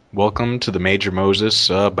 Welcome to the Major Moses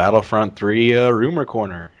Battlefront 3 Rumor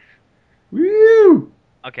Corner. Woo!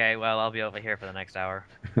 Okay, well, I'll be over here for the next hour.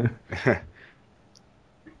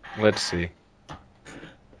 Let's see.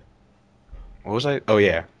 What was I? Oh,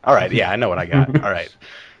 yeah. All right, yeah, I know what I got. All right.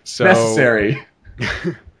 So necessary.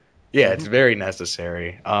 Yeah, it's very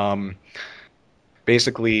necessary.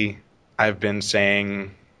 Basically, I've been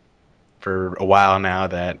saying for a while now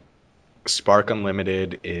that Spark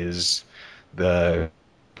Unlimited is the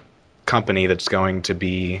company that's going to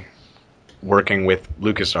be working with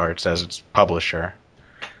LucasArts as its publisher.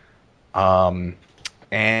 And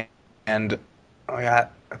I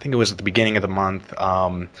think it was at the beginning of the month,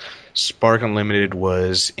 Spark Unlimited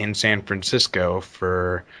was in San Francisco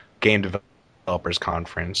for Game Developers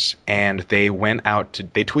Conference, and they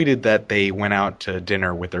tweeted that they went out to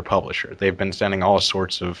dinner with their publisher. They've been sending all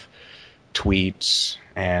sorts of tweets,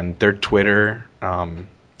 and their Twitter,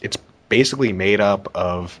 it's basically made up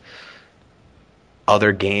of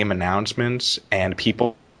other game announcements and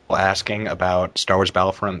people asking about Star Wars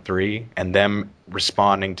Battlefront 3 and them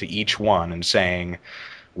responding to each one and saying,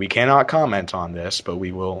 we cannot comment on this, but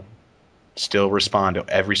we will still respond to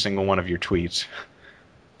every single one of your tweets.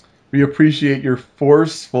 We appreciate your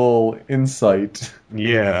forceful insight.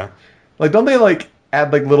 Yeah. Don't they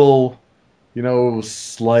add little,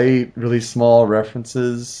 slight, really small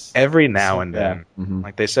references? Every now and then. Yeah. Mm-hmm.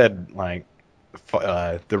 They said,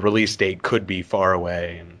 the release date could be far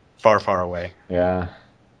away and far, far away. Yeah.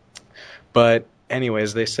 But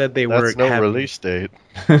anyways, they said they were having release date.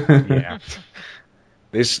 Yeah.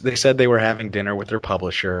 They said they were having dinner with their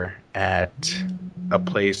publisher at a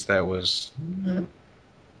place that was...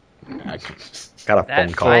 I got a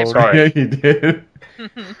phone call. Sorry. Yeah, you did.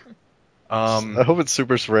 I hope it's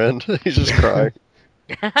Super's friend. He's just crying.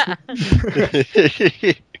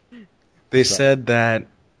 They said that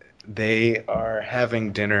they are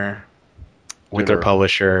having dinner with their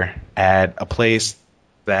publisher at a place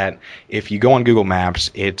that, if you go on Google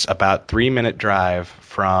Maps, it's about 3-minute drive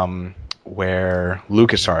from where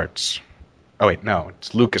LucasArts... Oh, wait, no, it's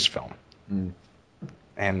Lucasfilm. Mm.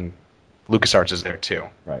 And LucasArts is there, too.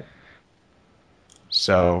 Right.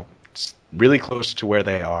 So, it's really close to where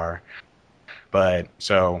they are. But,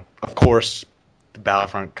 so, of course, the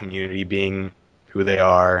Battlefront community being who they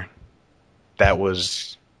are, that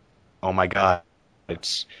was, oh my god,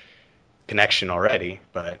 it's connection already.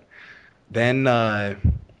 But then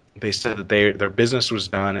they said that their business was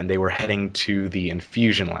done and they were heading to the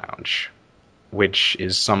Infusion Lounge, which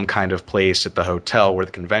is some kind of place at the hotel where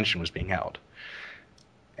the convention was being held.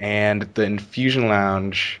 And the Infusion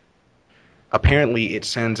Lounge, apparently it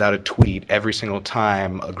sends out a tweet every single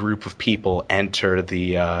time a group of people enter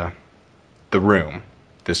the room,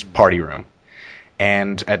 this party room.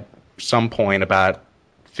 And at some point, about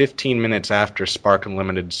 15 minutes after Spark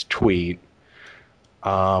Unlimited's tweet,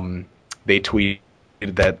 they tweeted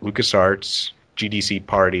that LucasArts GDC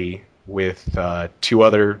party with 2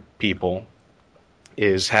 other people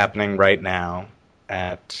is happening right now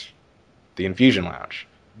at the Infusion Lounge.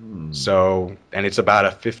 So, and it's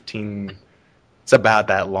about it's about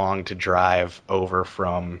that long to drive over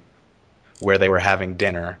from where they were having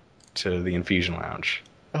dinner to the Infusion Lounge.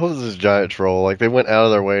 That was this giant troll. Like, they went out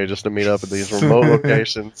of their way just to meet up at these remote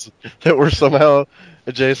locations that were somehow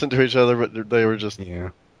adjacent to each other, but they were just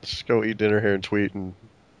go eat dinner here and tweet and.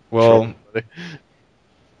 Well,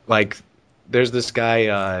 like, there's this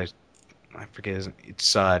guy. I forget his.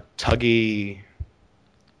 It's Tuggy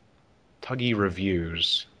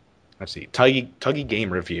Reviews. Let's see, Tuggy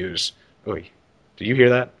Game Reviews. Oy, did you hear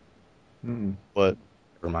that? What?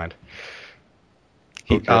 Never mind.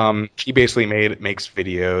 He basically makes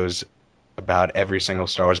videos about every single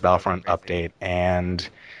Star Wars Battlefront update, and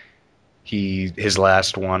his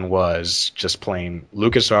last one was just plain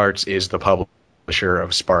LucasArts is the publisher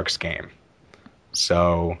of Sparks game.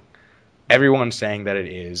 So everyone's saying that it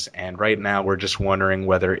is, and right now we're just wondering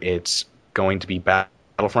whether it's going to be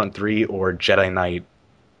Battlefront 3 or Jedi Knight,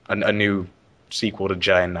 a new sequel to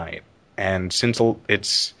Jedi Knight. And since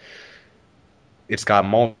it's got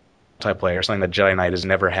multiplayer, something that Jedi Knight has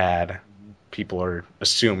never had, people are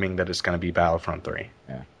assuming that it's going to be Battlefront 3.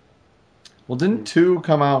 Yeah. Well, didn't 2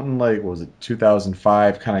 come out in, like, what was it,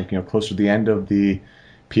 2005, kind of, closer to the end of the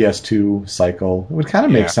PS2 cycle? It would kind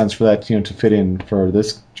of make sense for that, to fit in for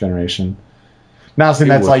this generation. Not saying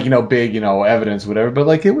that's, like, big, evidence, whatever, but,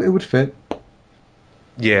 like, it would fit.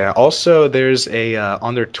 Yeah, also there's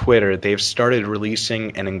on their Twitter, they've started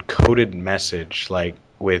releasing an encoded message, like,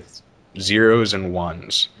 with zeros and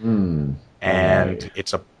ones. And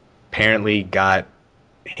it's apparently got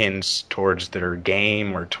hints towards their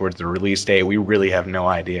game or towards the release date. We really have no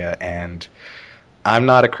idea, and I'm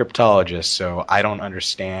not a cryptologist, so I don't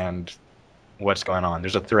understand what's going on.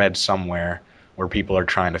 There's a thread somewhere where people are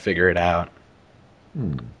trying to figure it out.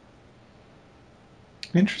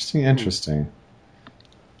 Interesting.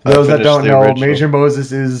 For those that don't know, Major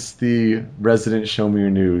Moses is the resident Show Me Your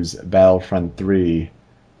News Battlefront 3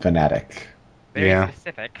 fanatic. Very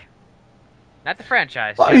specific. Not the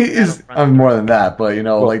franchise. Well, more than that, but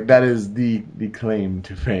like that is the claim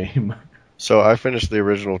to fame. So I finished the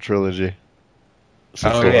original trilogy.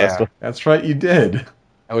 That's right, you did.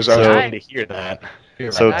 I was waiting to hear that.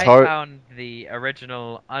 So I found the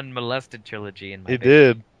original unmolested trilogy in my basement.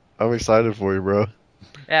 did. I'm excited for you, bro.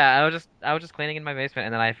 Yeah, I was just cleaning in my basement,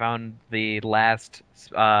 and then I found the last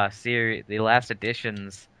series, the last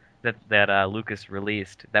editions that Lucas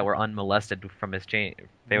released that were unmolested from his chain.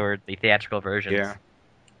 They were the theatrical versions. Yeah.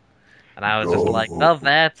 And I was just like, well,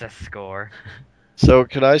 that's a score. So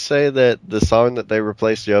can I say that the song that they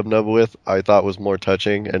replaced Yub Nub with, I thought was more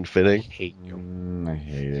touching and fitting? I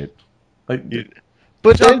hate it. Like,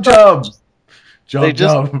 but Jub.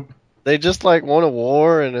 They just like won a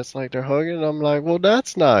war, and it's like they're hugging. And I'm like, well,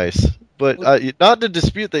 that's nice. But not to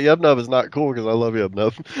dispute that Yub Nub is not cool, because I love Yub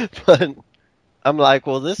Nub. But I'm like,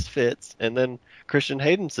 well, this fits. And then Christian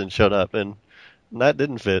Haydenson showed up, and that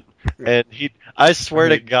didn't fit. And I swear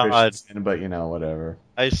to God. But whatever.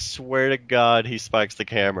 I swear to God, he spikes the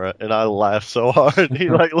camera, and I laugh so hard. He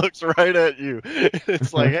looks right at you.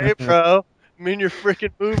 It's like, hey, bro, I'm in your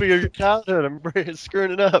freaking movie or your childhood. I'm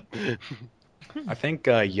screwing it up. I think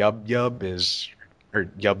Yub Yub is, or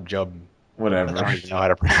Yub Jub, whatever. I don't even know how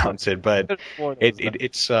to pronounce it, but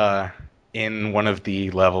it's in one of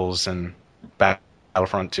the levels in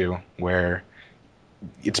Battlefront 2 where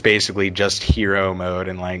it's basically just hero mode,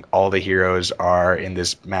 and like all the heroes are in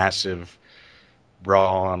this massive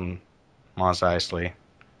brawl on Mos Eisley.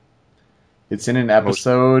 It's in an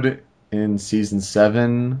episode in season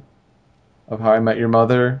 7 of How I Met Your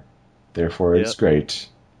Mother. Therefore, it's great.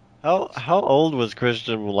 How old was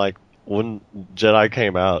Christian when Jedi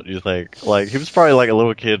came out? You think he was probably like a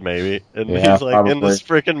little kid maybe, and he's probably in this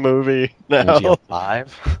freaking movie now. Was he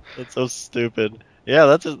alive? That's so stupid.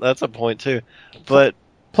 Yeah, that's a point too. But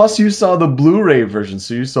plus, you saw the Blu-ray version,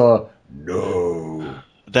 so you saw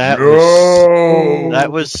that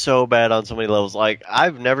was so bad on so many levels. Like,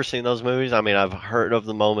 I've never seen those movies. I mean, I've heard of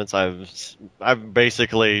the moments. I've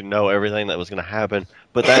basically know everything that was going to happen.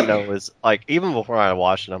 But that note was like, even before I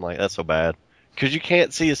watched it, I'm like, that's so bad, because you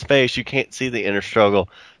can't see his face, you can't see the inner struggle.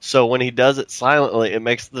 So when he does it silently, it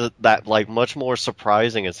makes that much more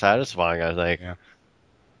surprising and satisfying, I think. Yeah.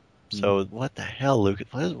 So what the hell, Lucas?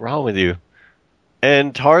 What is wrong with you?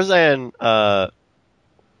 And Tarzan.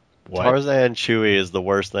 Tarzan Chewie is the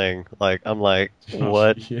worst thing. Like, I'm like,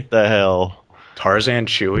 what the hell? Tarzan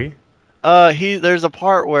Chewie? There's a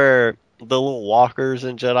part where the little walkers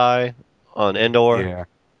in Jedi on Endor,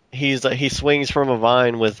 he swings from a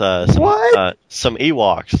vine with some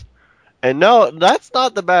Ewoks. And no, that's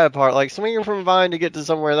not the bad part. Like, swinging from a vine to get to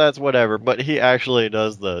somewhere, that's whatever. But he actually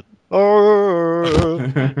does the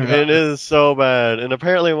and it is so bad. And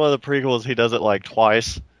apparently in one of the prequels, he does it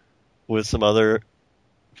twice with some other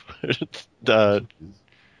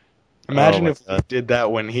Imagine Oh my if we God. did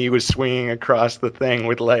that when he was swinging across the thing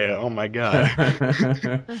with Leia. Oh my god.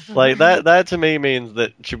 Like that to me means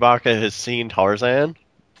that Chewbacca has seen Tarzan,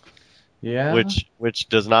 Yeah. which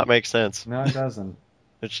does not make sense. No, it doesn't.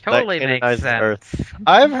 Totally that makes canonizes sense. Earth.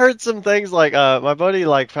 I've heard some things like my buddy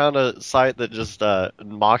like found a site that just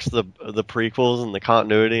mocks the prequels and the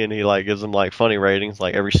continuity, and he like gives them like funny ratings,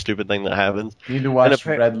 like every stupid thing that happens. You need to watch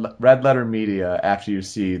appar- Red Letter Media after you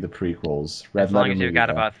see the prequels. Red As long Letter as you've Media. got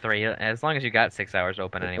about 3, as long as you got 6 hours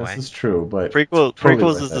open anyway. This is true, but Prequels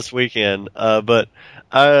totally is worth it. this weekend, but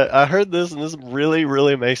I heard this, and this really,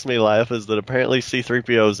 really makes me laugh, is that apparently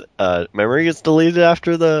C-3PO's memory gets deleted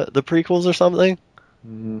after the prequels or something.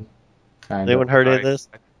 Mhm. Kind Anyone of. heard any of this?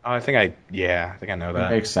 I think I know that.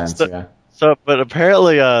 Makes sense, So- yeah. So, but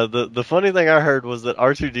apparently, the funny thing I heard was that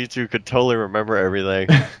R2-D2 could totally remember everything.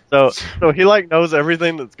 So he like knows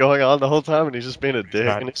everything that's going on the whole time, and he's just being a dick,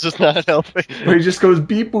 and he's just not helping. Where he just goes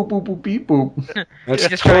beep boop boop boop beep boop. That's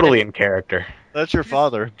just trying totally in character. That's your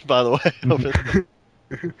father, by the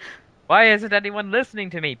way. Why isn't anyone listening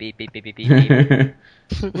to me? Beep, beep, beep, beep, beep, beep.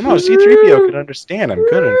 Well, no, C-3PO could understand. I'm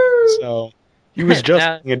good at it. So he was just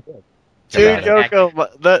No. being a dick. Dude, about it.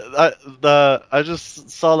 Yoko, I just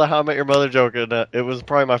saw the How I Met Your Mother joke, and it was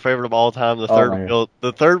probably my favorite of all time.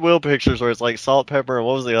 The third wheel pictures where it's like salt, pepper, and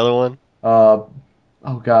what was the other one? Oh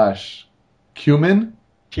gosh, cumin.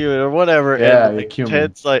 Cumin or whatever. Yeah, and yeah,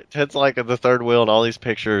 cumin. Ted's like at the third wheel, and all these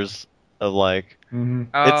pictures of like Mm-hmm.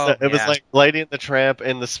 Oh, it was yeah. like Lady and the Tramp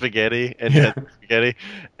and the spaghetti and Yeah. Ted's spaghetti.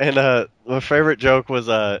 And my favorite joke was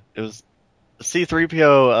it was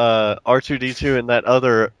C-3PO, R2-D2, and that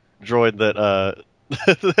other droid that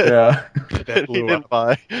Yeah. that he didn't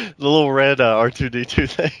buy, the little red R2-D2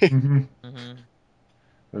 thing. hmm Mhm.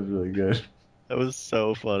 That was really good. That was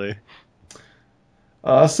so funny.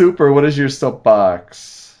 Super. What is your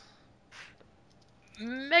soapbox?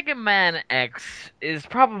 Mega Man X is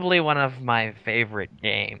probably one of my favorite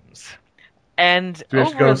games. And Do we have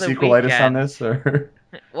to over go the sequelitis weekend, on this, or?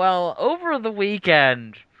 Well, over the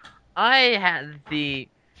weekend, I had the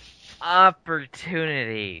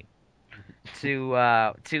opportunity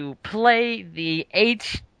to play the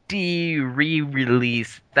HD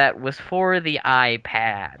re-release that was for the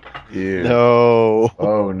iPad. Ew. No.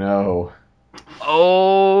 Oh no.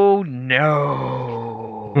 Oh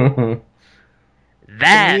no! I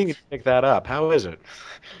That meaning to pick that up. How is it?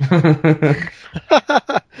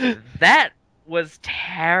 that was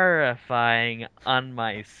terrifying on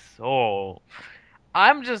my soul.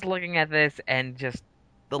 I'm just looking at this and just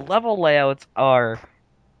the level layouts are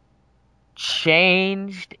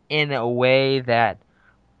changed in a way that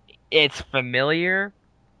it's familiar,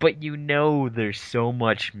 but you know there's so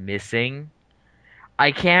much missing.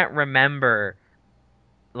 I can't remember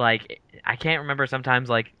sometimes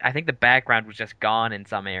I think the background was just gone in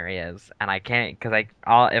some areas, and I can't because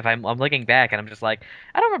I'm looking back and I'm just like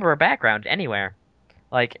I don't remember a background anywhere.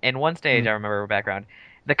 Like in one stage, I remember a background.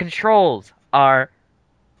 The controls are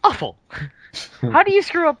awful. How do you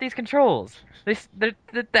screw up these controls? The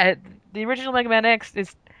original Mega Man X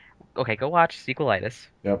is okay. Go watch Sequelitis.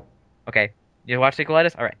 Yep. Okay, you watch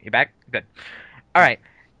Sequelitis. All right, you back? Good. All right,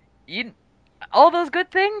 all those good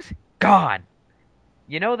things gone.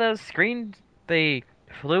 You know those screens, the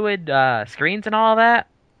fluid screens and all that?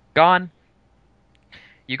 Gone.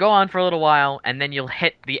 You go on for a little while, and then you'll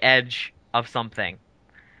hit the edge of something.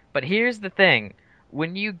 But here's the thing.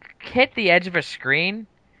 When you hit the edge of a screen,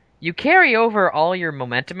 you carry over all your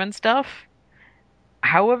momentum and stuff.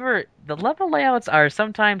 However, the level layouts are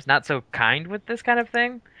sometimes not so kind with this kind of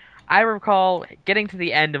thing. I recall getting to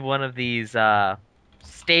the end of one of these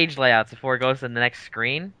stage layouts before it goes to the next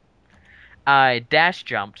screen. I dash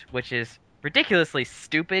jumped, which is ridiculously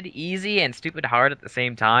stupid, easy, and stupid hard at the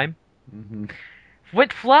same time. Mm-hmm.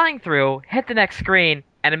 Went flying through, hit the next screen,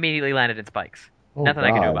 and immediately landed in spikes. Oh, Nothing I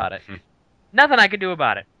could do God. about it. Nothing I could do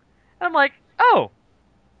about it. And I'm like, oh,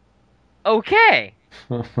 okay.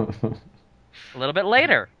 A little bit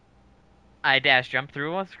later, I dash jump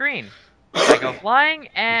through a screen. I go flying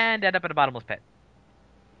and end up in a bottomless pit.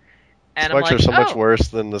 And Spikes I'm like, are so much oh. worse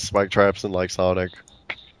than the spike traps in like Sonic.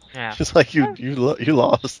 Yeah. Just like you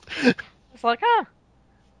lost. It's like, huh,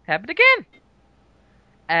 happened again.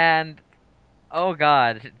 And, oh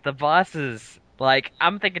god, the bosses, like,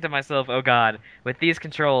 I'm thinking to myself, oh god, with these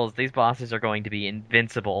controls, these bosses are going to be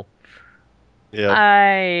invincible. Yeah.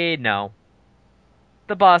 I know.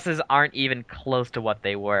 The bosses aren't even close to what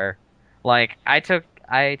they were. Like, I took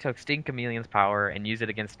Sting Chameleon's power and used it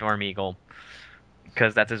against Storm Eagle,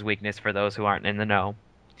 because that's his weakness for those who aren't in the know.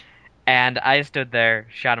 And I stood there,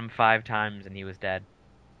 shot him 5 times, and he was dead.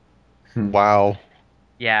 Wow.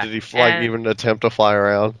 Yeah. Did he even attempt to fly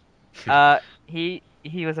around? He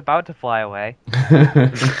was about to fly away.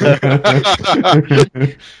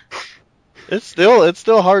 It's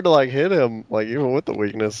still hard to like hit him, like even with the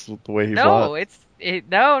weakness, the way he flies.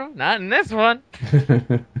 No, not in this one.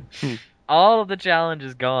 All of the challenge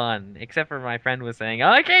is gone, except for my friend was saying, "Oh,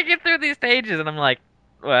 I can't get through these stages," and I'm like,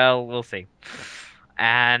 "Well, we'll see."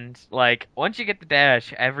 And like once you get the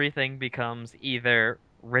dash, everything becomes either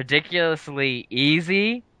ridiculously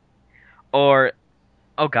easy, or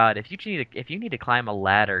oh god, if you need to climb a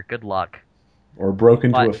ladder, good luck. Or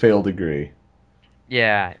broken to But- a fail degree.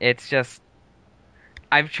 Yeah, it's just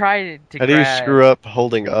I've tried to. How do you screw up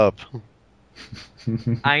holding up?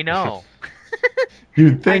 I know.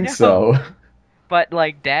 You'd think know. so. But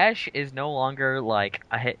like dash is no longer like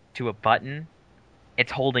a hit to a button;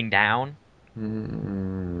 it's holding down.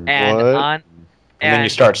 Mm. And What? on, And then you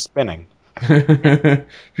start spinning. here's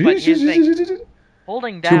the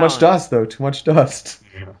holding down. Too much dust, though. Too much dust.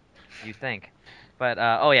 You think? But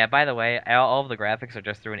oh yeah, by the way, all of the graphics are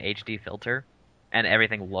just through an HD filter, and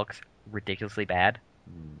everything looks ridiculously bad.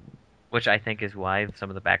 Which I think is why some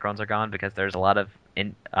of the backgrounds are gone, because there's a lot of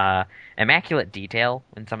immaculate detail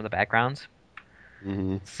in some of the backgrounds.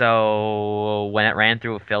 Mm-hmm. So when it ran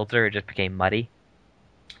through a filter, it just became muddy.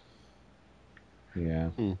 Yeah.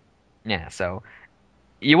 Yeah, so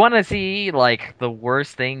you want to see like the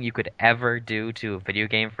worst thing you could ever do to a video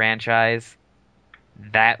game franchise?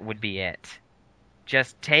 That would be it.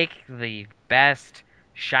 Just take the best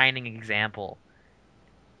shining example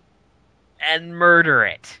and murder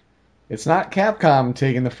it. It's not Capcom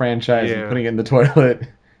taking the franchise and Yeah. putting it in the toilet.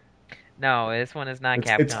 No, this one is not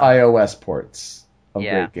Capcom. It's iOS ports of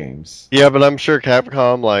Yeah. great games. Yeah, but I'm sure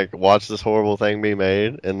Capcom like watched this horrible thing be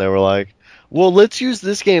made, and they were like, "Well, let's use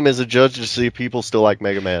this game as a judge to see if people still like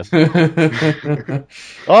Mega Man."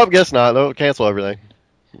 Oh, I guess not. They'll cancel everything.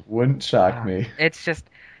 Wouldn't shock me. It's just,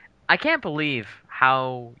 I can't believe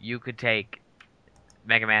how you could take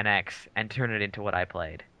Mega Man X and turn it into what I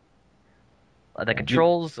played. The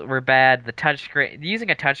controls were bad. The touchscreen, using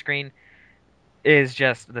a touchscreen, is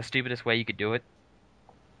just the stupidest way you could do it.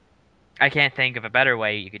 I can't think of a better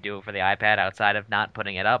way you could do it for the iPad outside of not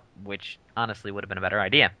putting it up, which honestly would have been a better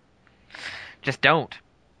idea. Just don't.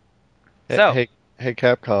 So, Hey,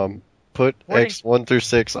 Capcom, put Warning. X 1 through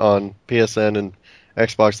 6 on PSN and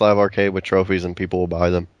Xbox Live Arcade with trophies, and people will buy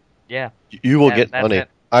them. yeah. You will Yeah, get that's money. it.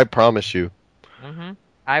 I promise you.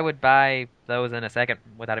 I would buy those in a second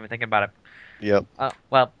without even thinking about it. Yep.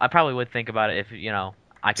 Well, I probably would think about it if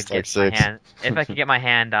I could It's like get my 6. hand if I could get my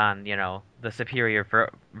hand on the superior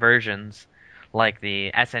versions, like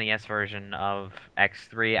the SNES version of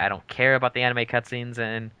X3. I don't care about the anime cutscenes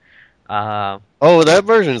and Oh, that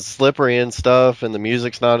version's slippery and stuff, and the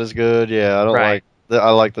music's not as good. Yeah, I don't Right.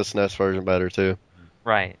 I like the SNES version better too.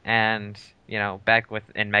 right, and back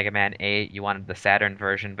in Mega Man 8, you wanted the Saturn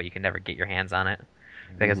version, but you could never get your hands on it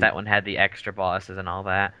because that one had the extra bosses and all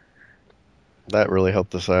that. That really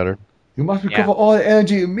helped the Saturn. You must recover all the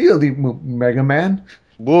energy immediately, Mega Man.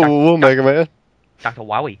 Whoa, Mega Man. Dr.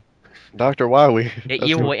 Wowie. Dr. Wowie.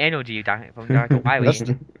 Evil energy from Dr.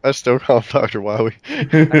 Wily. I still call him Dr.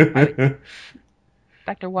 Wowie.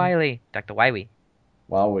 Dr. Wily. Dr. Wily.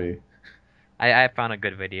 Wowie. I found a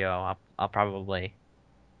good video. I'll probably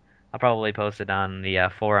post it on the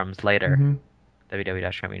forums later. Mhm.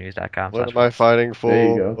 www.showmenews.com. What am I fighting for?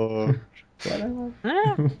 There you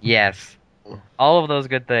go. Yes. All of those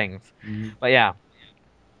good things. Mhm. But yeah.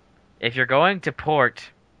 If you're going to port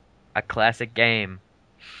a classic game,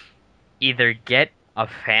 either get a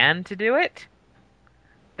fan to do it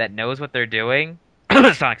that knows what they're doing,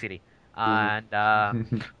 Sonic CD, and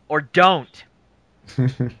or don't.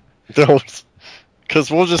 Don't. Because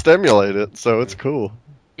we'll just emulate it, so it's cool.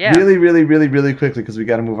 Yeah. Really, really, really, really quickly, because we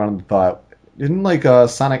got to move on to the thought. Didn't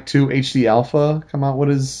Sonic 2 HD Alpha come out? What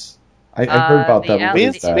is? I heard about the that. Al- What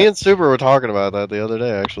is that? Me and Super were talking about that the other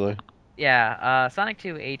day, actually. Yeah, Sonic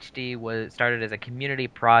 2 HD was started as a community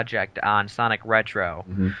project on Sonic Retro,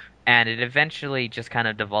 Mhm. and it eventually just kind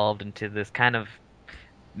of devolved into this kind of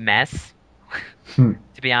mess. Hmm.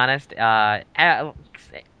 To be honest,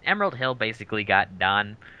 Emerald Hill basically got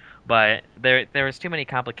done, but there was too many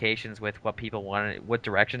complications with what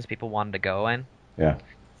directions people wanted to go in. Yeah.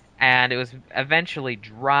 And it was eventually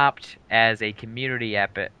dropped as a community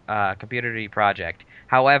project.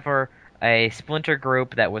 However, a splinter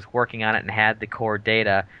group that was working on it and had the core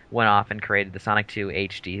data went off and created the Sonic 2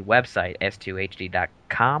 HD website,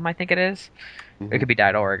 s2hd.com, I think it is. It could be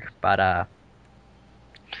 .org, but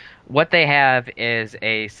what they have is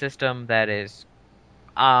a system that is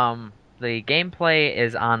the gameplay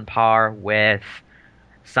is on par with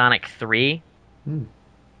Sonic 3.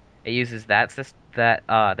 It uses they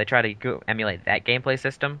try to emulate that gameplay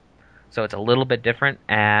system, so it's a little bit different.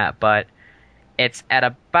 But it's at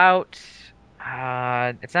about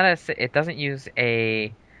it doesn't use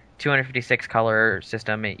a 256 color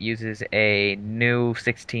system. It uses a new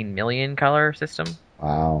 16 million color system.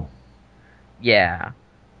 Wow. Yeah.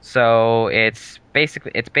 So it's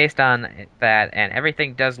based on that, and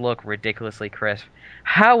everything does look ridiculously crisp.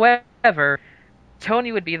 However,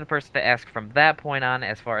 Tony would be the person to ask from that point on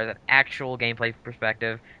as far as an actual gameplay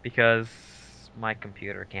perspective, because my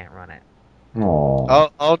computer can't run it.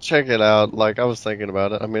 Aww. I'll check it out. Like, I was thinking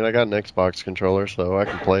about it. I mean, I got an Xbox controller, so I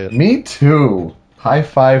can play it. Me too. High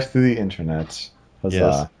five through the internet. Huzzah.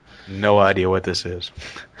 Yes. No idea what this is.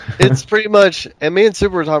 It's pretty much, and me and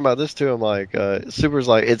Super were talking about this too. I'm like, Super's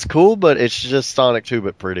like, it's cool, but it's just Sonic 2,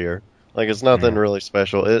 but prettier. Like, it's nothing really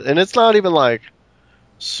special, and it's not even like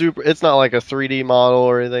super. It's not like a 3D model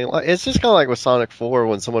or anything. Like, it's just kind of like with Sonic 4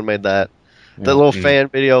 when someone made that little fan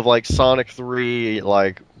video of like Sonic 3,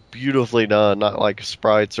 like beautifully done, not like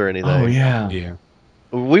sprites or anything. Oh yeah. Yeah.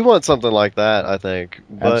 We want something like that, I think.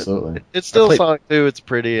 But Absolutely. it's still Sonic 2. It's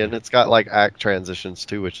pretty, and it's got like act transitions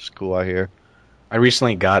too, which is cool. I hear. I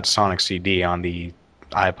recently got Sonic CD on the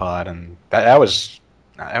iPod, and that was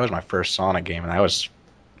my first Sonic game, and that was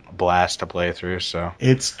a blast to play through. So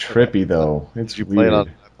It's trippy though. It's You play it weird.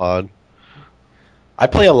 on iPod. I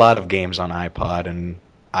play a lot of games on iPod, and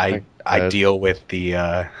I deal with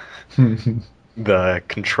the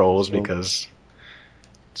controls because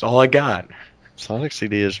it's all I got. Sonic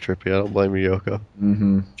CD is trippy. I don't blame you, Yoko.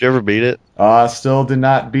 Mm-hmm. Did you ever beat it? Still did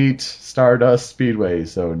not beat Stardust Speedway,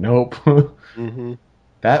 so nope. Mm-hmm.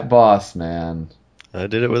 That boss, man. I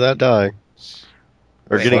did it without dying.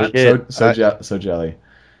 Or Wait, getting what? hit. So jelly.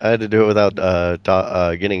 I had to do it without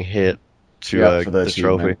getting hit to Yeah, for the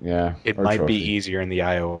trophy. achievement, yeah. It or might trophy. be easier in the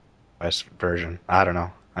iOS version. I don't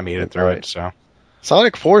know. I made it through Right. it, so.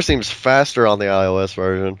 Sonic 4 seems faster on the iOS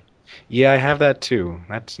version. Yeah, I have that too.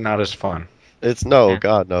 That's not as fun. It's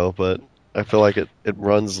God no, but I feel like it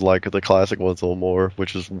runs like the classic ones a little more,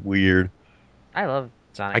 which is weird. I love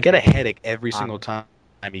Sonic. I get a headache every single time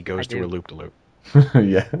he goes I through do. a loop-de-loop.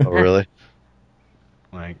 Yeah. Oh, really?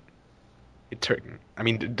 Like,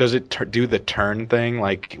 does it do the turn thing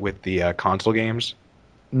like with the console games?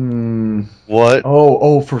 What?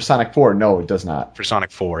 For Sonic 4. No, it does not. For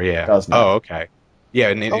Sonic 4, yeah. It does not. Oh, okay. Yeah,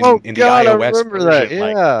 in the God, I iOS remember version, that,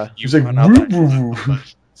 yeah. like, you It's like, run up woo, on woo, woo. a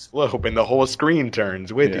slope and the whole screen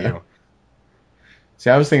turns with Yeah. you. See,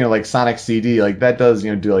 I was thinking like Sonic CD, like that does,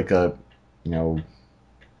 do like a,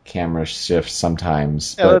 camera shift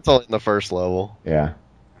sometimes. Yeah, but, that's only in the first level. yeah.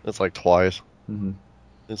 That's like twice. Mhm.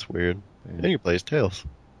 It's weird. And he plays Tails.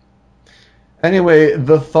 Anyway,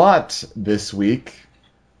 the thought this week,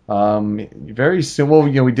 very soon. Well,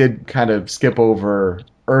 we did kind of skip over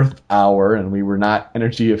Earth Hour, and we were not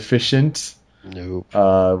energy efficient Nope.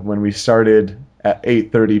 when we started at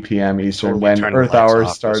 8:30 p.m. Eastern. Totally when turn the Earth lights Hour off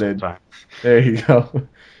this started, whole time. there you go.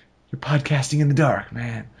 You're podcasting in the dark,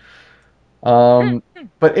 man.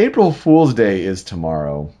 But April Fool's Day is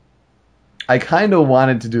tomorrow. I kind of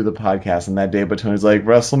wanted to do the podcast on that day, but Tony's like,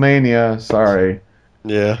 WrestleMania, sorry.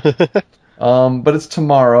 Yeah. But it's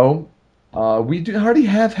tomorrow. We already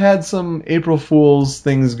have had some April Fool's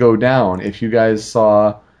things go down. If you guys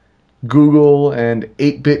saw Google and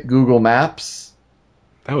 8-bit Google Maps,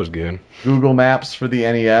 That was good. Google Maps for the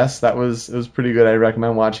NES, it was pretty good. I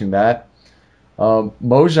recommend watching that.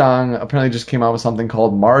 Mojang apparently just came out with something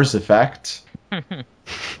called Mars Effect.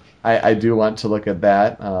 I do want to look at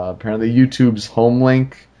that. Apparently YouTube's home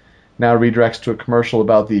link now redirects to a commercial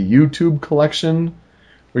about the YouTube collection,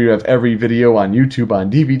 where you have every video on YouTube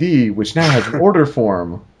on DVD, which now has an order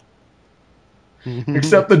form.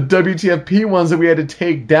 Except the WTFP ones that we had to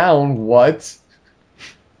take down. What?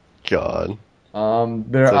 God.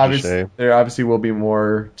 There Such a shame. obviously will be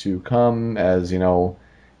more to come as, it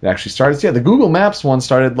actually starts. Yeah, the Google Maps one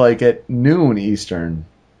started like at noon Eastern,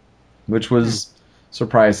 which was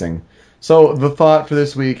surprising. So the thought for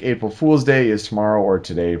this week, April Fool's Day, is tomorrow or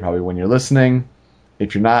today, probably when you're listening.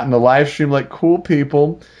 If you're not in the live stream like cool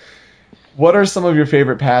people, what are some of your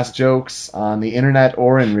favorite past jokes on the internet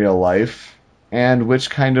or in real life? And which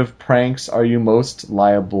kind of pranks are you most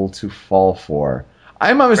liable to fall for?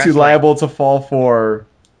 I'm obviously Wrestling. liable to fall for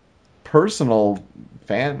personal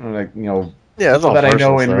Yeah, that's people all that I know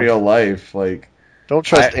personal in stuff. real life. Like, Don't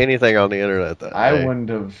trust anything on the internet that I day. wouldn't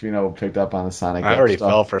have, picked up on the Sonic. I already stuff.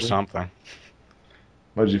 fell for something.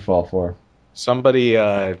 What did you fall for? Somebody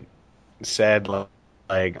said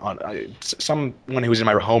someone who was in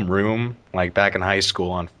my home room, like back in high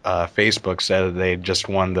school, on Facebook said that they just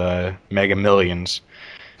won the Mega Millions,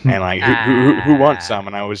 and like who wants some?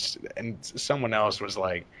 And someone else was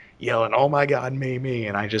like yelling, "Oh my God, me!"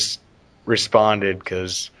 And I just responded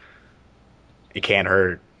because it can't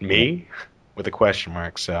hurt me with a question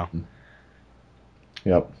mark. So,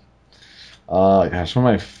 Yep. Gosh, one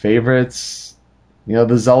of my favorites.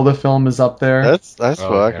 The Zelda film is up there. That's Oh, what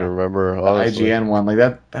I yeah. can remember. The Honestly. IGN one, like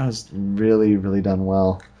that was really, really done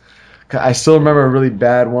well. I still remember a really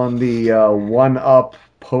bad one, the 1-Up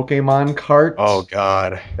Pokemon cart. oh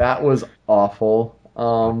God, That was awful.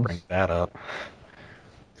 bring that up.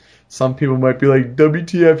 Some people might be like,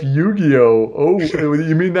 WTF Yu-Gi-Oh! Oh,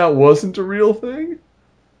 you mean that wasn't a real thing?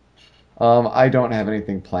 I don't have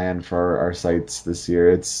anything planned for our sites this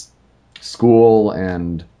year. It's school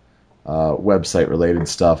and website-related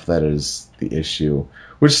stuff that is the issue.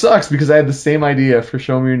 Which sucks, because I had the same idea for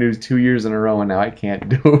Show Me Your News 2 years in a row, and now I can't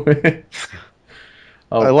do it.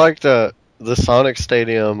 I liked the Sonic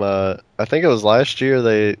Stadium. I think it was last year.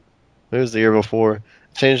 It was the year before.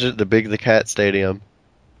 Changed it to Big the Cat Stadium,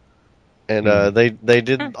 and they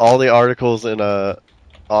did all the articles in a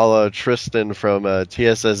la Tristan from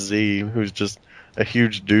TSSZ, who's just a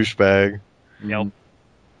huge douchebag, Yep.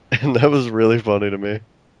 and that was really funny to me.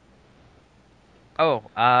 Oh,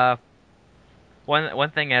 one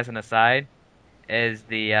thing as an aside is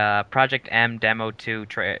the Project M Demo 2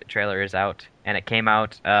 trailer is out, and it came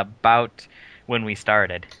out about when we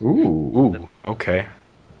started. Ooh. Okay.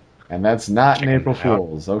 And that's not Checking an April it out.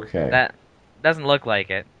 Fool's. Okay. That doesn't look like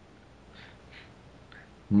it,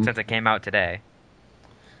 Hmm. since it came out today.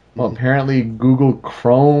 Well, apparently Google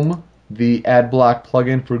Chrome, the AdBlock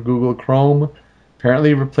plugin for Google Chrome,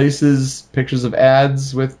 apparently replaces pictures of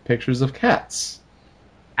ads with pictures of cats.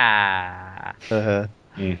 Ah. Uh-huh.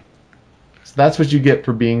 So that's what you get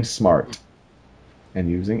for being smart and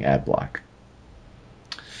using AdBlock.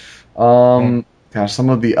 Gosh, some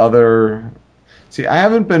of the other... See, I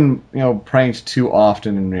haven't been, pranked too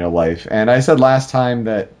often in real life, and I said last time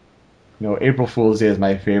that, April Fool's Day is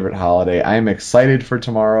my favorite holiday. I am excited for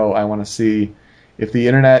tomorrow. I want to see if the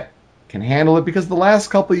internet can handle it, because the last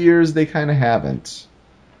couple of years they kind of haven't.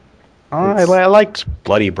 I liked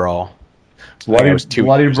Bloody Brawl. Bloody, was 2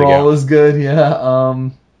 Bloody years Brawl ago. was good, yeah.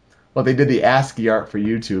 Well, they did the ASCII art for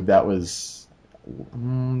YouTube. That was, I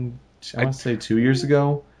want to say 2 years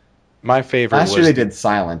ago. My favorite Last was year they did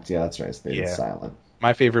Silent. Yeah, that's right. They did Yeah. Silent.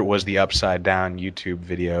 My favorite was the upside down YouTube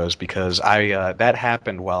videos, because that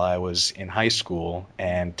happened while I was in high school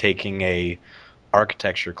and taking a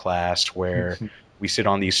architecture class where we sit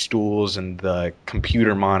on these stools and the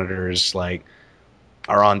computer monitors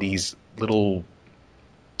are on these little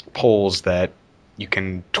poles that you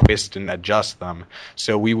can twist and adjust them.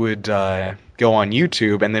 So we would go on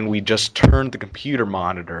YouTube, and then we just turn the computer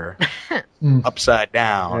monitor upside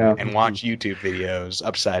down Yeah. and watch YouTube videos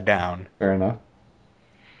upside down. Fair enough.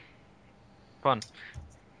 Fun.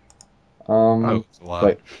 It's a lot.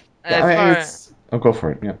 But As I far- it's, oh, go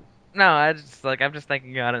for it. Yeah. No, I'm just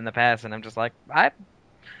thinking about it in the past, and I'm just like, I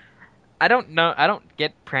don't know, I don't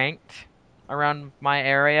get pranked around my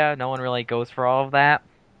area. No one really goes for all of that.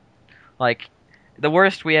 Like, the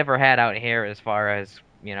worst we ever had out here, as far as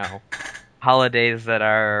holidays that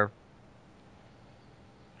are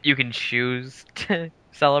you can choose to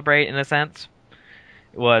celebrate in a sense,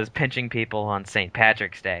 was pinching people on St.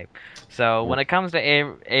 Patrick's Day. So when it comes to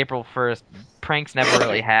April 1st, pranks never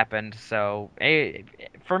really happened. So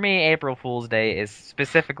for me, April Fool's Day is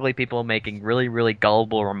specifically people making really, really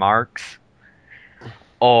gullible remarks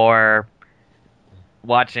or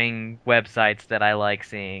watching websites that I like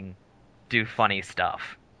seeing do funny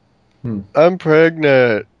stuff. I'm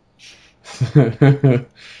pregnant.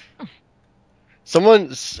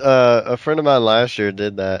 Someone, a friend of mine last year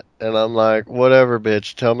did that, and I'm like, whatever,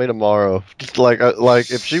 bitch, tell me tomorrow. Just like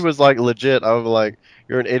if she was legit, I would be like,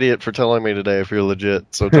 you're an idiot for telling me today if you're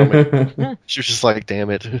legit. So tell me. She was just like, damn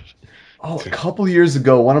it. Oh, a couple years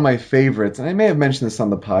ago, one of my favorites, and I may have mentioned this on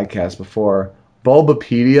the podcast before,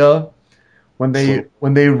 Bulbapedia, when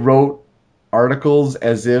they wrote articles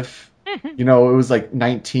as if it was like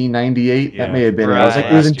 1998. Yeah. That may have been. Right. I was like,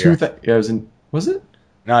 it was in Last year. 2000. Yeah, it was in. Was it?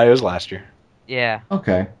 No, it was last year. Yeah.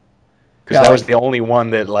 Okay. Because Yeah, that was the only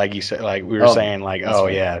one that, you said, we were saying, that's oh,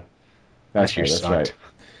 right. yeah, That's year right. That's sucked. right.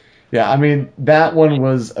 Yeah, I mean that one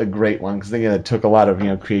was a great one because it took a lot of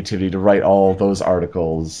creativity to write all of those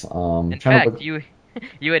articles. In fact,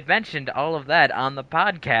 you had mentioned all of that on the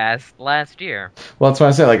podcast last year. Well, that's what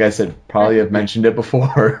I said. Like I said, probably have mentioned it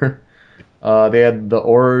before. They had the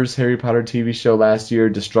Aurors Harry Potter TV show last year.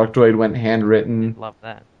 Destructoid went handwritten. Love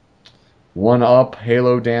that. 1-Up,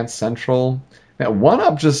 Halo Dance Central. Now,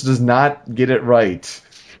 1-Up just does not get it right.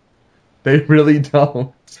 They really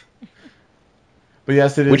don't. But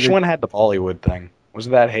yes, it is. Which one had the Bollywood thing? Was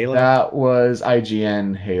that Halo? That was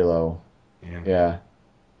IGN Halo. Yeah. Yeah.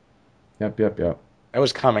 Yep. That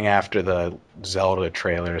was coming after the Zelda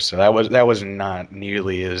trailer, so that was not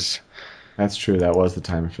nearly as. That's true. That was the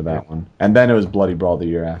timing for that one. And then it was Bloody Brawl the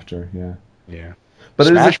year after. Yeah. Yeah. But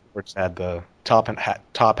Smash Bros had the top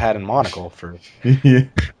hat and monocle for yeah.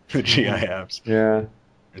 the GIFs. Yeah.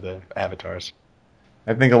 Or the avatars.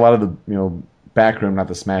 I think a lot of the backroom, not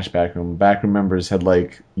the Smash backroom members had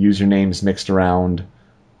like usernames mixed around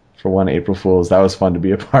for one April Fool's. That was fun to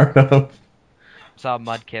be a part of. Saw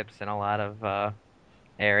Mudkips in a lot of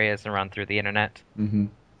areas and run through the internet. Mm-hmm.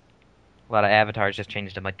 A lot of avatars just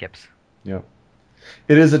changed to Mudkips. Yep.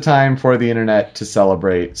 It is a time for the internet to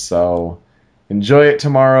celebrate, so enjoy it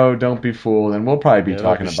tomorrow. Don't be fooled, and we'll probably be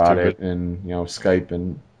talking about it in Skype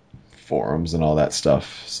and forums and all that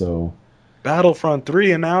stuff. So Battlefront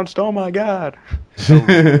 3 announced. Oh my god.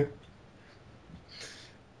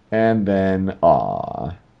 and then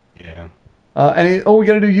Yeah. we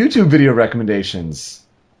gotta do YouTube video recommendations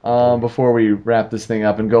before we wrap this thing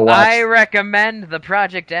up and go watch. I recommend the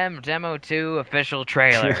Project M Demo 2 official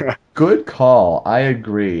trailer. Good call. I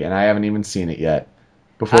agree, and I haven't even seen it yet.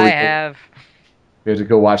 We have to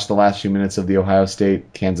go watch the last few minutes of the Ohio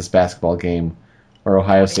State-Kansas basketball game, where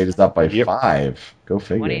Ohio State is up by 5. Go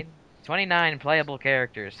figure. 29 playable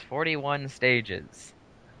characters, 41 stages.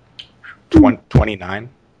 29?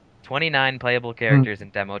 29 playable characters in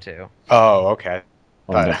Demo 2. Oh, okay.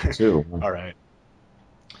 Demo 2. All right.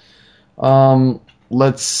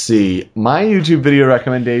 Let's see. My YouTube video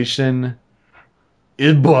recommendation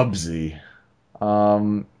is Bubsy.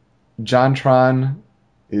 JonTron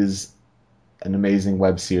is an amazing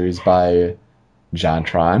web series by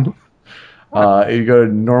JonTron. You go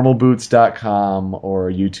to normalboots.com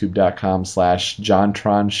or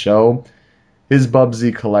youtube.com/JonTron Show. His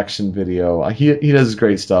Bubsy collection video. He does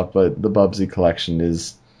great stuff, but the Bubsy collection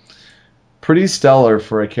is pretty stellar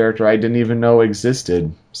for a character I didn't even know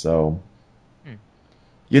existed. So,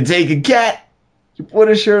 you take a cat, you put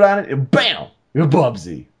a shirt on it, and bam, you're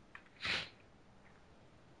Bubsy.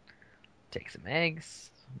 Take some eggs,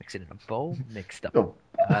 mix it in a bowl, mix up. Oh.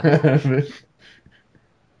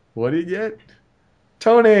 What did you get?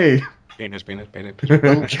 Tony! Penis.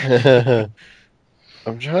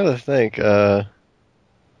 I'm trying to think. I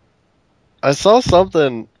saw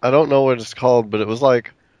something, I don't know what it's called, but it was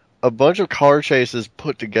like a bunch of car chases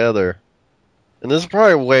put together. And this is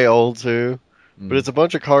probably way old too, but it's a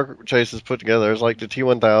bunch of car chases put together. It's like the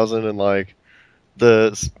T-1000 and like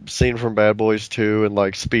the scene from Bad Boys 2 and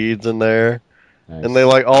like Speeds in there. Nice. And they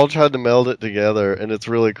like all tried to meld it together, and it's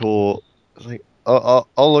really cool. It's like, I'll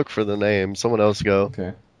look for the name. Someone else go.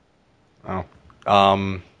 Okay. Oh.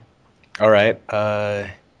 All right.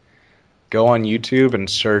 Go on YouTube and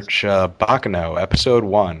search Bakano Episode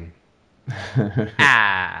 1.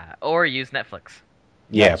 Or use Netflix.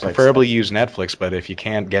 Yeah, preferably use Netflix, but if you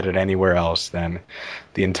can't get it anywhere else, then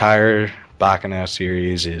the entire Bakano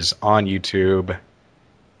series is on YouTube,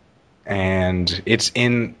 and it's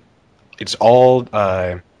all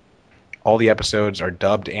the episodes are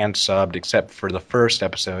dubbed and subbed, except for the first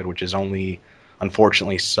episode, which is only,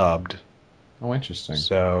 unfortunately, subbed. Oh, interesting.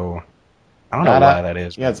 So, I don't know why that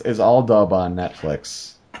is. Yeah, it's all dub on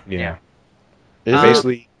Netflix. Yeah.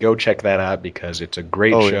 Basically, go check that out because it's a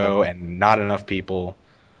great show, and not enough people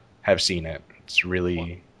have seen it. It's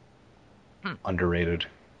really underrated.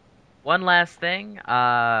 One last thing.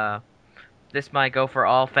 This might go for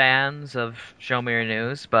all fans of Show Me Your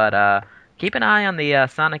News, but keep an eye on the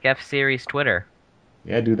Sonic F-Series Twitter.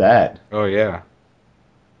 Yeah, do that. Oh, yeah.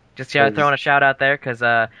 Just throwing a shout out there, because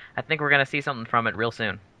I think we're going to see something from it real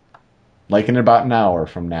soon. Like in about an hour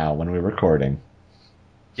from now when we're recording.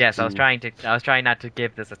 Yes, I was trying not to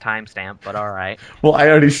give this a timestamp, but all right. Well, I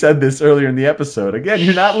already said this earlier in the episode. Again,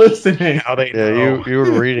 you're not listening. How they know. Yeah, you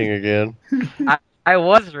were reading again. I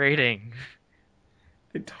was reading.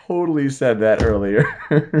 I totally said that earlier.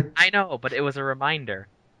 I know, but it was a reminder.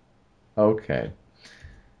 Okay.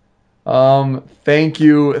 Thank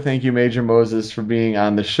you, Major Moses, for being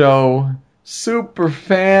on the show. Super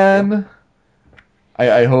fan.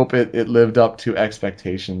 I hope it lived up to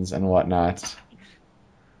expectations and whatnot.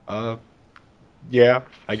 Yeah,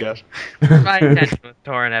 I guess. My intention was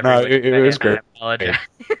torn every No, it was great. I apologize.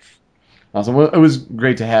 Awesome. Well, it was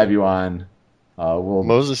great to have you on.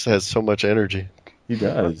 Moses has so much energy. He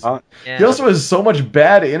does. Yeah. He also has so much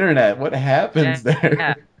bad internet. What happens there?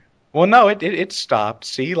 Yeah. Well, no, it stopped.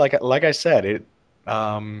 See, like I said, it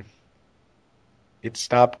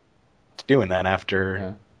stopped doing that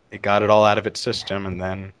after it got it all out of its system, and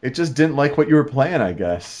then it just didn't like what you were playing, I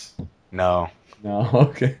guess. No.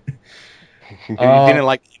 Okay. You didn't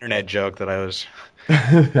like the internet joke that I was.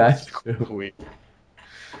 That's true.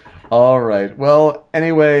 All right. Well,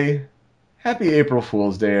 anyway, happy April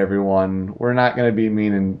Fool's Day, everyone. We're not going to be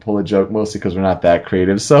mean and pull a joke, mostly because we're not that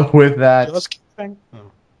creative. So with that,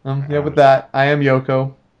 with that, I am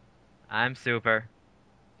Yoko. I'm Super.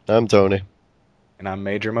 I'm Tony. And I'm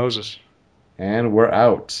Major Moses. And we're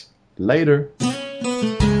out. Later.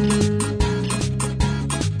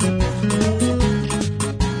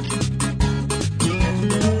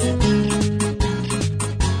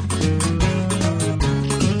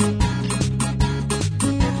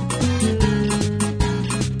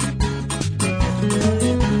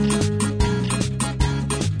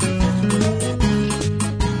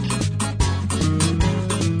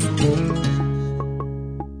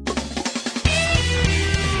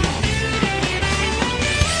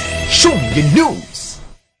 News.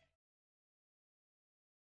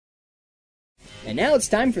 And now it's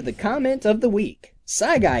time for the comment of the week.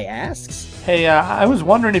 Saigai asks, Hey, I was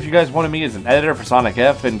wondering if you guys wanted me as an editor for Sonic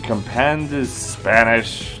F and Compend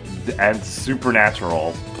Spanish and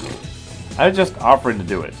Supernatural. I was just offering to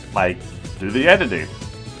do it. Like, do the editing.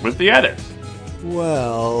 With the edit.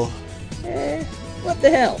 Well... what the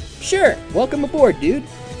hell? Sure, welcome aboard, dude.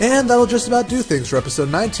 And that'll just about do things for episode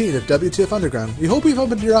 19 of WTF Underground. We hope we've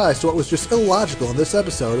opened your eyes to what was just illogical in this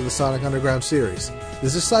episode of the Sonic Underground series.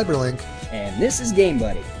 This is Cyberlink. And this is Game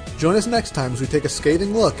Buddy. Join us next time as we take a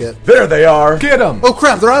scathing look at... There they are! Get them! Oh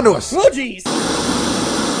crap, they're onto us! Oh jeez!